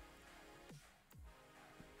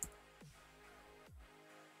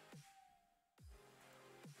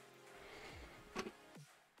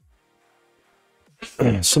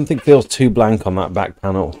 Something feels too blank on that back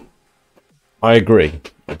panel. I agree.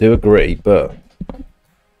 I do agree, but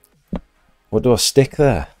what do I stick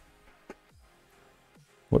there?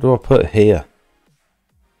 What do I put here?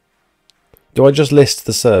 Do I just list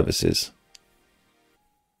the services?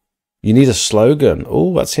 You need a slogan.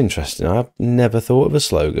 Oh, that's interesting. I've never thought of a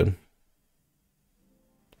slogan.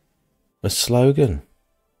 A slogan.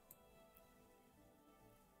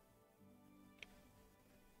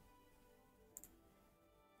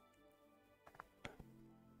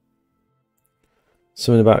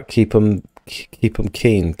 Something about keep them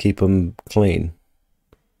keen, keep them clean.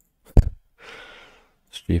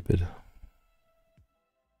 Stupid.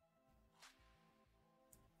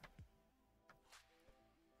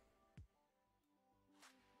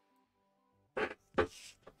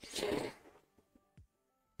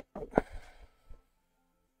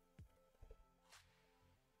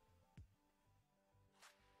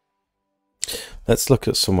 Let's look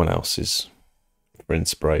at someone else's for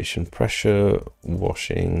inspiration. Pressure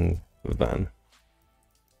washing van.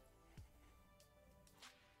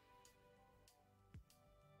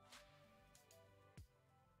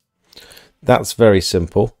 That's very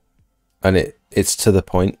simple, and it's to the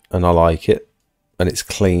point, and I like it, and it's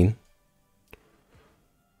clean.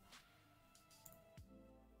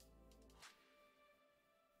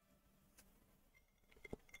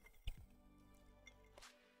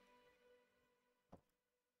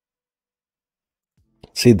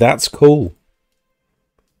 See, that's cool.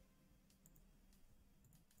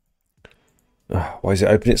 Why is it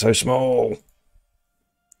opening it so small?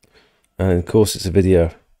 And of course it's a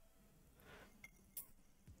video.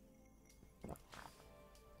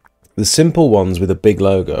 The simple ones with a big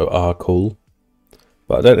logo are cool,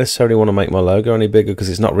 but I don't necessarily want to make my logo any bigger because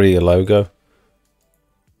it's not really a logo.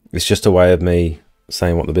 It's just a way of me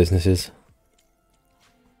saying what the business is.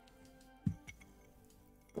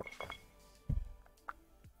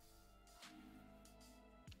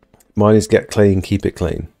 Mine is get clean, keep it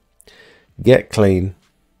clean. Get clean,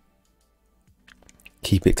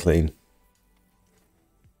 keep it clean.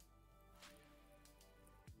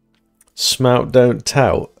 Smout, don't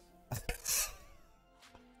tout.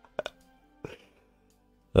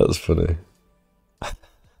 That was funny.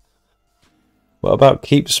 What about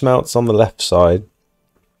keep smouts on the left side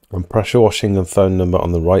and pressure washing and phone number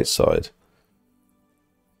on the right side?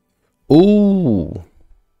 Ooh.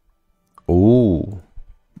 Ooh.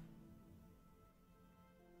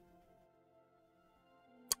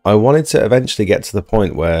 I wanted to eventually get to the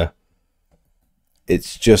point where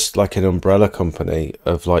it's just like an umbrella company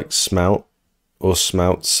of like Smout or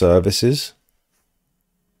Smout services.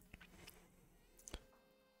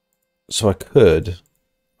 So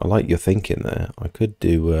I like your thinking there. I could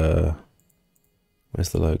do, where's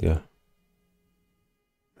the logo?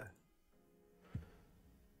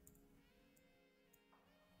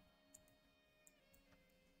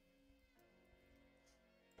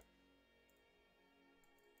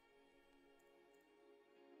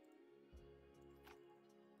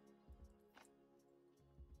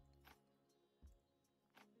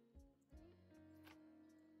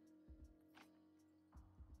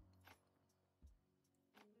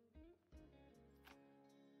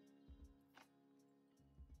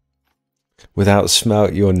 Without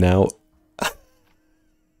Smout, you're now.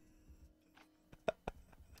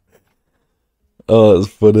 Oh,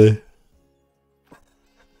 that's funny.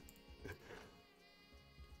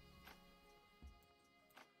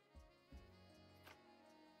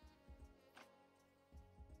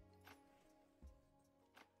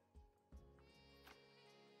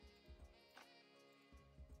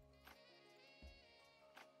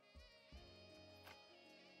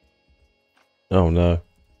 Oh no.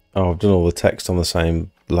 Oh, I've done all the text on the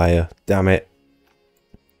same layer. Damn it.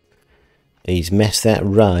 He's messed that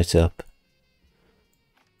right up.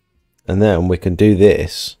 And then we can do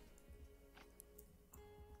this.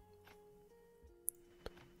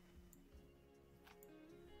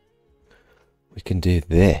 We can do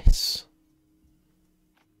this.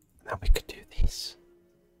 Now we can do this.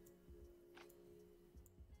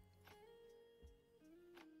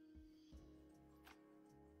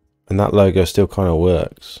 And that logo still kind of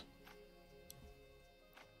works.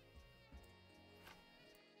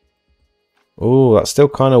 Oh, that still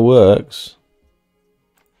kind of works.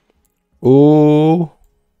 Ooh.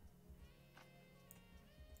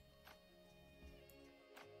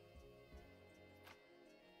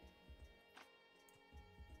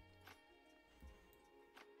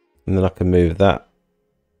 And then I can move that.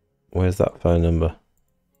 Where's that phone number?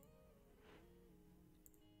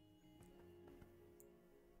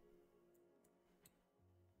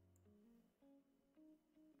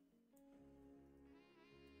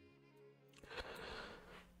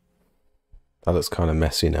 That looks kind of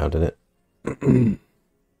messy now, doesn't it?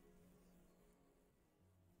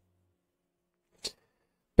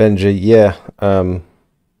 Benji, yeah,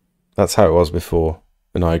 that's how it was before,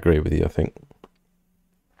 and I agree with you, I think.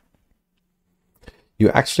 You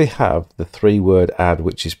actually have the 3-word ad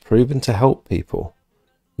which is proven to help people.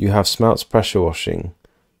 You have Smelts pressure washing.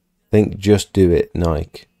 Think just do it,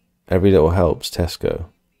 Nike. Every little helps, Tesco.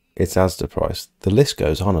 It's Asda price. The list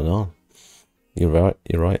goes on and on. You're right,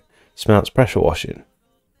 you're right. Smelts pressure washing.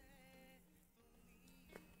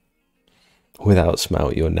 Without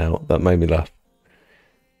smelt, you're now. That made me laugh.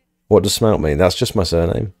 What does smelt mean? That's just my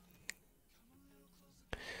surname.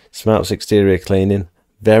 Smelts exterior cleaning.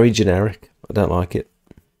 Very generic. I don't like it.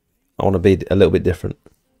 I want to be a little bit different.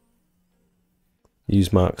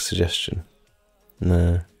 Use Mark's suggestion.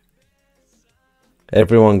 No.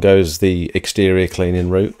 Everyone goes the exterior cleaning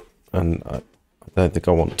route, and I don't think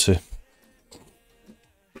I want to.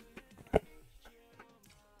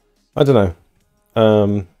 I don't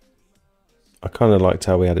know. I kind of liked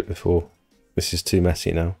how we had it before. This is too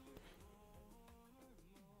messy now.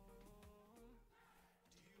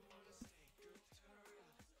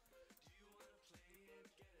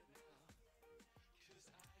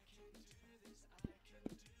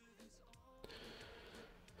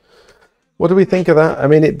 What do we think of that? I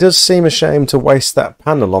mean, it does seem a shame to waste that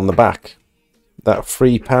panel on the back. That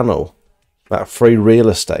free panel. That free real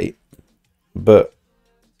estate. But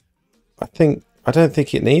I don't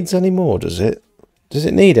think it needs any more, does it? Does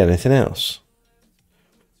it need anything else?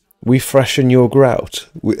 We freshen your grout.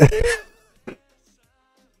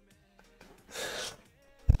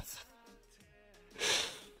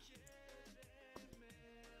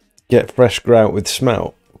 Get fresh grout with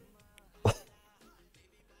smelt.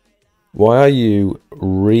 Why are you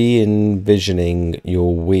re-envisioning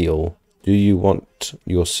your wheel? Do you want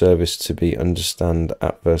your service to be understand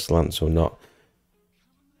at first glance or not?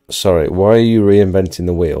 Sorry, why are you reinventing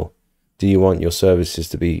the wheel? Do you want your services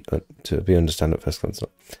to be understand at first glance or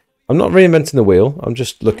not? I'm not reinventing the wheel. I'm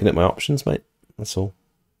just looking at my options, mate. That's all.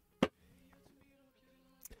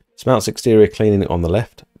 Smelts exterior cleaning on the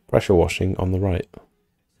left, pressure washing on the right.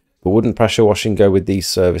 But wouldn't pressure washing go with these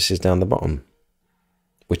services down the bottom?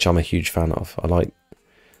 Which I'm a huge fan of. I like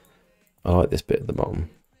this bit at the bottom.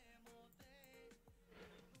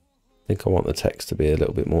 I think I want the text to be a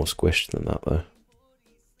little bit more squished than that though.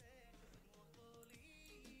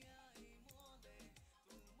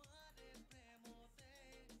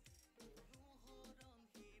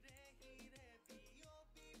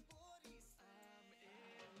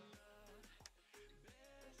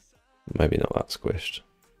 Maybe not that squished.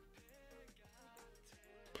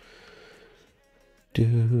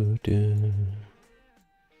 Do do.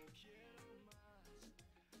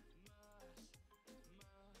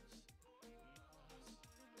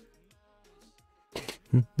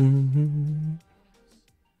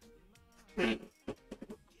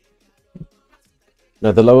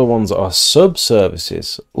 No, the lower ones are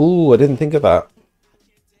sub-services. Ooh, I didn't think of that.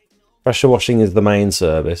 Pressure washing is the main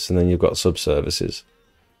service, and then you've got sub-services.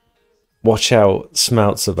 Watch out,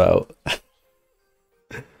 Smelt's about.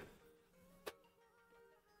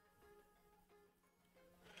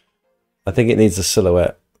 I think it needs a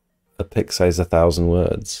silhouette. A pic says 1,000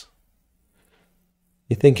 words.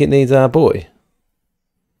 You think it needs our boy?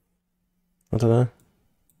 I don't know.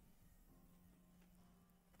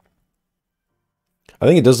 I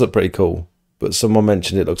think it does look pretty cool, but someone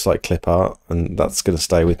mentioned it looks like clip art, and that's going to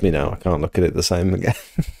stay with me now. I can't look at it the same again.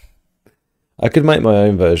 I could make my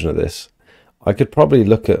own version of this. I could probably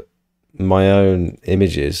look at my own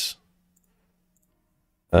images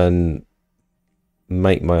and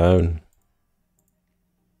make my own.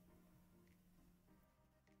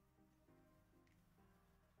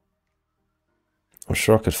 I'm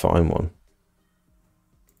sure I could find one.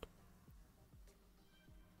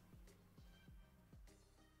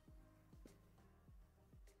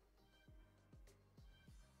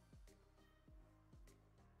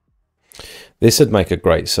 This would make a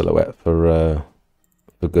great silhouette for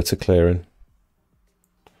gutter clearing.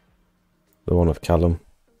 The one of Callum.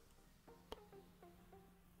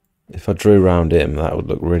 If I drew around him, that would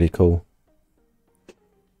look really cool.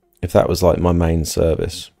 If that was like my main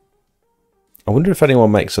service. I wonder if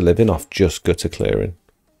anyone makes a living off just gutter clearing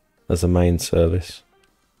as a main service.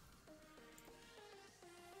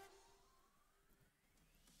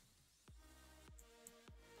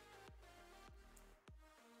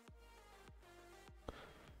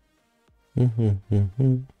 I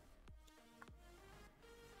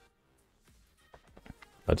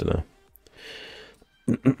don't know.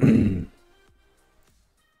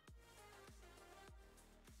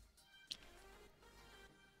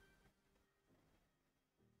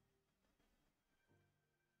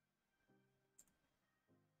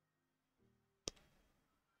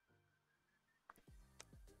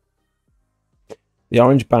 The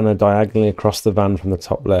orange banner diagonally across the van from the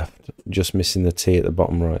top left, just missing the T at the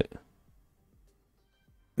bottom right.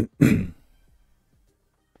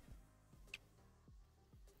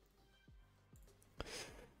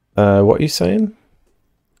 What are you saying?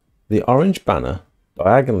 The orange banner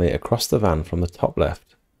diagonally across the van from the top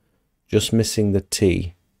left, just missing the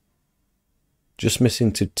T. Just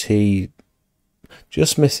missing the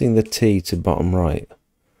T to bottom right.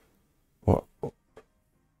 What?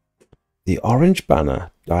 The orange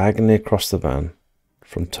banner diagonally across the van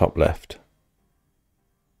from top left.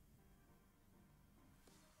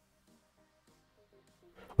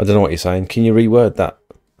 I don't know what you're saying. Can you reword that?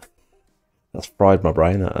 That's fried my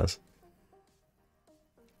brain, that has.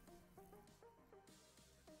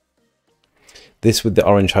 This with the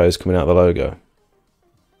orange hose coming out of the logo.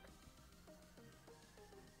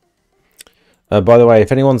 By the way,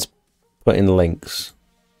 if anyone's putting links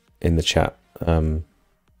in the chat,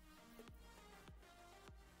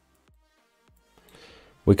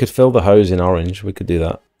 we could fill the hose in orange. We could do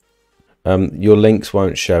that. Your links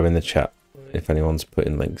won't show in the chat if anyone's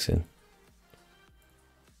putting links in.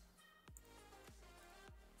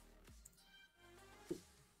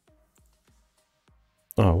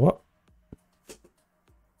 Oh, what?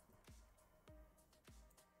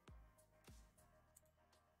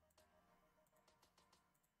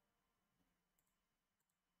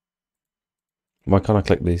 Why can't I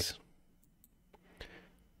click these?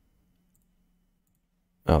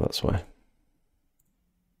 Oh, that's why.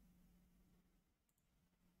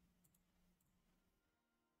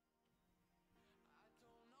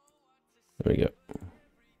 There we go.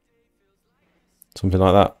 Something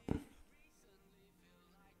like that.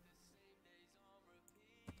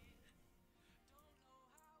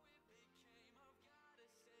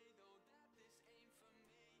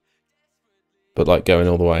 But like going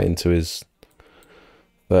all the way into his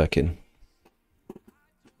Birkin.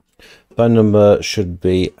 Phone number should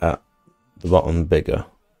be at the bottom bigger.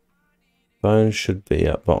 Phone should be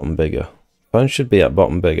at bottom bigger. Phone should be at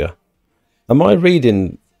bottom bigger. Am I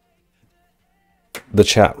reading the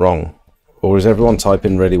chat wrong? Or is everyone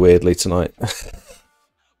typing really weirdly tonight?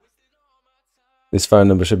 This phone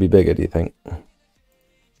number should be bigger, do you think?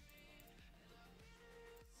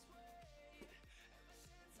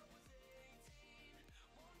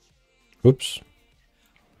 Oops.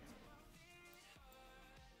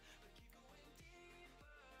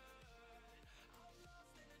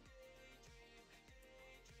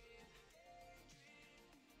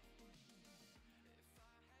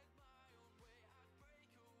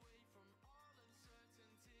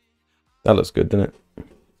 That looks good, doesn't it?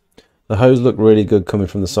 The hose looked really good coming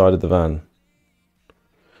from the side of the van.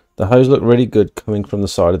 The hose looked really good coming from the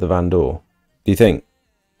side of the van door. Do you think?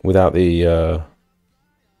 Without the...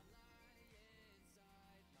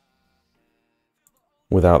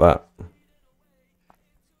 without that.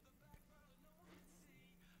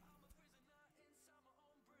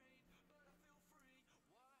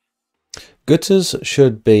 Gutters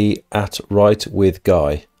should be at right with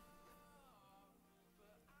Guy.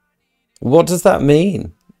 What does that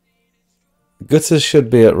mean? Gutters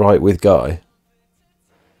should be at right with Guy.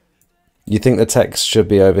 You think the text should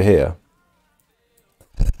be over here?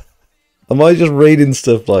 Am I just reading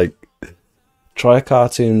stuff like... Try a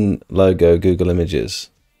cartoon logo, Google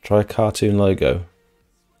Images. Try a cartoon logo.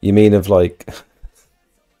 You mean of like...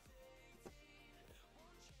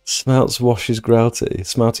 Smelts washes grouty.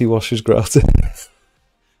 Smelty washes grouty.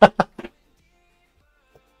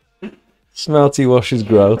 Smelty washes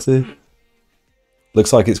grouty.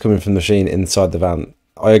 Looks like it's coming from the machine inside the van.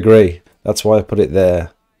 I agree. That's why I put it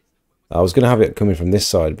there. I was going to have it coming from this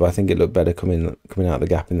side, but I think it looked better coming out the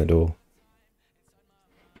gap in the door.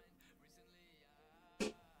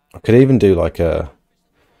 I could even do like a...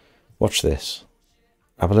 Watch this.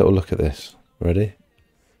 Have a little look at this. Ready?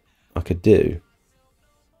 I could do...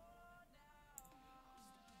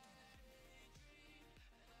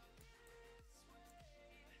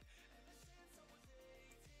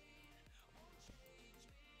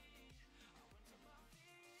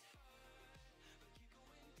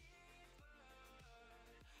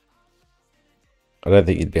 I don't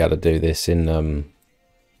think you'd be able to do this in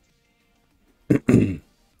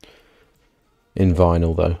in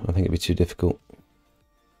vinyl though. I think it'd be too difficult.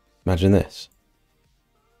 Imagine this.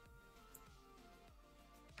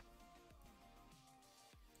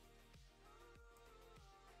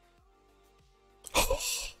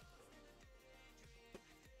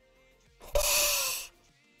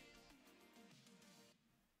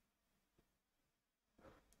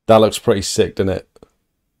 That looks pretty sick, doesn't it?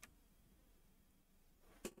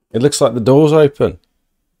 It looks like the door's open.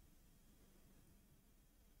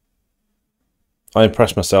 I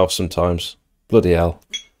impress myself sometimes. Bloody hell.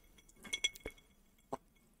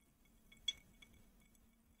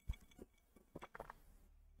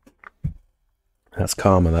 That's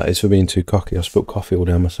karma, that is, for being too cocky. I spilled coffee all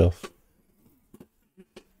down myself.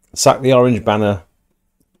 Sack the orange banner,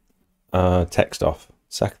 text off.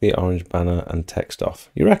 Sack the orange banner and text off.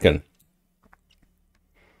 You reckon?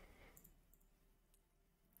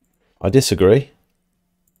 I disagree.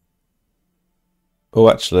 Oh,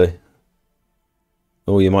 actually.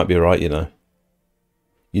 Oh, you might be right, you know.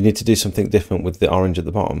 You need to do something different with the orange at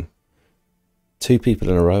the bottom. 2 people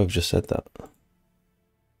in a row have just said that.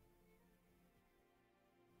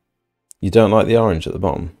 You don't like the orange at the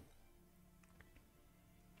bottom?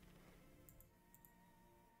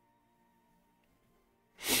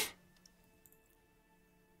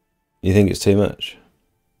 You think it's too much?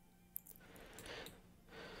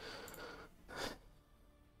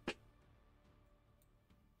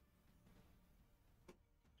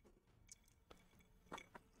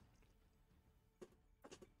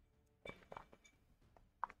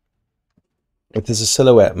 If there's a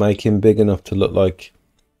silhouette, make him big enough to look like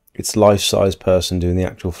it's life-size person doing the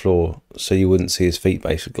actual floor, so you wouldn't see his feet,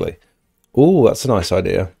 basically. Oh, that's a nice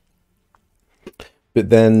idea. But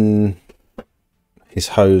then his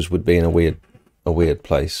hose would be in a weird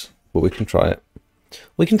place. But we can try it.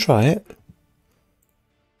 We can try it.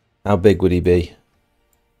 How big would he be?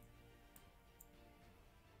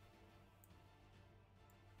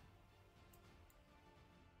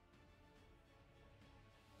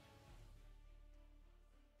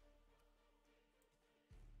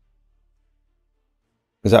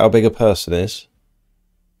 Is that how big a person is?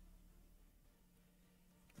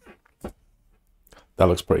 That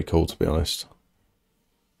looks pretty cool, to be honest.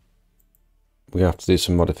 We're going to have to do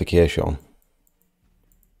some modification.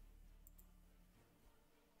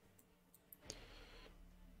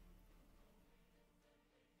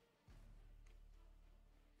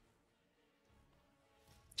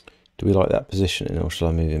 Do we like that positioning, or shall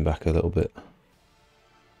I move him back a little bit?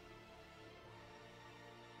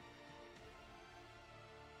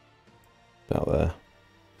 About there.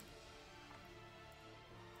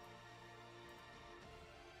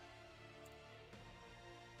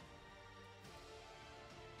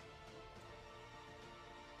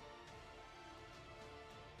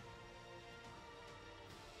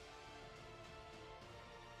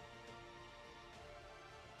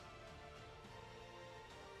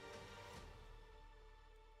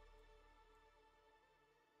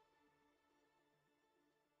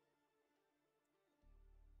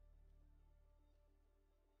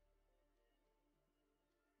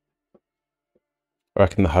 I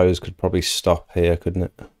reckon the hose could probably stop here, couldn't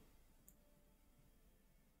it?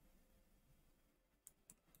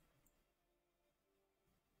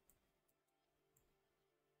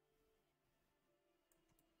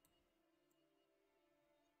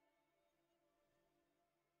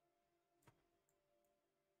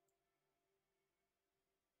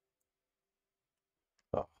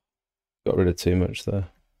 Oh, got rid of too much there.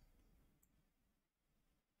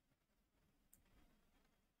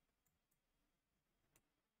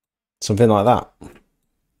 Something like that.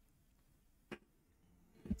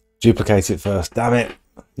 Duplicate it first. Damn it.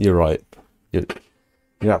 You're right. You're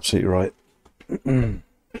absolutely right.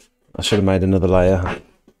 I should have made another layer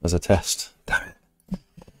as a test. Damn it.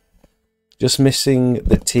 Just missing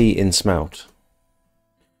the T in smelt.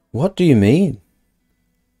 What do you mean?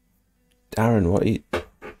 Darren,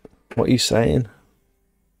 what are you saying?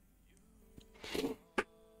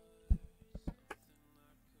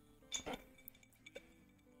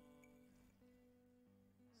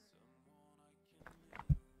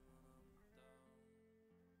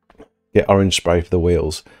 Get orange spray for the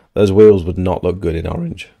wheels. Those wheels would not look good in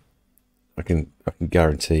orange. I can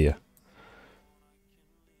guarantee you.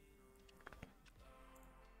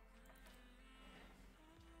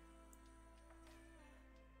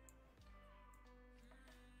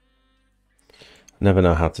 Never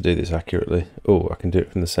know how to do this accurately. Oh, I can do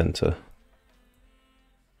it from the center.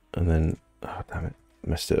 And then, oh damn it,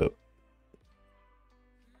 messed it up.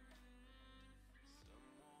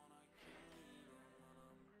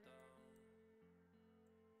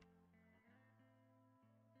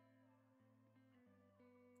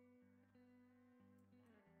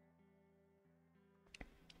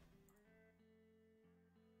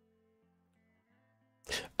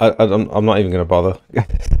 I'm not even going to bother.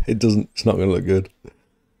 It doesn't. It's not going to look good.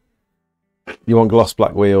 You want gloss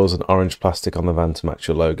black wheels and orange plastic on the van to match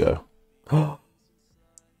your logo.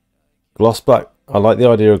 Gloss black. I like the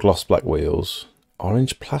idea of gloss black wheels.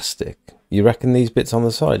 Orange plastic. You reckon these bits on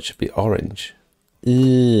the side should be orange?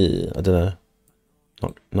 I don't know.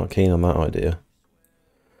 Not keen on that idea.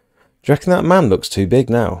 Do you reckon that man looks too big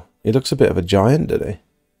now? He looks a bit of a giant, doesn't he?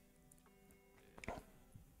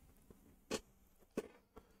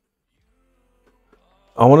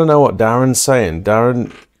 I want to know what Darren's saying.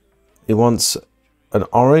 Darren, he wants an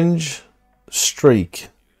orange streak,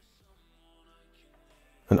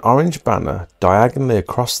 an orange banner diagonally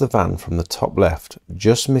across the van from the top left,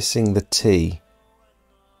 just missing the T.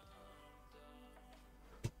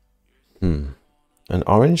 An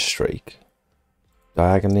orange streak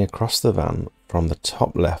diagonally across the van from the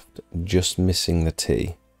top left, just missing the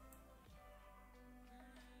T.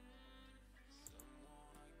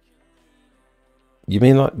 You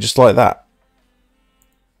mean like just like that?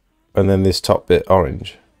 And then this top bit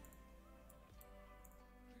orange?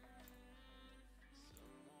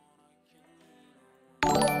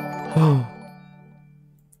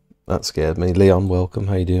 That scared me. Leon, welcome.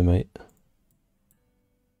 How you doing, mate?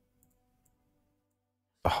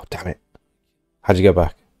 Oh, damn it. How'd you go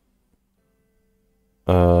back?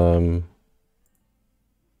 Oh.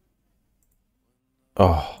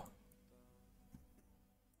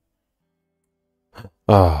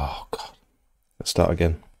 Oh, God. Let's start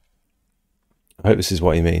again. I hope this is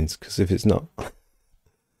what he means, because if it's not...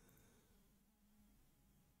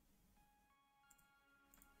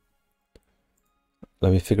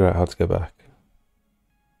 Let me figure out how to go back.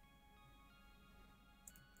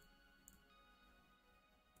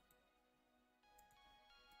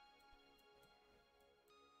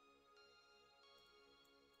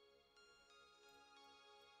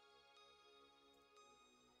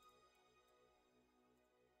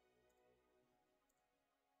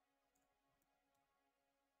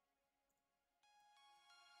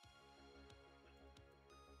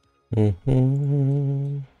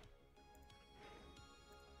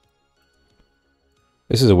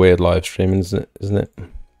 This is a weird live stream, isn't it?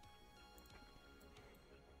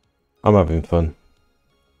 I'm having fun.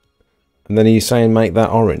 And then are you saying make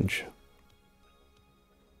that orange?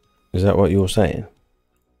 Is that what you're saying?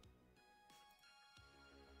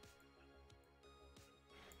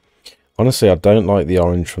 Honestly, I don't like the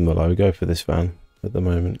orange from the logo for this van at the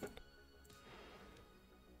moment.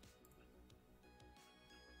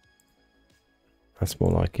 That's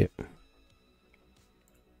more like it.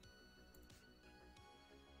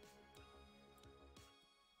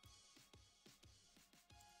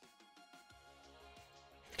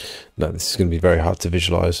 No, this is going to be very hard to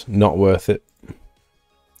visualize. Not worth it.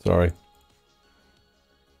 Sorry.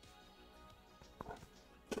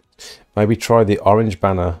 Maybe try the orange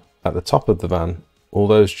banner at the top of the van. All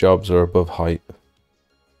those jobs are above height.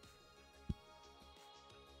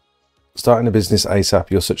 Starting a business ASAP.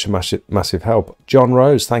 You're such a massive help. John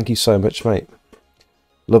Rose, thank you so much, mate.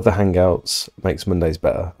 Love the hangouts. Makes Mondays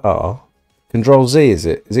better. Ah, Control Z, is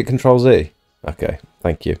it? Is it Control Z? Okay,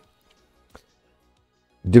 thank you.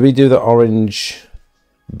 Do we do the orange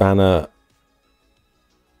banner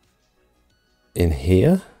in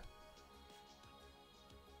here?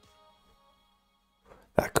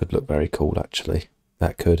 That could look very cool, actually.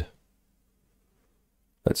 That could.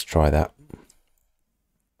 Let's try that.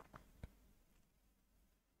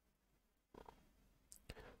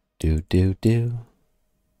 Do.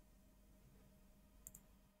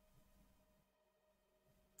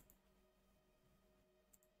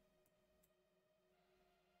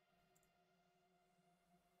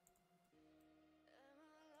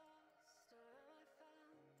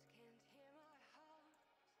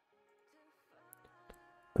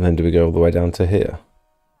 And then do we go all the way down to here?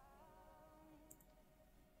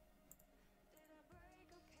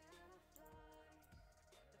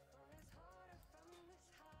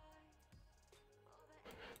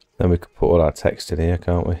 Then we could put all our text in here,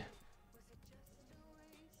 can't we?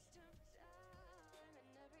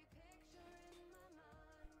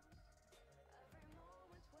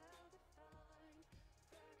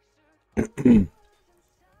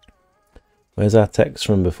 Where's our text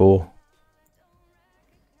from before?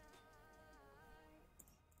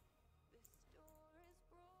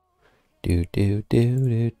 Do.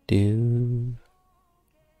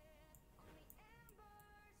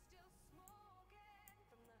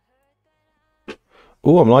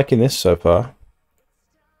 Oh, I'm liking this so far.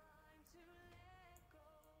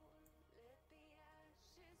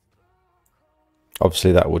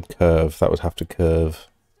 Obviously that would curve. That would have to curve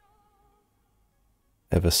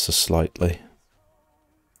ever so slightly.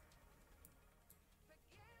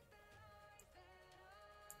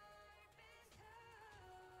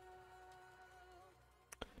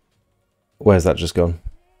 Where's that just gone?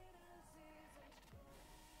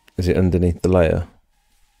 Is it underneath the layer?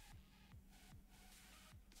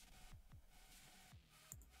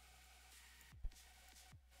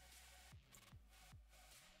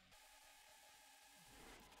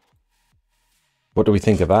 What do we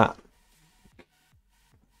think of that?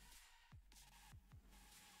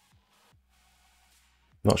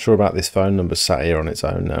 Not sure about this phone number sat here on its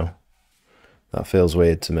own now. That feels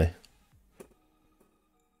weird to me.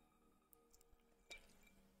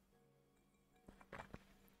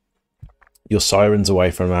 Your siren's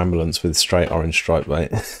away from an ambulance with straight orange stripe,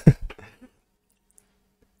 mate.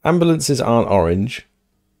 Ambulances aren't orange.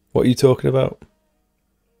 What are you talking about?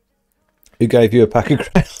 Who gave you a pack of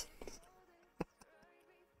crayons?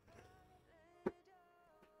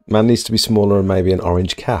 Man needs to be smaller and maybe an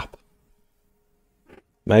orange cap.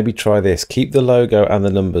 Maybe try this. Keep the logo and the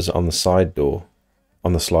numbers on the side door,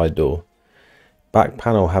 on the slide door. Back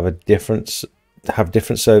panel have different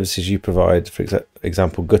services you provide. For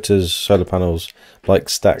example, gutters, solar panels, like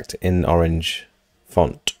stacked in orange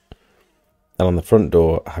font. And on the front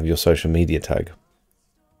door, have your social media tag.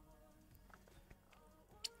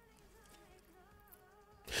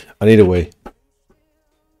 I need a wee.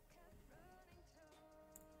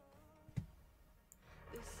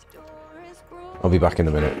 I'll be back in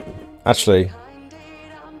a minute. Actually,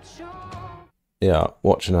 yeah,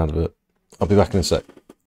 watch an advert. I'll be back in a sec.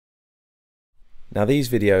 Now these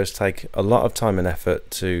videos take a lot of time and effort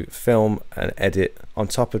to film and edit on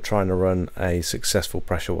top of trying to run a successful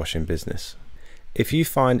pressure washing business. If you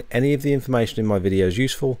find any of the information in my videos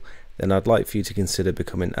useful, then I'd like for you to consider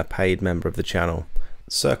becoming a paid member of the channel.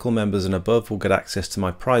 Circle members and above will get access to my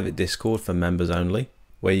private Discord for members only,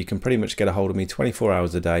 where you can pretty much get a hold of me 24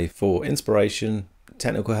 hours a day for inspiration,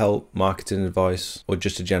 technical help, marketing advice, or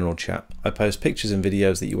just a general chat. I post pictures and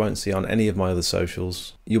videos that you won't see on any of my other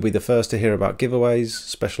socials. You'll be the first to hear about giveaways,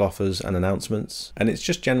 special offers and announcements, and it's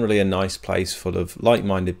just generally a nice place full of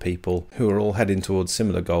like-minded people who are all heading towards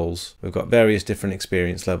similar goals. We've got various different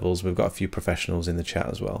experience levels. We've got a few professionals in the chat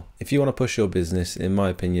as well. If you want to push your business, in my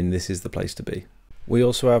opinion, this is the place to be. We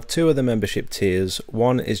also have two other membership tiers.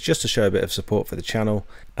 One is just to show a bit of support for the channel,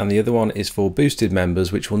 and the other one is for boosted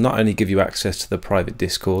members, which will not only give you access to the private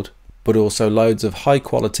Discord, but also loads of high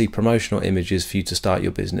quality promotional images for you to start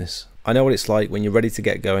your business. I know what it's like when you're ready to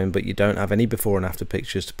get going, but you don't have any before and after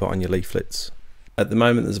pictures to put on your leaflets. At the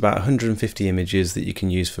moment, there's about 150 images that you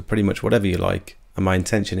can use for pretty much whatever you like, and my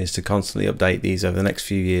intention is to constantly update these over the next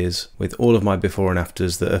few years with all of my before and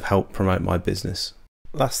afters that have helped promote my business.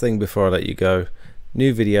 Last thing before I let you go.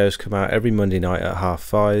 New videos come out every Monday night at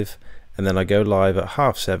 5:30, and then I go live at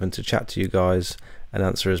 7:30 to chat to you guys and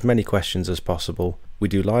answer as many questions as possible. We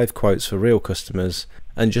do live quotes for real customers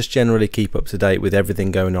and just generally keep up to date with everything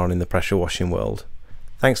going on in the pressure washing world.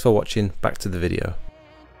 Thanks for watching, back to the video.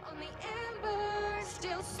 On the ember,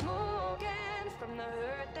 still smoking from the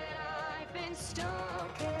hurt that I've been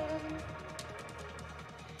stuck in.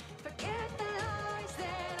 Forget the lies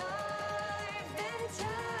that I've been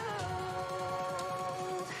told.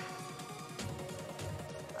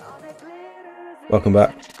 All that glitters Welcome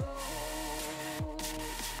back.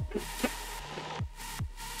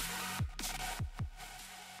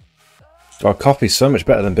 Oh, coffee's so much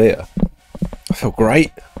better than beer. I feel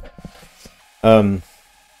great. I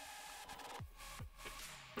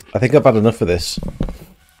think I've had enough of this.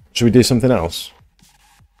 Should we do something else?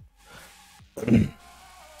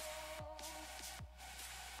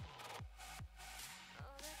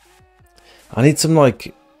 I need someone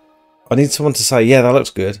to say, yeah, that looks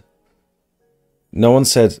good. No one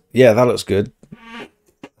said, yeah, that looks good.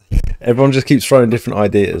 Everyone just keeps throwing different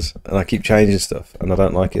ideas, and I keep changing stuff, and I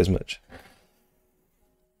don't like it as much.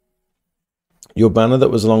 Your banner that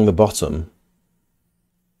was along the bottom,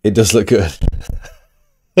 it does look good.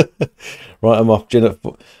 Right, I'm off.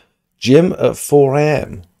 Gym at 4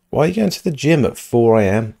 AM. Why are you going to the gym at 4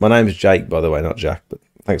 AM? My name's Jake, by the way, not Jack, but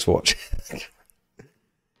thanks for watching.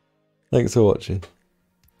 Thanks for watching.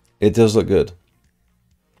 It does look good.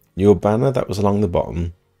 Your banner that was along the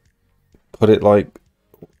bottom, put it like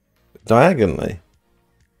diagonally.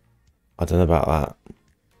 I don't know about that.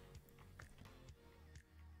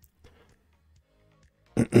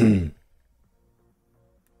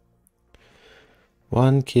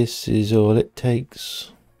 One kiss is all it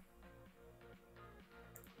takes.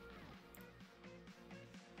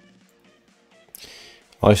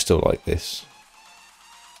 I still like this.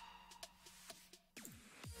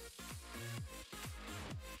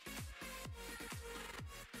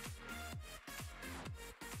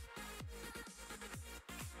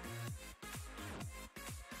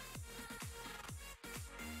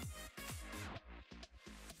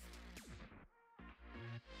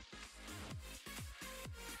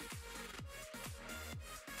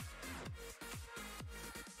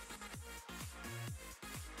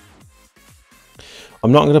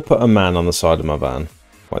 I'm not going to put a man on the side of my van.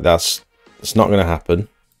 Like it's not going to happen.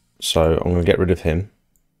 So I'm going to get rid of him.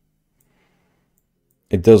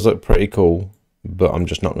 It does look pretty cool, but I'm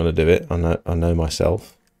just not going to do it. I know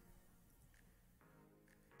myself.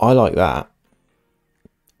 I like that.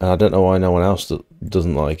 And I don't know why no one else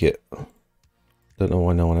doesn't like it. Don't know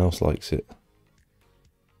why no one else likes it.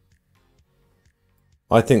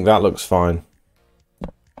 I think that looks fine.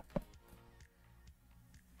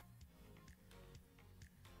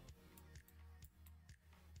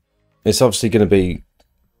 It's obviously going to be...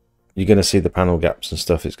 You're going to see the panel gaps and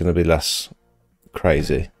stuff. It's going to be less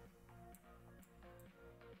crazy.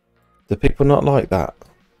 Do people not like that?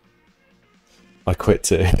 I quit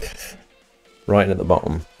too. Writing at the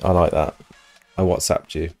bottom. I like that. I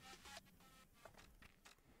WhatsApped you.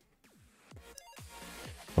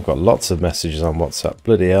 I've got lots of messages on WhatsApp.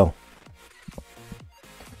 Bloody hell.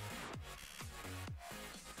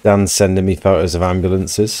 Dan's sending me photos of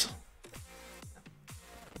ambulances.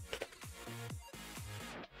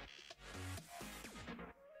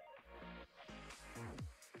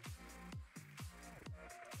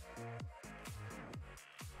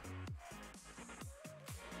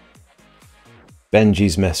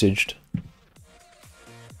 Benji's messaged.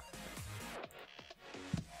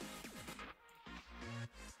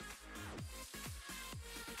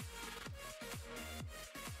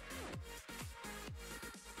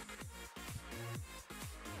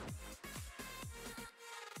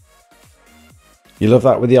 You love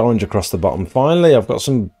that with the orange across the bottom. Finally, I've got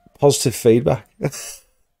some positive feedback. That's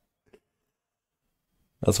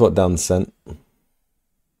what Dan sent.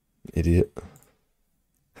 Idiot.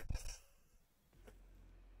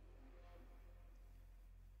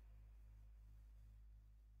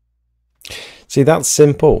 See, that's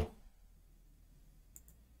simple.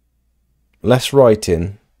 Less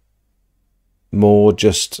writing, more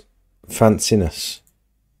just fanciness.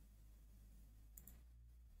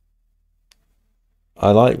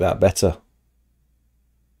 I like that better.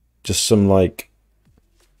 Just some like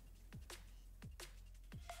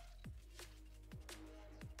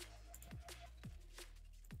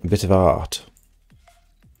a bit of art.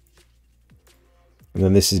 And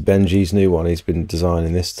then this is Benji's new one. He's been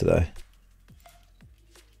designing this today.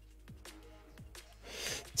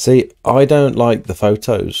 See, I don't like the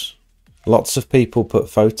photos. Lots of people put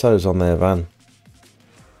photos on their van.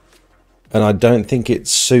 And I don't think it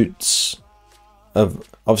suits...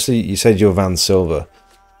 Obviously, you said your van's silver.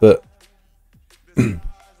 But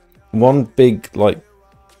one big, like,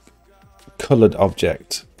 coloured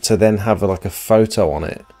object to then have, like, a photo on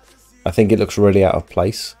it. I think it looks really out of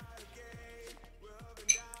place.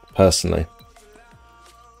 Personally.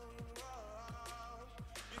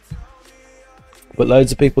 But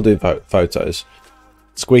loads of people do photos.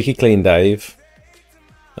 Squeaky Clean Dave.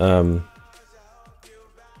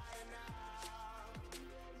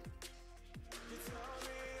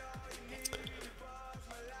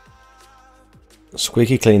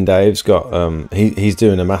 Squeaky Clean Dave's got he's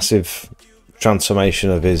doing a massive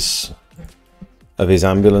transformation of his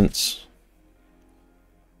ambulance.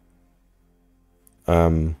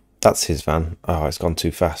 That's his van. Oh, it's gone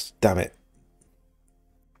too fast. Damn it.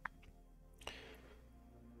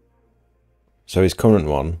 So his current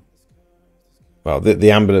one, well, the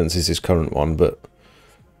ambulance is his current one, but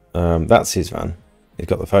that's his van. He's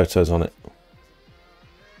got the photos on it.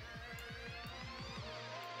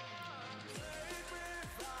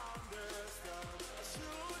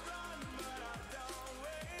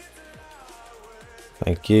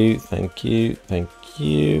 Thank you, thank you, thank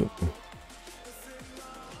you.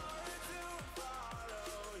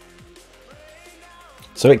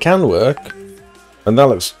 So it can work. And that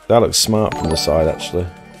looks smart from the side, actually.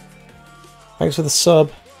 Thanks for the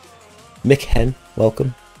sub. Mick Hen,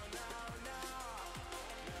 welcome.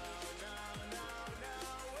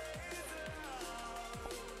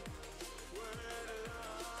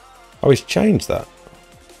 Oh, he's changed that.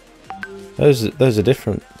 Those are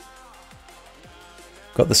different.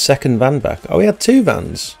 Got the second van back. Oh, he had two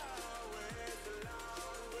vans.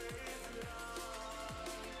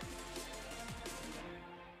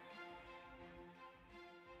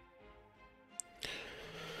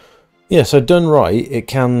 Yeah, so done right, it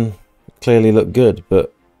can clearly look good,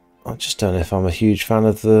 but I just don't know if I'm a huge fan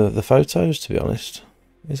of the photos, to be honest.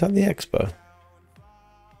 Is that the expo?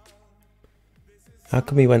 How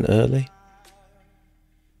come he went early?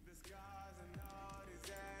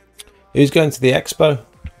 Who's going to the expo?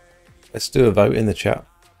 Let's do a vote in the chat.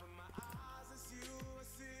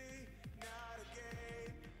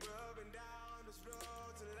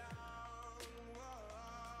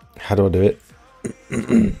 How do I do it?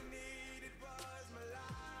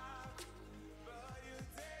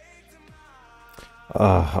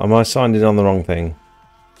 Am I signed in on the wrong thing?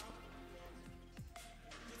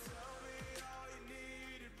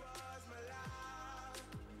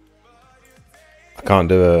 I can't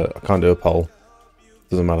do a poll.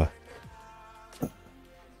 Doesn't matter.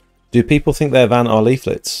 Do people think their van are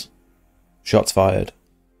leaflets? Shots fired.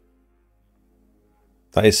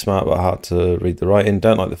 That is smart but hard to read the writing.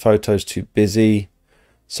 Don't like the photos, too busy.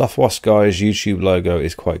 Softwash Guy's YouTube logo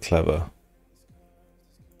is quite clever.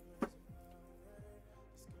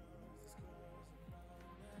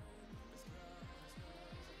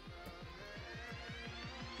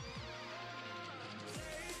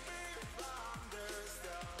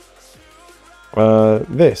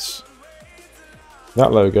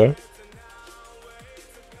 That logo.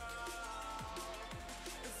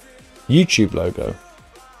 YouTube logo.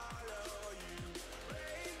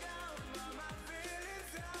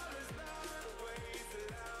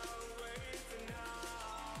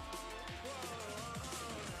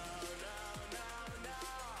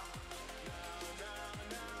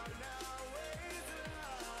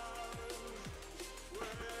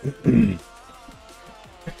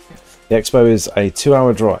 The expo is a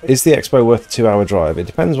 2-hour drive. Is the expo worth a 2-hour drive? It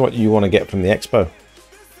depends what you want to get from the expo.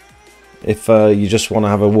 If you just want to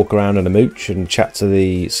have a walk around and a mooch and chat to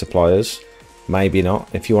the suppliers, maybe not.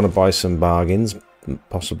 If you want to buy some bargains,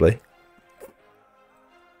 possibly.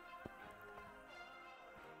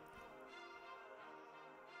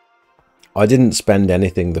 I didn't spend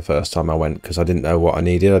anything the first time I went because I didn't know what I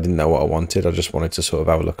needed. I didn't know what I wanted. I just wanted to sort of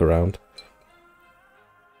have a look around.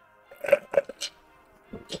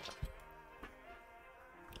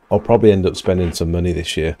 I'll probably end up spending some money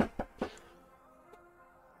this year.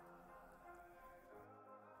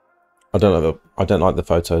 I don't like the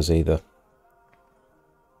photos either.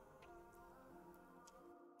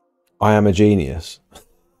 I am a genius.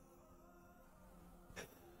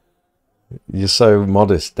 You're so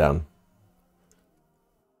modest, Dan.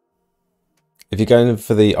 If you're going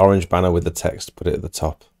for the orange banner with the text, put it at the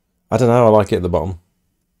top. I don't know, I like it at the bottom.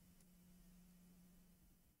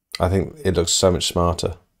 I think it looks so much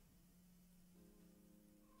smarter.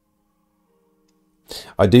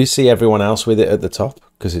 I do see everyone else with it at the top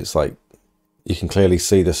because it's like you can clearly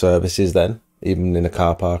see the services then, even in a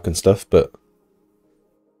car park and stuff, but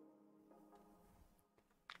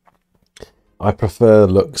I prefer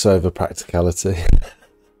looks over practicality.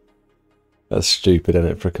 That's stupid, isn't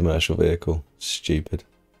it, for a commercial vehicle? Stupid.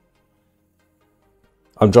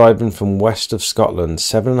 I'm driving from west of Scotland,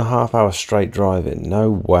 7.5 hours straight driving. No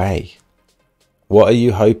way. What are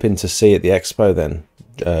you hoping to see at the expo then?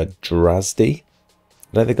 Drasdy?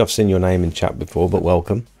 I don't think I've seen your name in chat before, but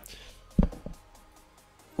welcome.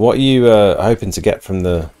 What are you hoping to get from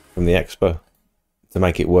the expo to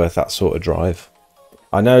make it worth that sort of drive?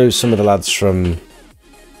 I know some of the lads from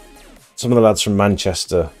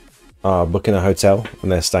Manchester are booking a hotel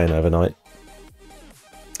and they're staying overnight.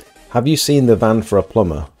 Have you seen the van for a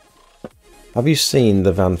plumber? Have you seen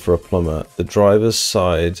the van for a plumber? The driver's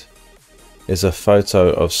side is a photo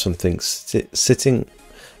of something sitting.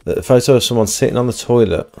 The photo of someone sitting on the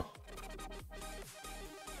toilet.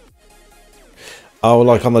 Oh,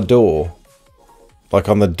 like on the door. Like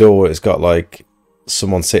on the door, it's got like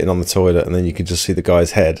someone sitting on the toilet, and then you can just see the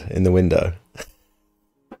guy's head in the window.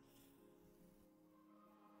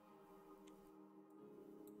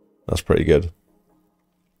 That's pretty good.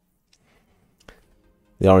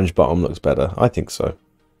 The orange bottom looks better. I think so.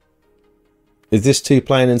 Is this too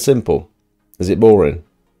plain and simple? Is it boring?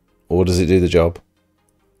 Or does it do the job?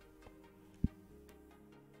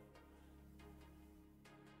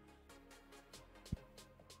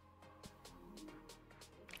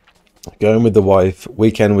 Going with the wife,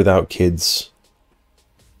 weekend without kids,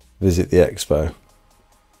 visit the expo.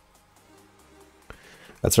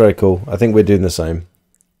 That's very cool. I think we're doing the same.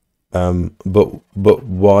 But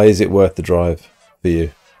why is it worth the drive for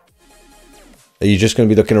you? Are you just going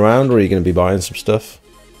to be looking around, or are you going to be buying some stuff?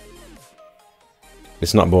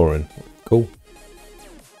 It's not boring. Cool.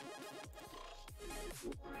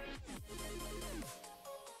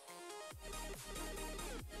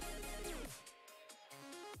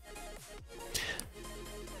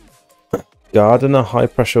 Gardener high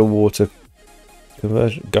pressure water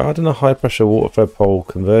conversion. Gardener high pressure water flow pole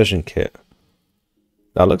conversion kit.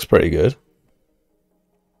 That looks pretty good.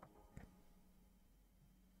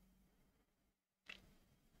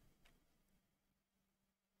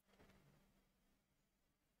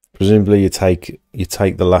 Presumably you take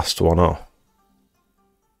the last one off.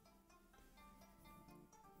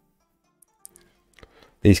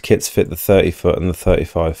 These kits fit the 30-foot and the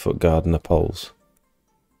 35-foot gardener poles.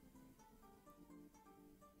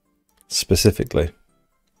 Specifically.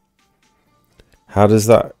 How does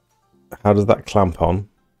that clamp on?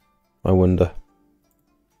 I wonder.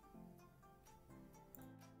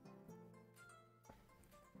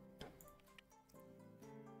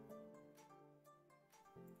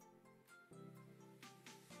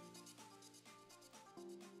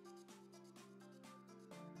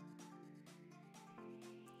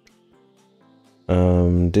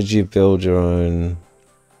 Did you build your own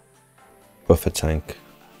buffer tank?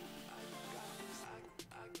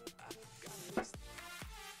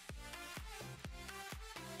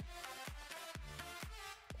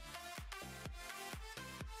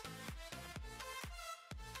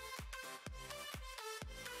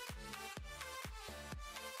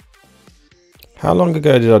 How long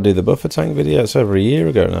ago did I do the buffer tank video? It's over a year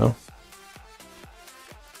ago now.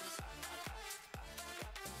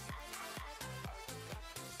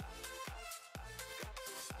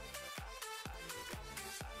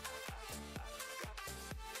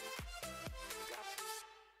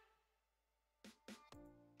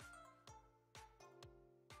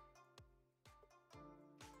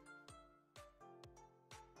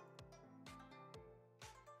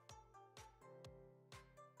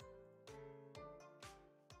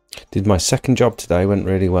 Did my second job today, went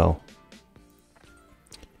really well.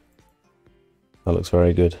 That looks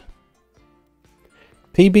very good.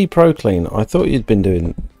 PB Pro Clean, I thought you'd been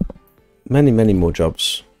doing many more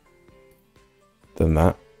jobs than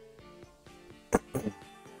that.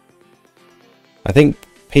 I think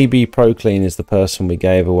PB Pro Clean is the person we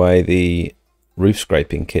gave away the roof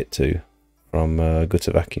scraping kit to from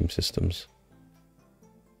Gutter Vacuum Systems.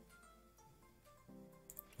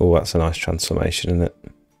 Oh, that's a nice transformation, isn't it?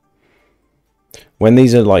 When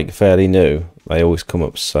these are like fairly new, they always come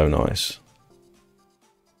up so nice.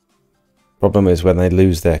 Problem is when they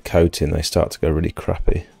lose their coating, they start to go really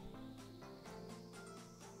crappy.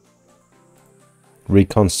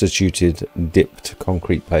 Reconstituted dipped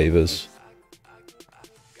concrete pavers.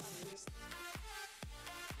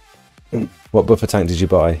 What buffer tank did you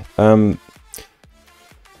buy?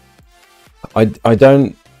 I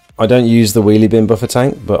don't use the wheelie bin buffer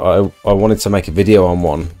tank, but I wanted to make a video on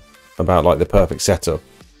one about like the perfect setup,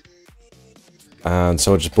 and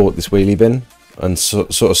so I just bought this wheelie bin and sort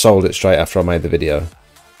of sold it straight after I made the video.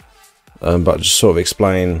 But just sort of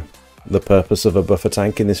explain the purpose of a buffer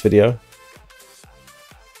tank in this video.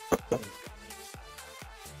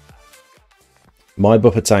 My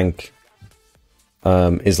buffer tank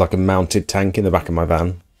is like a mounted tank in the back of my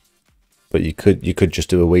van, but you could just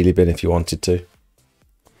do a wheelie bin if you wanted to.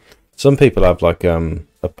 Some people have like a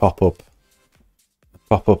pop-up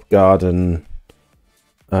garden,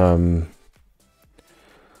 what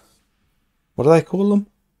do they call them?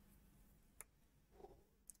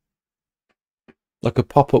 Like a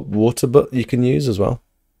pop-up water butt you can use as well.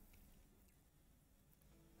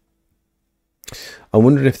 I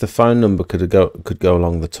wondered if the phone number could go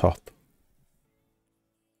along the top.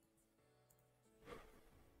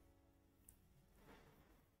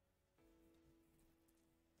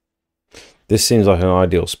 This seems like an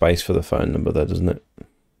ideal space for the phone number though, doesn't it?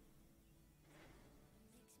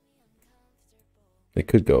 It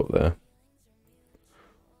could go up there.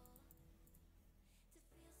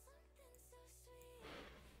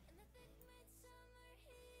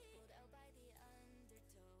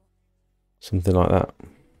 Something like that.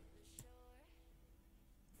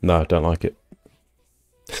 No, I don't like it.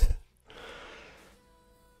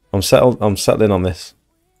 I'm settling on this,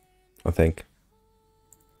 I think.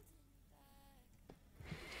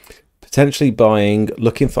 Potentially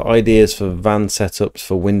looking for ideas for van setups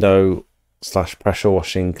for window/pressure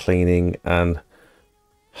washing, cleaning, and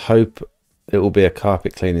hope it will be a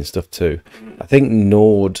carpet cleaning stuff too. I think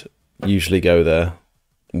Nord usually go there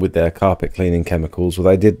with their carpet cleaning chemicals.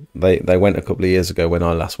 Well, they went a couple of years ago when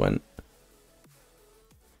I last went.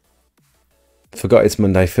 Forgot it's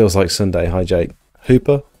Monday, feels like Sunday. Hi Jake.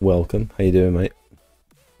 Hooper, welcome. How you doing, mate?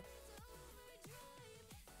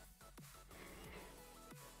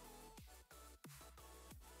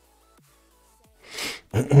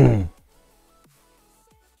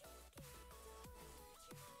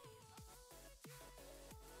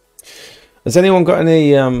 Has anyone got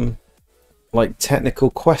any like technical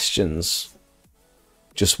questions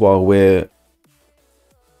just while we're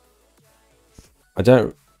I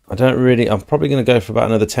don't really, I'm probably going to go for about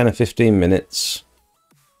another 10 or 15 minutes.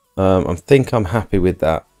 I think I'm happy with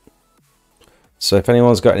that. So if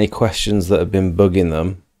anyone's got any questions that have been bugging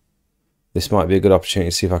them, this might be a good opportunity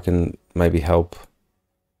to see if I can maybe help.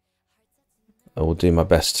 I will do my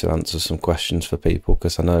best to answer some questions for people,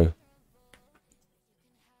 because I know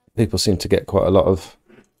people seem to get quite a lot of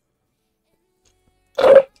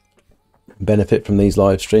benefit from these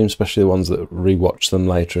live streams, especially the ones that rewatch them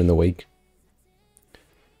later in the week.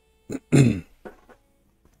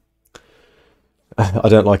 I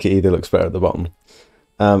don't like it either. Looks better at the bottom.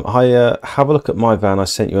 Hi, have a look at my van. I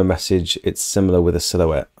sent you a message. It's similar with a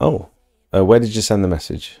silhouette. Oh, where did you send the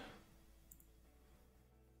message?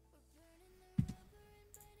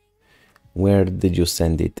 Where did you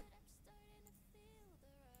send it?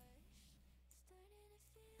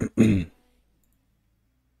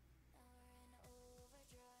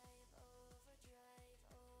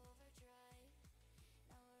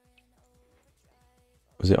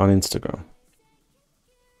 Was it on Instagram?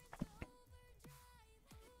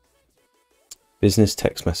 Business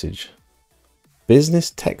text message.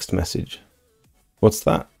 Business text message. What's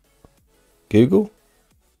that? Google?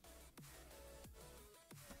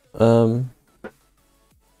 Oh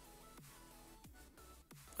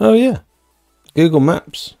yeah. Google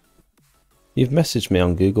Maps. You've messaged me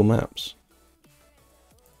on Google Maps.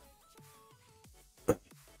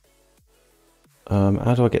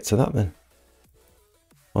 How do I get to that then?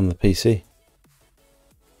 On the PC.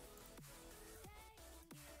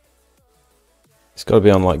 It's got to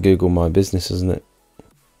be on like Google My Business, isn't it?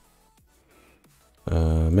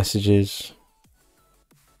 Messages.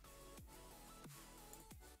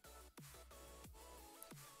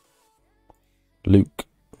 Luke.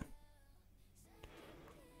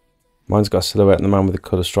 Mine's got a silhouette and the man with the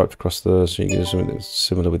colour striped across the, so you can do something that's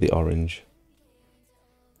similar with the orange.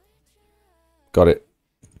 Got it.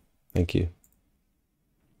 Thank you.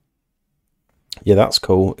 Yeah, that's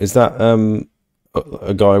cool. Is that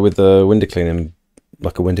a guy with a window cleaning,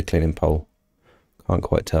 like a window cleaning pole? Can't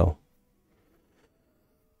quite tell.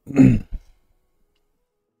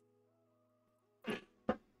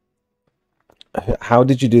 How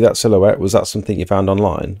did you do that silhouette? Was that something you found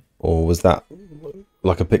online, or was that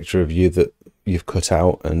like a picture of you that you've cut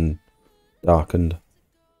out and darkened?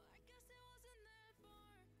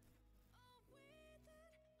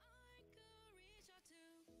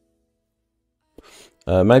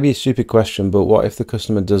 Maybe a stupid question, but what if the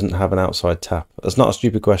customer doesn't have an outside tap? That's not a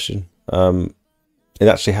stupid question. It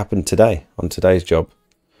actually happened today, on today's job.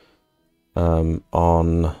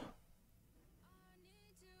 On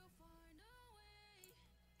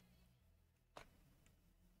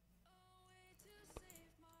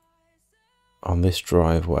this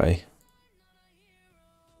driveway.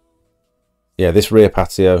 Yeah, this rear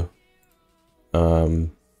patio.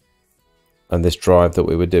 And this drive that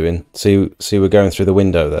we were doing. See, we're going through the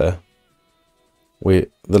window there. The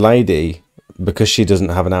lady, because she doesn't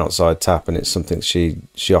have an outside tap, and it's something she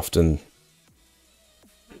often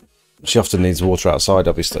needs water outside,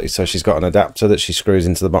 obviously. So she's got an adapter that she screws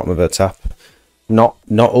into the bottom of her tap. Not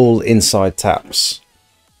all inside taps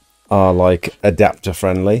are like adapter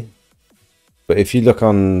friendly, but if you look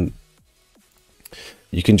on,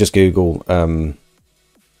 you can just Google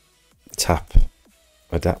tap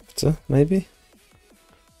adapter, maybe.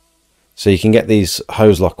 So you can get these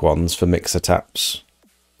hose lock ones for mixer taps.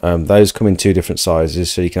 Those come in two different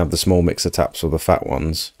sizes, so you can have the small mixer taps or the fat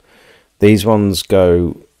ones. These ones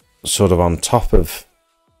go sort of on top of,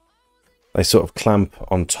 they sort of clamp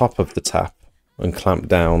on top of the tap and clamp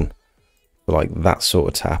down for like that sort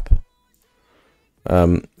of tap.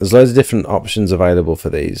 There's loads of different options available for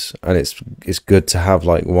these, and it's good to have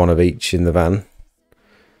like one of each in the van.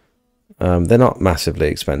 They're not massively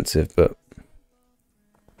expensive, but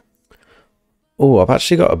oh, I've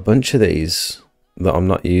actually got a bunch of these that I'm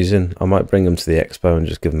not using. I might bring them to the expo and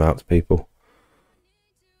just give them out to people.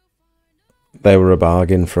 They were a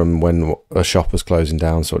bargain from when a shop was closing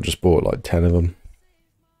down, so I just bought like 10 of them.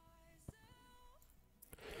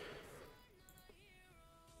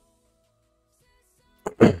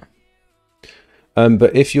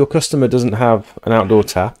 But if your customer doesn't have an outdoor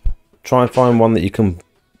tap, try and find one that you can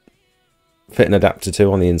fit an adapter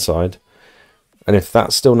to on the inside. And if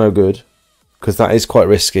that's still no good, because that is quite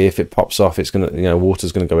risky, if it pops off, it's gonna,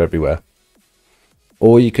 water's gonna go everywhere.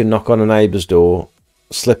 Or you can knock on a neighbour's door,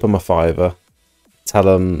 slip them a £5, tell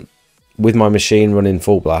them, with my machine running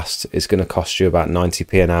full blast, it's going to cost you about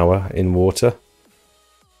 90p an hour in water.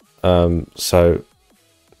 So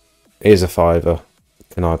here's a £5.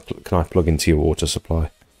 Can I plug into your water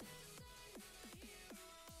supply?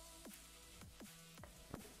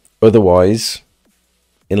 Otherwise,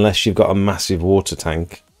 unless you've got a massive water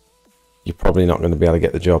tank, you're probably not going to be able to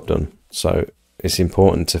get the job done. So it's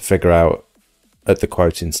important to figure out at the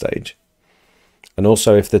quoting stage. And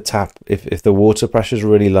also if the water pressure is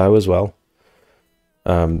really low as well,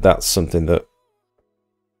 that's something that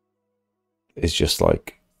is just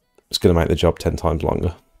like, it's going to make the job 10 times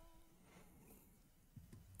longer.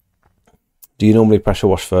 Do you normally pressure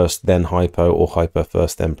wash first, then hypo, or hypo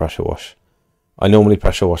first, then pressure wash? I normally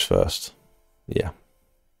pressure wash first. Yeah.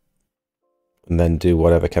 And then do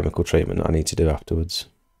whatever chemical treatment I need to do afterwards.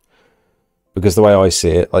 Because the way I see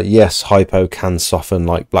it, like, yes, hypo can soften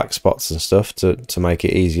like black spots and stuff to make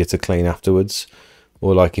it easier to clean afterwards.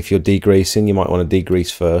 Or like if you're degreasing, you might want to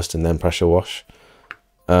degrease first and then pressure wash.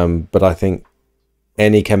 But I think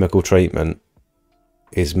any chemical treatment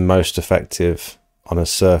is most effective on a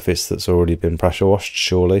surface that's already been pressure washed,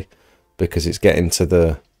 surely, because it's getting to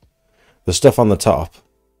the stuff on the top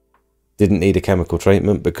didn't need a chemical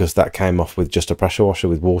treatment because that came off with just a pressure washer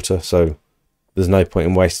with water. So there's no point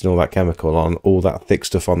in wasting all that chemical on all that thick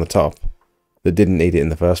stuff on the top that didn't need it in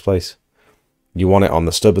the first place. You want it on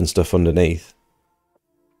the stubborn stuff underneath.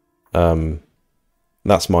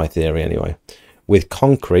 That's my theory anyway. With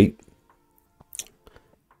concrete,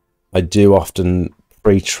 I do often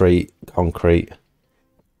pre-treat concrete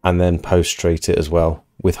and then post-treat it as well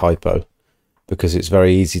with hypo, because it's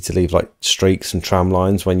very easy to leave like streaks and tram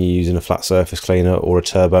lines when you're using a flat surface cleaner or a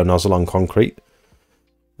turbo nozzle on concrete.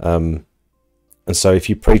 And so if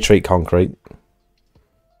you pre-treat concrete,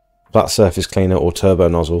 flat surface cleaner or turbo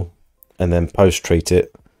nozzle, and then post-treat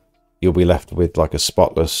it, you'll be left with like a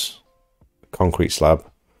spotless concrete slab.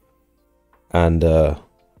 And I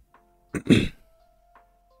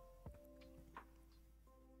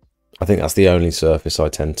think that's the only surface I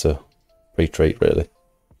tend to pre-treat, really.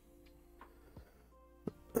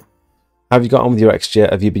 Have you got on with your XJet?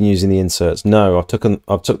 Have you been using the inserts? No, I've took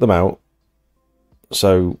them out.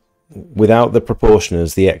 So without the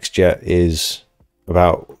proportioners, the XJet is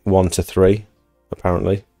about 1 to 3,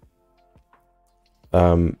 apparently.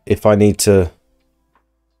 If I need to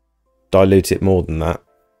dilute it more than that,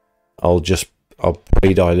 I'll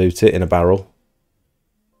pre-dilute it in a barrel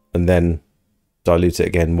and then dilute it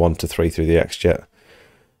again 1 to 3 through the XJet.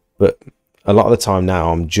 But a lot of the time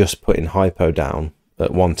now I'm just putting hypo down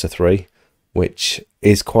at 1 to 3, which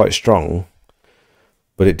is quite strong,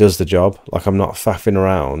 but it does the job. Like, I'm not faffing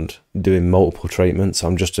around doing multiple treatments.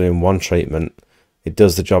 I'm just doing one treatment. It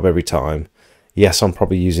does the job every time. Yes, I'm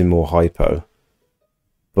probably using more hypo,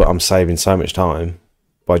 but I'm saving so much time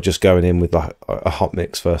by just going in with a hot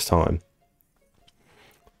mix first time.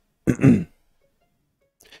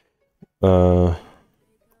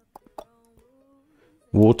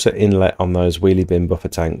 Water inlet on those wheelie bin buffer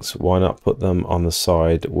tanks. Why not put them on the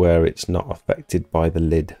side where it's not affected by the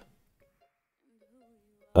lid?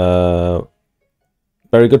 Very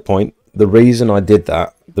good point. The reason I did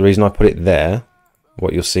that, the reason I put it there,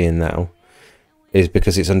 what you're seeing now, is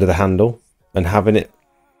because it's under the handle, and having it,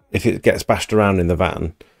 if it gets bashed around in the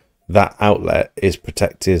van, that outlet is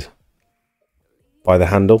protected by the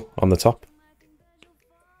handle on the top.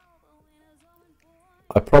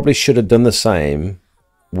 I probably should have done the same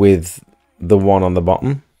with the one on the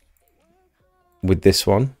bottom. With this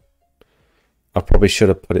one, I probably should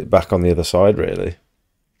have put it back on the other side, really.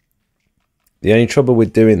 The only trouble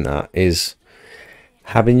with doing that is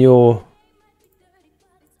having your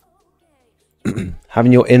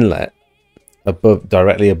inlet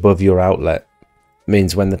directly above your outlet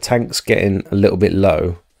means when the tank's getting a little bit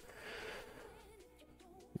low,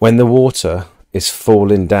 when the water is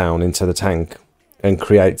falling down into the tank and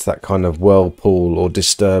creates that kind of whirlpool or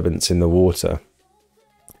disturbance in the water,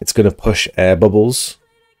 it's going to push air bubbles.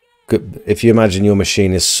 If you imagine your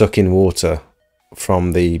machine is sucking water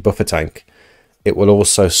from the buffer tank, it will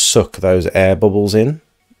also suck those air bubbles in,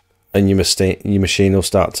 and your machine will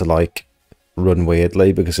start to like run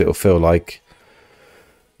weirdly, because it'll feel like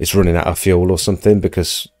it's running out of fuel or something,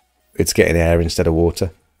 because it's getting air instead of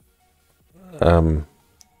water. And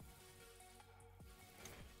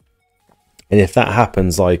if that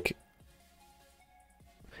happens, like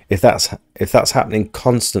if that's happening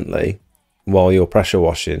constantly while you're pressure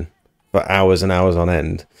washing for hours and hours on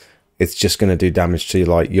end, it's just going to do damage to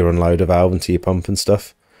like your unloader valve and to your pump and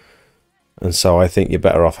stuff. And so I think you're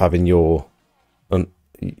better off having your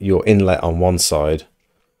inlet on one side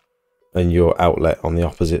and your outlet on the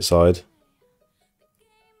opposite side.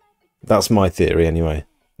 That's my theory anyway.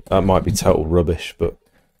 That might be total rubbish, but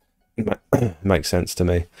it makes sense to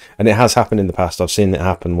me. And it has happened in the past. I've seen it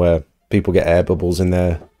happen where people get air bubbles in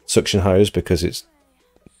their suction hose because it's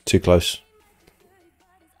too close.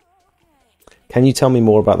 Can you tell me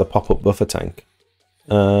more about the pop-up buffer tank?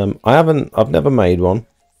 I've never made one,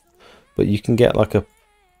 but you can get like a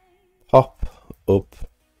pop-up,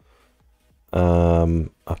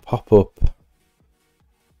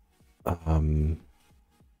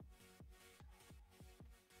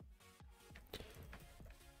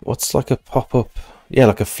 what's like a pop-up? Yeah,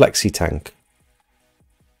 like a flexi tank.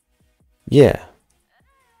 Yeah,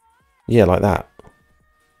 Yeah, like that.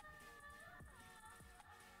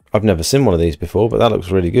 I've never seen one of these before, but that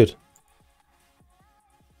looks really good.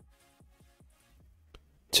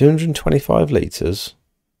 225 litres,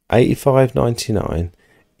 85.99.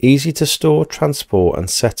 Easy to store, transport and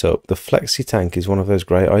set up. The flexi tank is one of those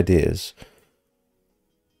great ideas.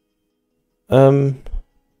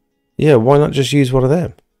 Yeah, why not just use one of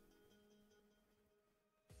them?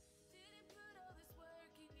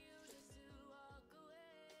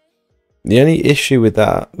 The only issue with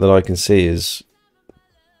that I can see is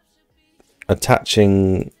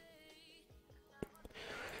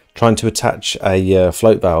trying to attach a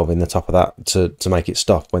float valve in the top of that to make it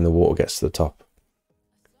stop when the water gets to the top.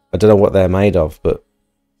 I don't know what they're made of, but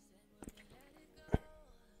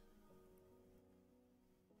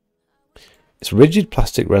its rigid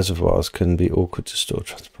plastic reservoirs can be awkward to store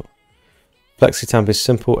transport. Flexi tank is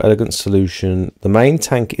simple, elegant solution. The main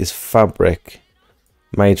tank is fabric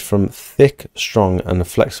made from thick, strong and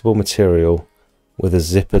flexible material with a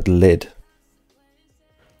zippered lid.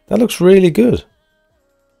 That looks really good.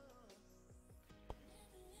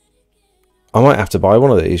 I might have to buy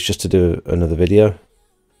one of these just to do another video,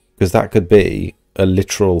 because that could be a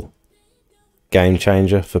literal game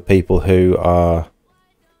changer for people who are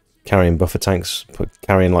carrying buffer tanks,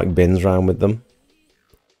 carrying like bins around with them.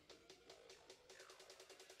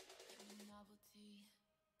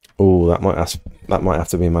 Oh, that might have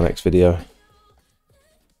to be my next video,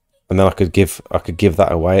 and then I could give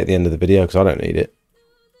that away at the end of the video because I don't need it.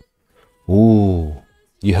 Ooh,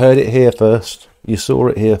 you heard it here first. You saw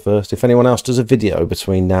it here first. If anyone else does a video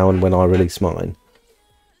between now and when I release mine,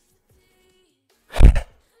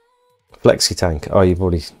 flexi tank. Oh, you've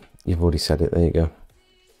already said it. There you go.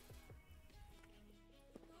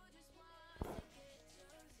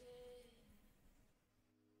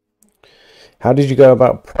 How did you go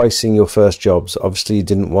about pricing your first jobs? Obviously, you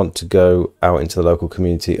didn't want to go out into the local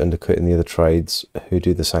community undercutting the other trades who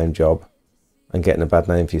do the same job and getting a bad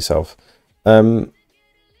name for yourself.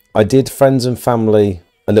 I did friends and family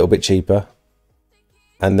a little bit cheaper,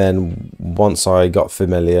 and then once I got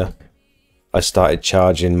familiar, I started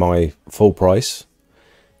charging my full price,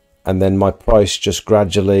 and then my price just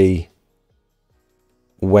gradually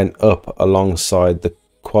went up alongside the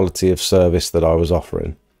quality of service that I was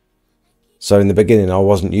offering. So in the beginning, I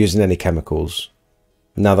wasn't using any chemicals.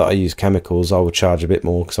 Now that I use chemicals, I will charge a bit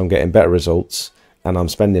more because I'm getting better results and I'm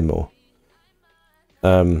spending more.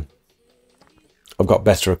 I've got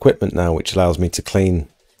better equipment now, which allows me to clean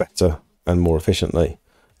better and more efficiently,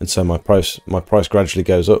 and so my price gradually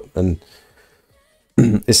goes up. And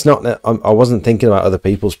it's not that I wasn't thinking about other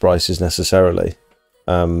people's prices necessarily.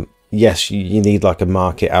 Yes, you need like a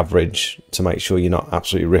market average to make sure you're not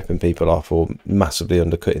absolutely ripping people off or massively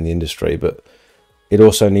undercutting the industry, but it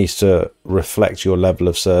also needs to reflect your level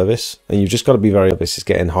of service, and you've just got to be very obvious. It's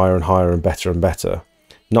getting higher and higher and better.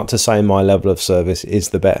 Not to say my level of service is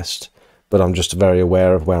the best, but I'm just very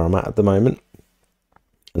aware of where I'm at the moment,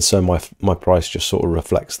 and so my price just sort of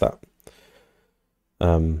reflects that.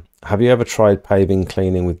 Have you ever tried paving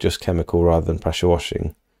cleaning with just chemical rather than pressure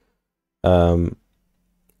washing?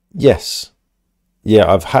 Yes.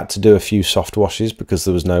 Yeah, I've had to do a few soft washes because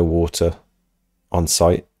there was no water on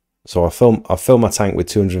site. So I fill my tank with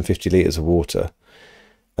 250 litres of water,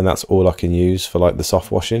 and that's all I can use for like the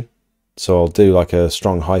soft washing. So I'll do like a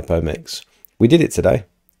strong hypo mix. We did it today.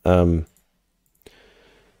 On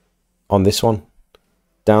this one,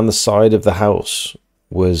 down the side of the house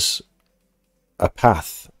was a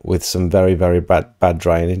path with some very, very bad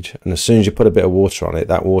drainage, and as soon as you put a bit of water on it,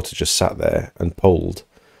 that water just sat there and pulled,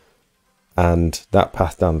 and that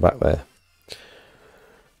path down the back there.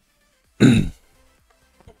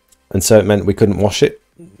 And so it meant we couldn't wash it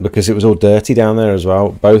because it was all dirty down there as well.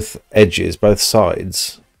 Both edges, both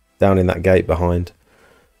sides, down in that gate behind,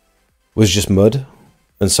 was just mud.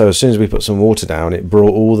 And so as soon as we put some water down, it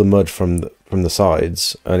brought all the mud from the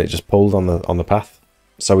sides, and it just pulled on the path.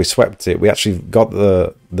 So we swept it. We actually got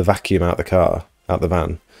the vacuum out the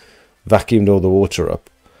van, vacuumed all the water up,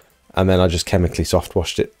 and then I just chemically soft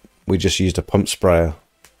washed it. We just used a pump sprayer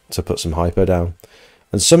to put some hypo down.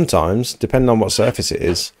 And sometimes, depending on what surface it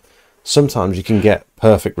is, sometimes you can get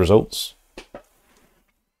perfect results.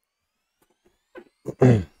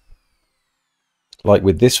 Like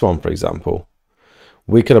with this one, for example,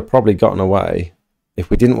 we could have probably gotten away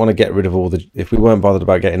if we didn't want to get rid of if we weren't bothered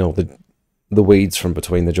about getting all the weeds from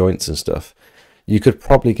between the joints and stuff. You could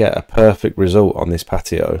probably get a perfect result on this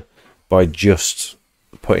patio by just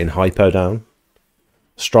putting hypo down,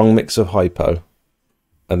 strong mix of hypo,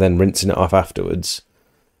 and then rinsing it off afterwards.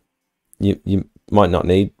 You might not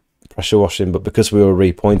need pressure washing, but because we were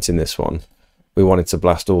repointing this one, we wanted to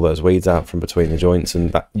blast all those weeds out from between the joints,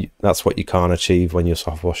 and that's what you can't achieve when you're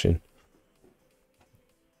soft washing.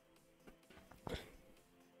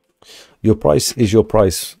 Your price is your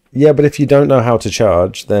price. Yeah, but if you don't know how to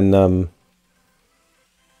charge, then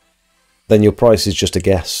your price is just a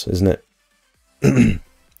guess, isn't it?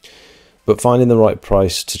 But finding the right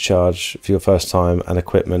price to charge for your first time and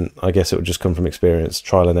equipment, I guess it would just come from experience,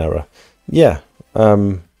 trial and error. Yeah.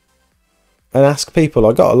 And ask people.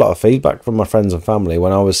 I got a lot of feedback from my friends and family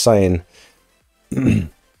when I was saying,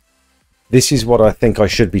 this is what I think I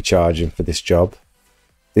should be charging for this job.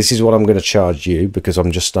 This is what I'm going to charge you because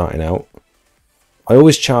I'm just starting out. I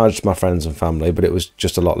always charged my friends and family, but it was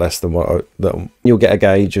just a lot less than what you'll get a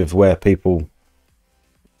gauge of where people,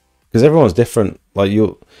 because everyone's different. Like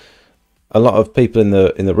a lot of people in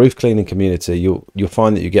the roof cleaning community, you'll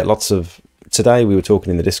find that you get lots of. Today we were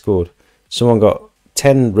talking in the Discord. Someone got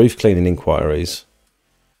 10 roof cleaning inquiries,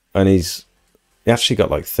 and he actually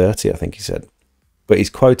got like 30, I think he said, but he's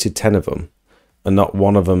quoted 10 of them. And not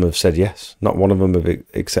one of them have said yes. Not one of them have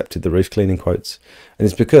accepted the roof cleaning quotes. And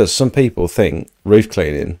it's because some people think roof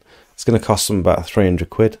cleaning is going to cost them about 300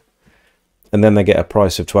 quid. And then they get a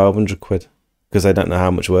price of 1,200 quid because they don't know how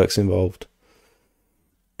much work's involved.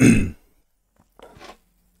 So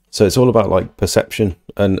it's all about like perception.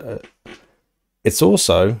 And it's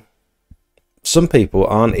also, some people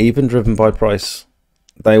aren't even driven by price.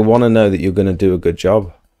 They want to know that you're going to do a good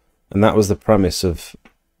job. And that was the premise of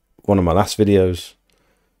one of my last videos.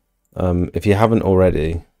 If you haven't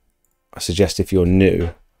already, I suggest if you're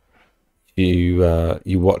new, you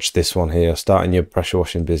watch this one here, starting your pressure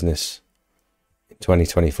washing business in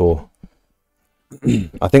 2024.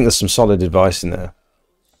 I think there's some solid advice in there,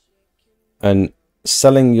 and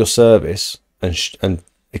selling your service and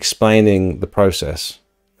explaining the process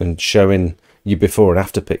and showing you before and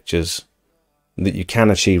after pictures that you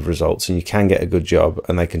can achieve results and you can get a good job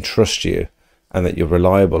and they can trust you, and that you're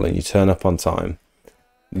reliable and you turn up on time,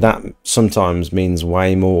 that sometimes means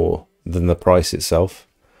way more than the price itself.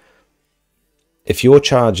 If you're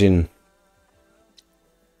charging,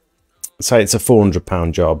 say it's a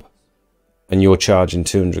 £400 job, and you're charging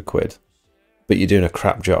 200 quid, but you're doing a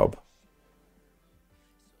crap job,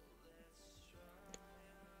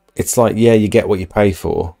 it's like, yeah, you get what you pay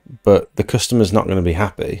for, but the customer's not going to be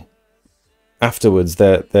happy. Afterwards,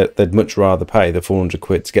 they'd much rather pay the 400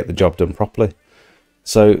 quid to get the job done properly.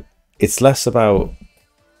 So it's less about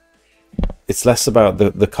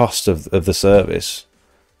the cost of the service,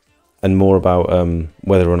 and more about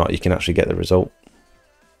whether or not you can actually get the result.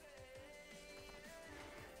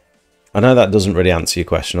 I know that doesn't really answer your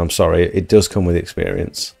question. I'm sorry. It does come with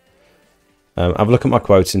experience. Have a look at my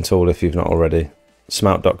quoting tool if you've not already.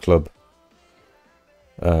 Smelt.club.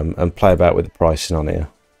 And play about with the pricing on here.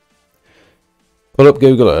 Pull up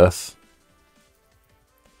Google Earth.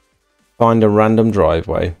 Find a random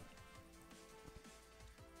driveway.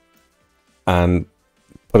 And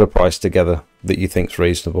put a price together that you think's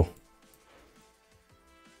reasonable.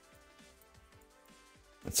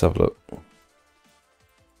 Let's have a look.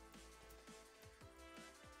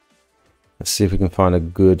 Let's see if we can find a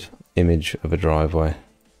good image of a driveway.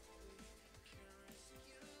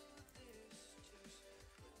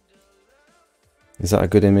 Is that a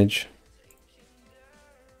good image?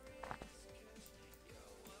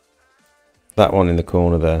 That one in the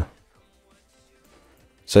corner there.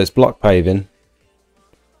 So it's block paving.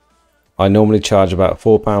 I normally charge about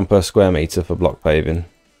 £4 per square metre for block paving.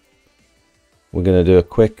 We're going to do a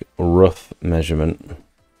quick rough measurement,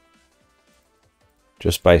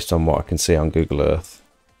 just based on what I can see on Google Earth.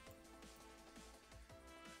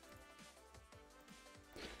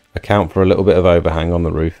 Account for a little bit of overhang on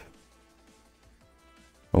the roof.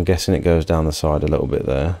 I'm guessing it goes down the side a little bit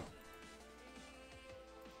there.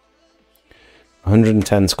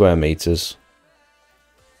 110 square metres.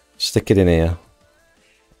 Stick it in here.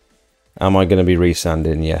 Am I going to be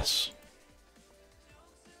resanding? Yes.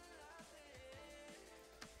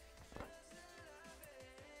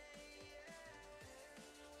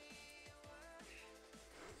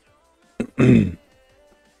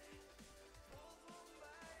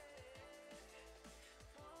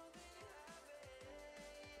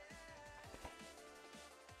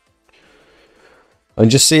 And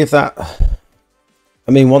just see if that,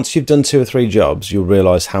 I mean, once you've done 2 or 3 jobs, you'll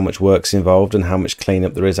realise how much work's involved and how much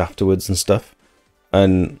cleanup there is afterwards and stuff.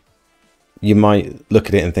 And you might look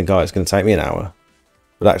at it and think, oh, it's going to take me an hour.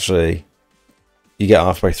 But actually, you get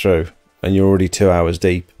halfway through and you're already 2 hours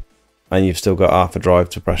deep, and you've still got half a drive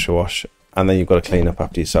to pressure wash, and then you've got to clean up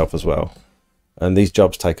after yourself as well. And these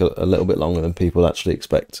jobs take a little bit longer than people actually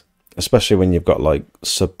expect, especially when you've got like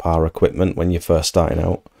subpar equipment when you're first starting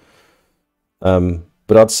out.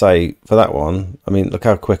 But I'd say for that one, I mean, look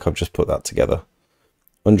how quick I've just put that together.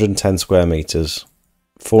 110 square meters,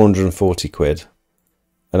 440 quid.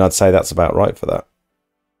 And I'd say that's about right for that.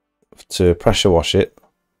 To pressure wash it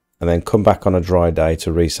and then come back on a dry day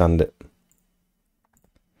to resand it.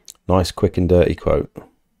 Nice, quick and dirty quote.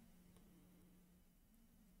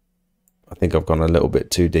 I think I've gone a little bit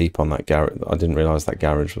too deep on that garage. I didn't realise that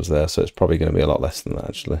garage was there, so it's probably going to be a lot less than that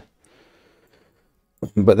actually.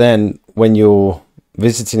 But then when you're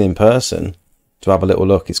visiting in person to have a little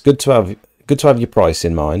look, it's good to have your price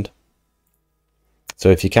in mind. So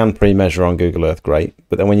if you can pre-measure on Google Earth, great.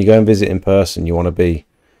 But then when you go and visit in person, you want to be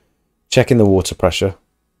checking the water pressure.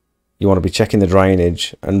 You want to be checking the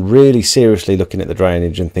drainage and really seriously looking at the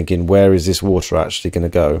drainage and thinking, where is this water actually going to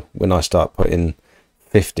go when I start putting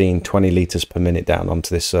 15, 20 litres per minute down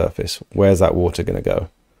onto this surface? Where's that water going to go?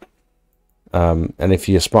 And if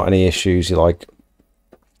you spot any issues, you're like,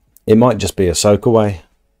 it might just be a soak away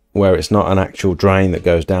where it's not an actual drain that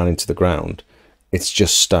goes down into the ground. It's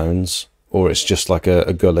just stones, or it's just like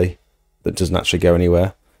a gully that doesn't actually go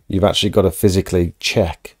anywhere. You've actually got to physically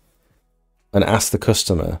check and ask the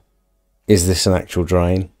customer, is this an actual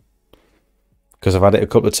drain? Because I've had it a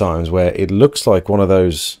couple of times where it looks like one of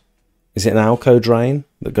those, is it an Alco drain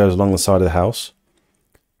that goes along the side of the house?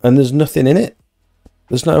 And there's nothing in it.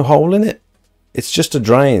 There's no hole in it. It's just a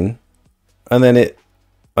drain. And then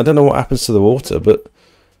I don't know what happens to the water, but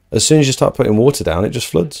as soon as you start putting water down, it just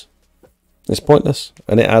floods. It's pointless.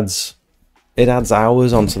 And it adds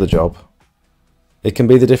hours onto the job. It can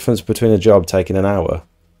be the difference between a job taking an hour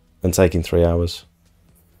and taking 3 hours.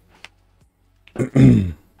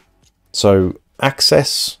 So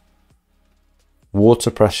access, water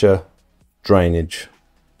pressure, drainage.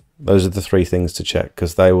 Those are the 3 things to check,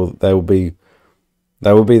 because they will be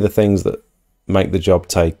the things that make the job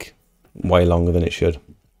take way longer than it should.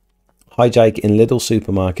 Hi Jake, in Lidl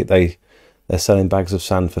supermarket they're selling bags of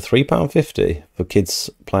sand for £3.50 for kids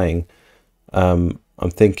playing. I'm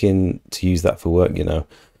thinking to use that for work, you know.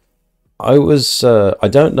 I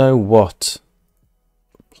don't know what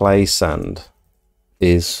play sand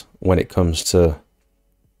is when it comes to,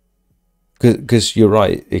 because you're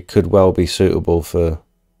right, it could well be suitable for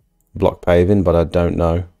block paving, but I don't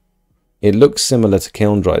know. It looks similar to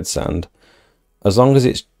kiln dried sand. As long as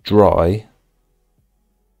it's dry,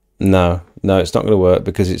 no, it's not going to work,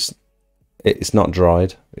 because it's not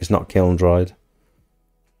dried. It's not kiln dried.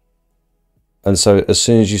 And so as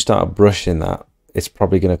soon as you start brushing that, it's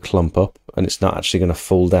probably going to clump up and it's not actually going to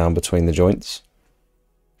fall down between the joints.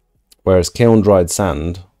 Whereas kiln dried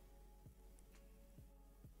sand,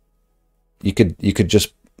 you could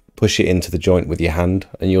just push it into the joint with your hand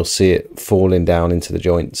and you'll see it falling down into the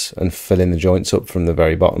joints and filling the joints up from the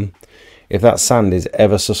very bottom. If that sand is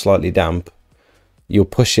ever so slightly damp, you'll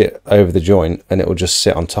push it over the joint and it will just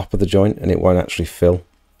sit on top of the joint and it won't actually fill.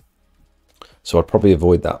 So I'd probably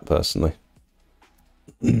avoid that personally.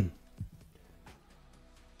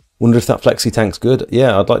 Wonder if that flexi tank's good.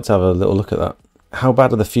 Yeah, I'd like to have a little look at that. How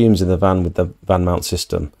bad are the fumes in the van with the van mount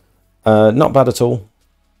system? Not bad at all.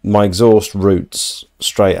 My exhaust roots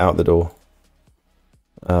straight out the door.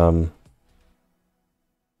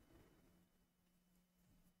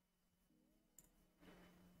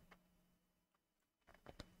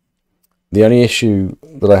 The only issue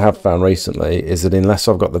that I have found recently is that unless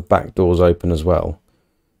I've got the back doors open as well,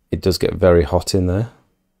 it does get very hot in there.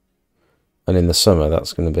 And in the summer,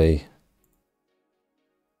 that's going to be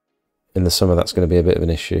a bit of an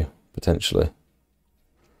issue, potentially.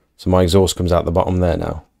 So my exhaust comes out the bottom there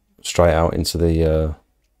now, straight out into the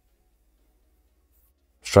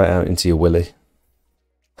your willy.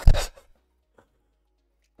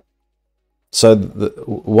 So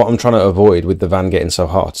what I'm trying to avoid with the van getting so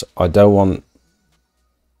hot, I don't want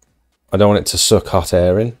it to suck hot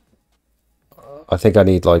air in. I think I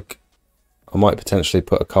need, like, I might potentially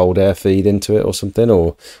put a cold air feed into it or something,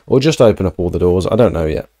 or just open up all the doors. I don't know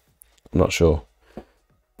yet. I'm not sure.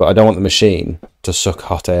 But I don't want the machine to suck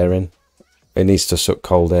hot air in. It needs to suck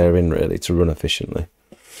cold air in, really, to run efficiently.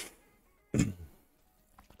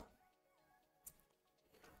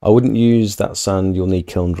 I wouldn't use that sand. You'll need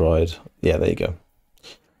kiln dried. Yeah, there you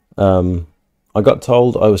go. I got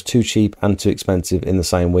told I was too cheap and too expensive in the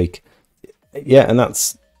same week. Yeah, and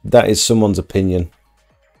that is someone's opinion.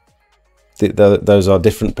 Those are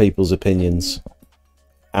different people's opinions.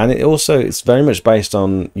 And it's very much based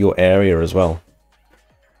on your area as well.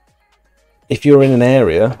 If you're in an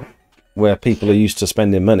area where people are used to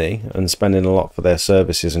spending money and spending a lot for their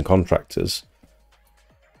services and contractors,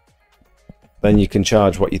 then you can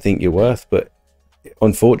charge what you think you're worth. But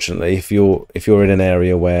unfortunately, if you're in an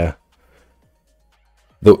area where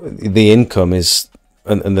the income is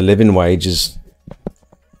and the living wage is,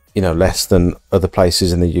 you know, less than other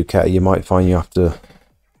places in the UK, you might find you have to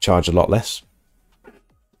charge a lot less.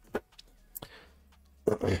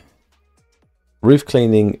 Roof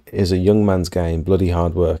cleaning is a young man's game, bloody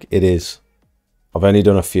hard work. It is. I've only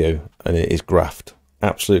done a few, and it is graft,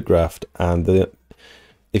 absolute graft. And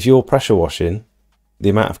if you're pressure washing, the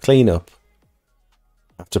amount of cleanup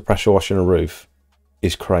after pressure washing a roof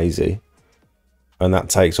is crazy, and that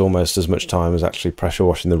takes almost as much time as actually pressure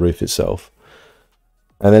washing the roof itself.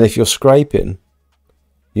 And then if you're scraping,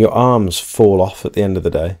 your arms fall off at the end of the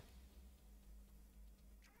day.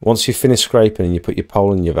 Once you finish scraping and you put your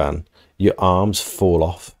pole in your van, your arms fall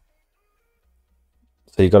off.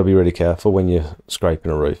 So you've got to be really careful when you're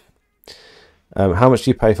scraping a roof. How much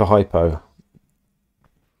do you pay for hypo?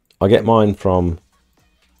 I get mine from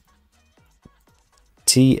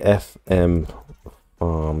TFM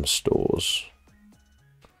Farm Stores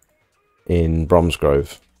in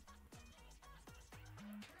Bromsgrove.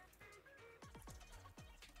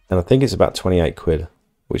 And I think it's about 28 quid,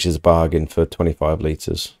 which is a bargain for 25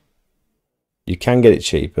 litres. You can get it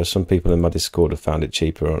cheaper. Some people in my Discord have found it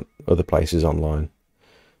cheaper on other places online.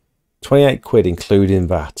 28 quid including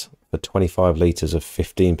VAT for 25 litres of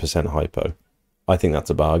 15% hypo. I think that's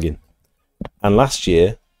a bargain. And last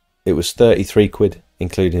year it was 33 quid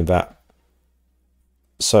including VAT.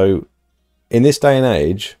 So in this day and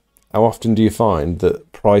age, how often do you find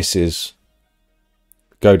that prices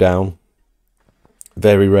go down?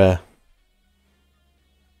 Very rare.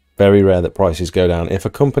 Very rare that prices go down. If a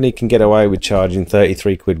company can get away with charging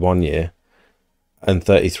 33 quid one year and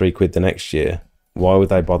 33 quid the next year, why would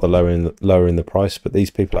they bother lowering the price? But these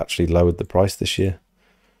people actually lowered the price this year,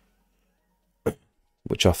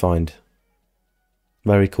 which I find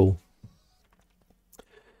very cool.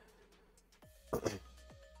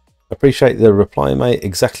 Appreciate the reply, mate.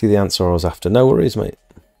 Exactly the answer I was after. No worries, mate.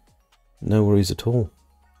 No worries at all.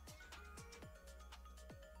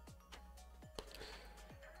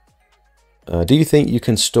 Do you think you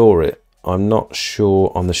can store it? I'm not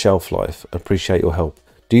sure on the shelf life. Appreciate your help.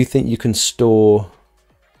 Do you think you can store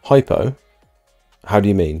hypo? How do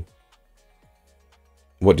you mean?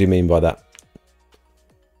 What do you mean by that?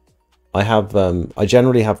 I have, I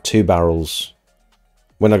generally have 2 barrels.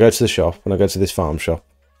 When I go to the shop, when I go to this farm shop,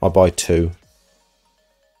 I buy 2.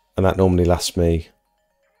 And that normally lasts me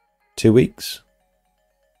 2 weeks.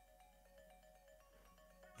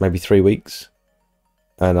 Maybe 3 weeks.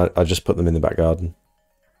 And I just put them in the back garden.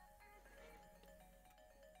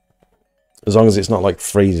 As long as it's not like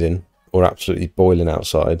freezing or absolutely boiling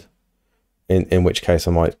outside, in which case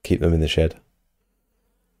I might keep them in the shed.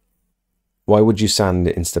 Why would you sand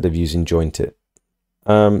it instead of using joint it?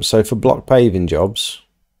 So for block paving jobs,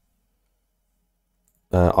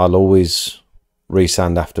 I'll always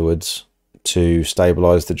resand afterwards to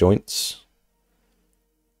stabilise the joints.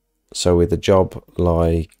 So with a job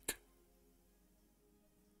like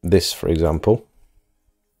this, for example,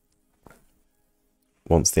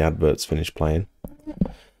 once the advert's finished playing,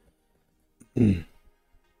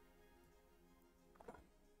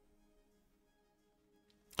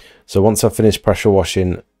 so once I've finished pressure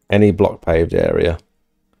washing any block paved area,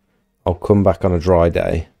 I'll come back on a dry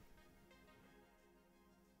day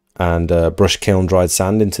and brush kiln dried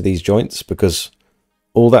sand into these joints, because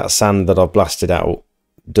all that sand that I've blasted out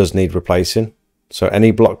does need replacing. So any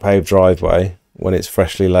block paved driveway, when it's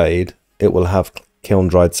freshly laid, it will have kiln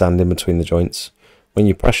dried sand in between the joints. When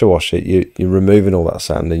you pressure wash it, you're removing all that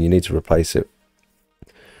sand and you need to replace it.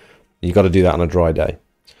 You've got to do that on a dry day.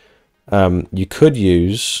 You could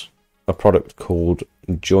use a product called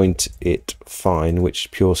Joint It Fine, which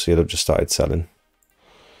Pure Seal have just started selling.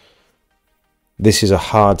 This is a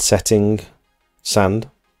hard setting sand.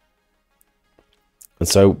 And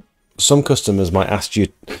so some customers might ask you,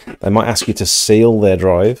 to seal their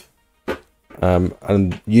drive.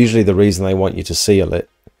 And usually the reason they want you to seal it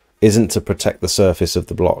isn't to protect the surface of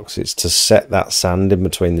the blocks. It's to set that sand in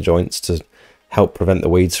between the joints to help prevent the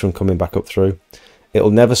weeds from coming back up through.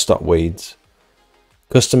 It'll never stop weeds.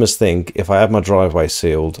 Customers think if I have my driveway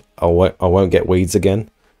sealed, I won't get weeds again.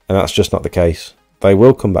 And that's just not the case. They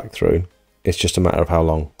will come back through. It's just a matter of how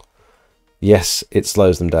long. Yes, it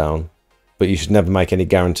slows them down, but you should never make any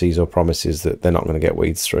guarantees or promises that they're not going to get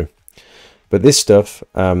weeds through. But this stuff,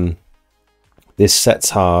 this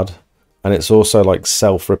sets hard, and it's also like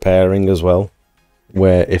self-repairing as well,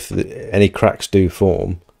 where if any cracks do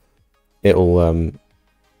form, it'll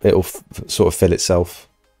sort of fill itself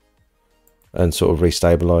and sort of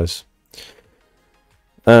restabilize.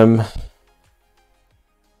 And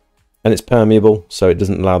it's permeable, so it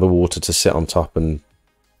doesn't allow the water to sit on top and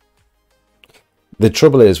The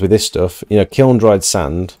trouble is with this stuff, you know, kiln dried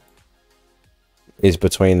sand is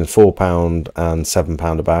between £4 and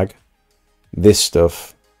 £7 a bag. This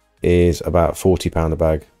stuff is about £40 a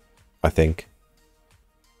bag, I think.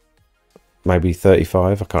 Maybe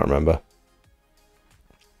 35, I can't remember.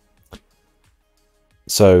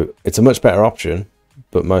 So it's a much better option,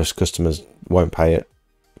 but most customers won't pay it.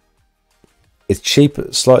 It's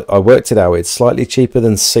cheaper, I worked it out, it's slightly cheaper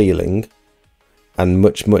than sealing and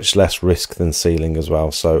much less risk than sealing as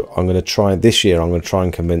well. So I'm going to try, this year I'm going to try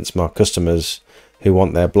and convince my customers who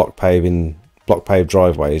want their block paved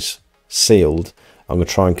driveways sealed. I'm going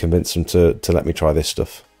to try and convince them to let me try this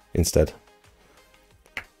stuff instead.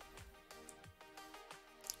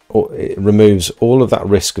 It removes all of that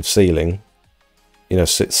risk of sealing, you know,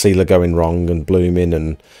 sealer going wrong and blooming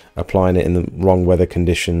and applying it in the wrong weather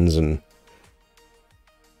conditions and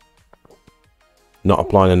not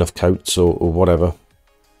applying enough coats or whatever,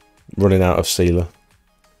 running out of sealer.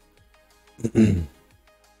 Do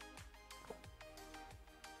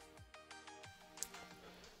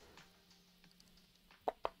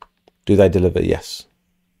they deliver? Yes.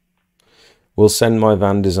 We'll send my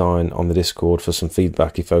van design on the Discord for some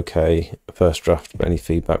feedback if okay. First draft, but any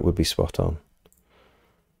feedback would be spot on.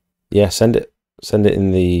 Yeah, send it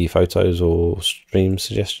in the photos or stream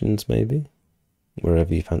suggestions, maybe,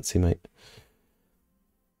 wherever you fancy, mate.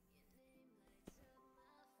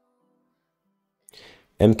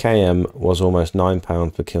 MKM was almost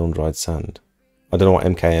 £9 for kiln dried sand. I don't know what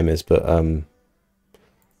MKM is, but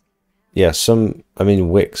yeah, I mean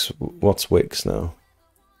Wix. What's Wix now?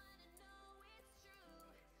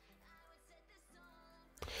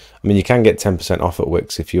 I mean, you can get 10% off at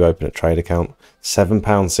Wix if you open a trade account.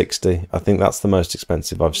 £7.60. I think that's the most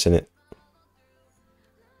expensive I've seen it.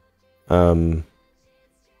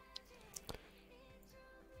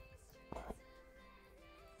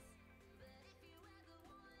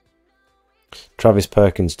 Travis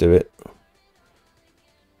Perkins do it.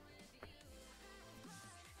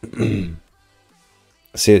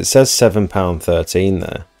 See, it says £7.13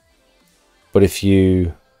 there, but if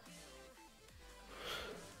you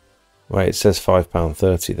wait, it says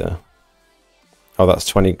 £5.30 there. Oh, that's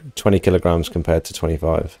 20 kilograms compared to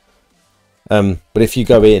 25. But if you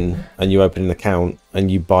go in and you open an account and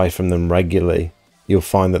you buy from them regularly, you'll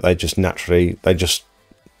find that they just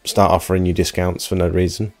start offering you discounts for no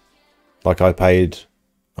reason. Like I paid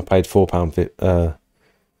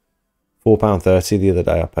 £4.30 the other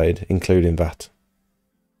day. I paid, including VAT,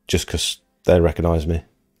 just because they recognise me.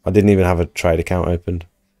 I didn't even have a trade account opened.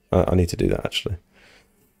 I need to do that actually.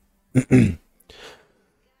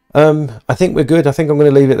 I think we're good. I think I'm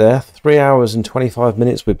going to leave it there. 3 hours and 25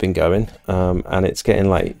 minutes we've been going, and it's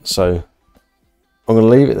getting late, so I'm going to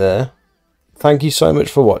leave it there. Thank you so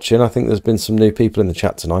much for watching. I think there's been some new people in the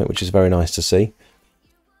chat tonight, which is very nice to see.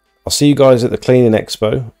 I'll see you guys at the Cleaning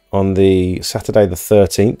Expo on the Saturday the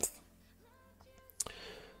 13th.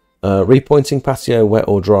 Repointing patio, wet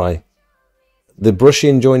or dry? The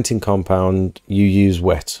brushing and jointing compound, you use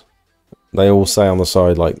wet. They all say on the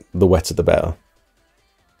side, like, the wetter the better.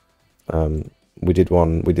 We did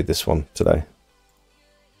this one today.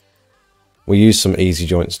 We used some easy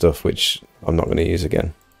joint stuff, which I'm not going to use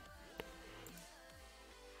again.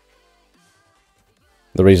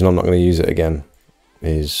 The reason I'm not going to use it again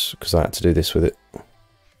is because I had to do this with it.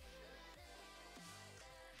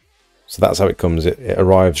 So that's how it comes. It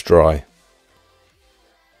arrives dry.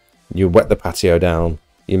 You wet the patio down.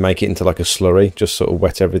 You make it into like a slurry, just sort of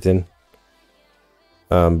wet everything.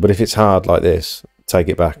 But if it's hard like this, take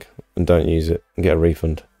it back and don't use it and get a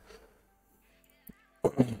refund.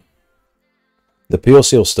 The Pure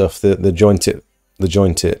Seal stuff, the joint it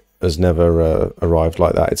has never arrived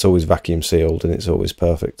like that. It's always vacuum sealed and it's always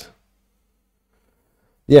perfect.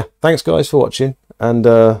 Yeah, thanks guys for watching, and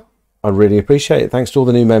I really appreciate it. Thanks to all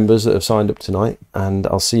the new members that have signed up tonight, and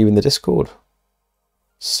I'll see you in the Discord.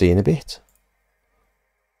 See you in a bit.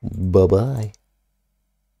 Bye-bye.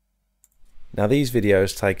 Now these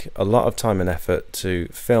videos take a lot of time and effort to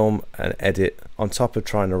film and edit, on top of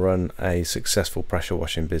trying to run a successful pressure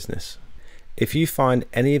washing business. If you find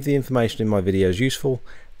any of the information in my videos useful,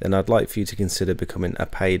 then I'd like for you to consider becoming a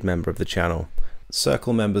paid member of the channel.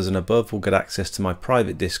 Circle members and above will get access to my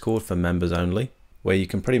private Discord for members only, where you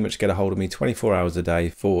can pretty much get a hold of me 24 hours a day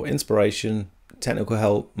for inspiration, technical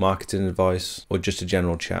help, marketing advice, or just a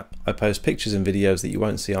general chat. I post pictures and videos that you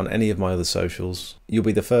won't see on any of my other socials. You'll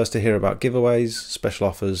be the first to hear about giveaways, special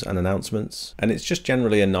offers and announcements, and it's just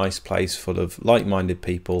generally a nice place full of like-minded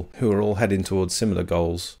people who are all heading towards similar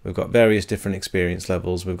goals. We've got various different experience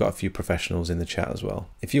levels. We've got a few professionals in the chat as well.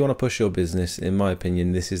 If you want to push your business, in my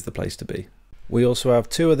opinion, this is the place to be. We also have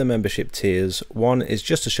two other membership tiers. One is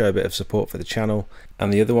just to show a bit of support for the channel,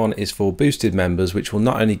 and the other one is for boosted members, which will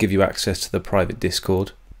not only give you access to the private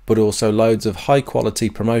Discord, but also loads of high quality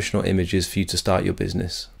promotional images for you to start your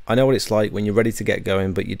business. I know what it's like when you're ready to get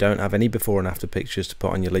going but you don't have any before and after pictures to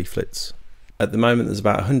put on your leaflets. At the moment there's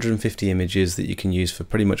about 150 images that you can use for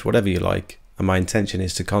pretty much whatever you like, and my intention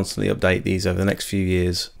is to constantly update these over the next few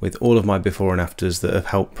years with all of my before and afters that have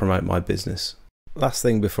helped promote my business. Last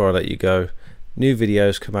thing before I let you go, new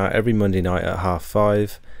videos come out every Monday night at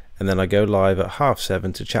 5:30, and then I go live at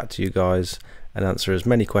 7:30 to chat to you guys and answer as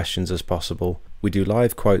many questions as possible. We do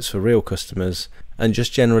live quotes for real customers and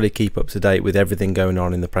just generally keep up to date with everything going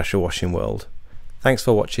on in the pressure washing world. Thanks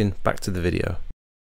for watching, back to the video.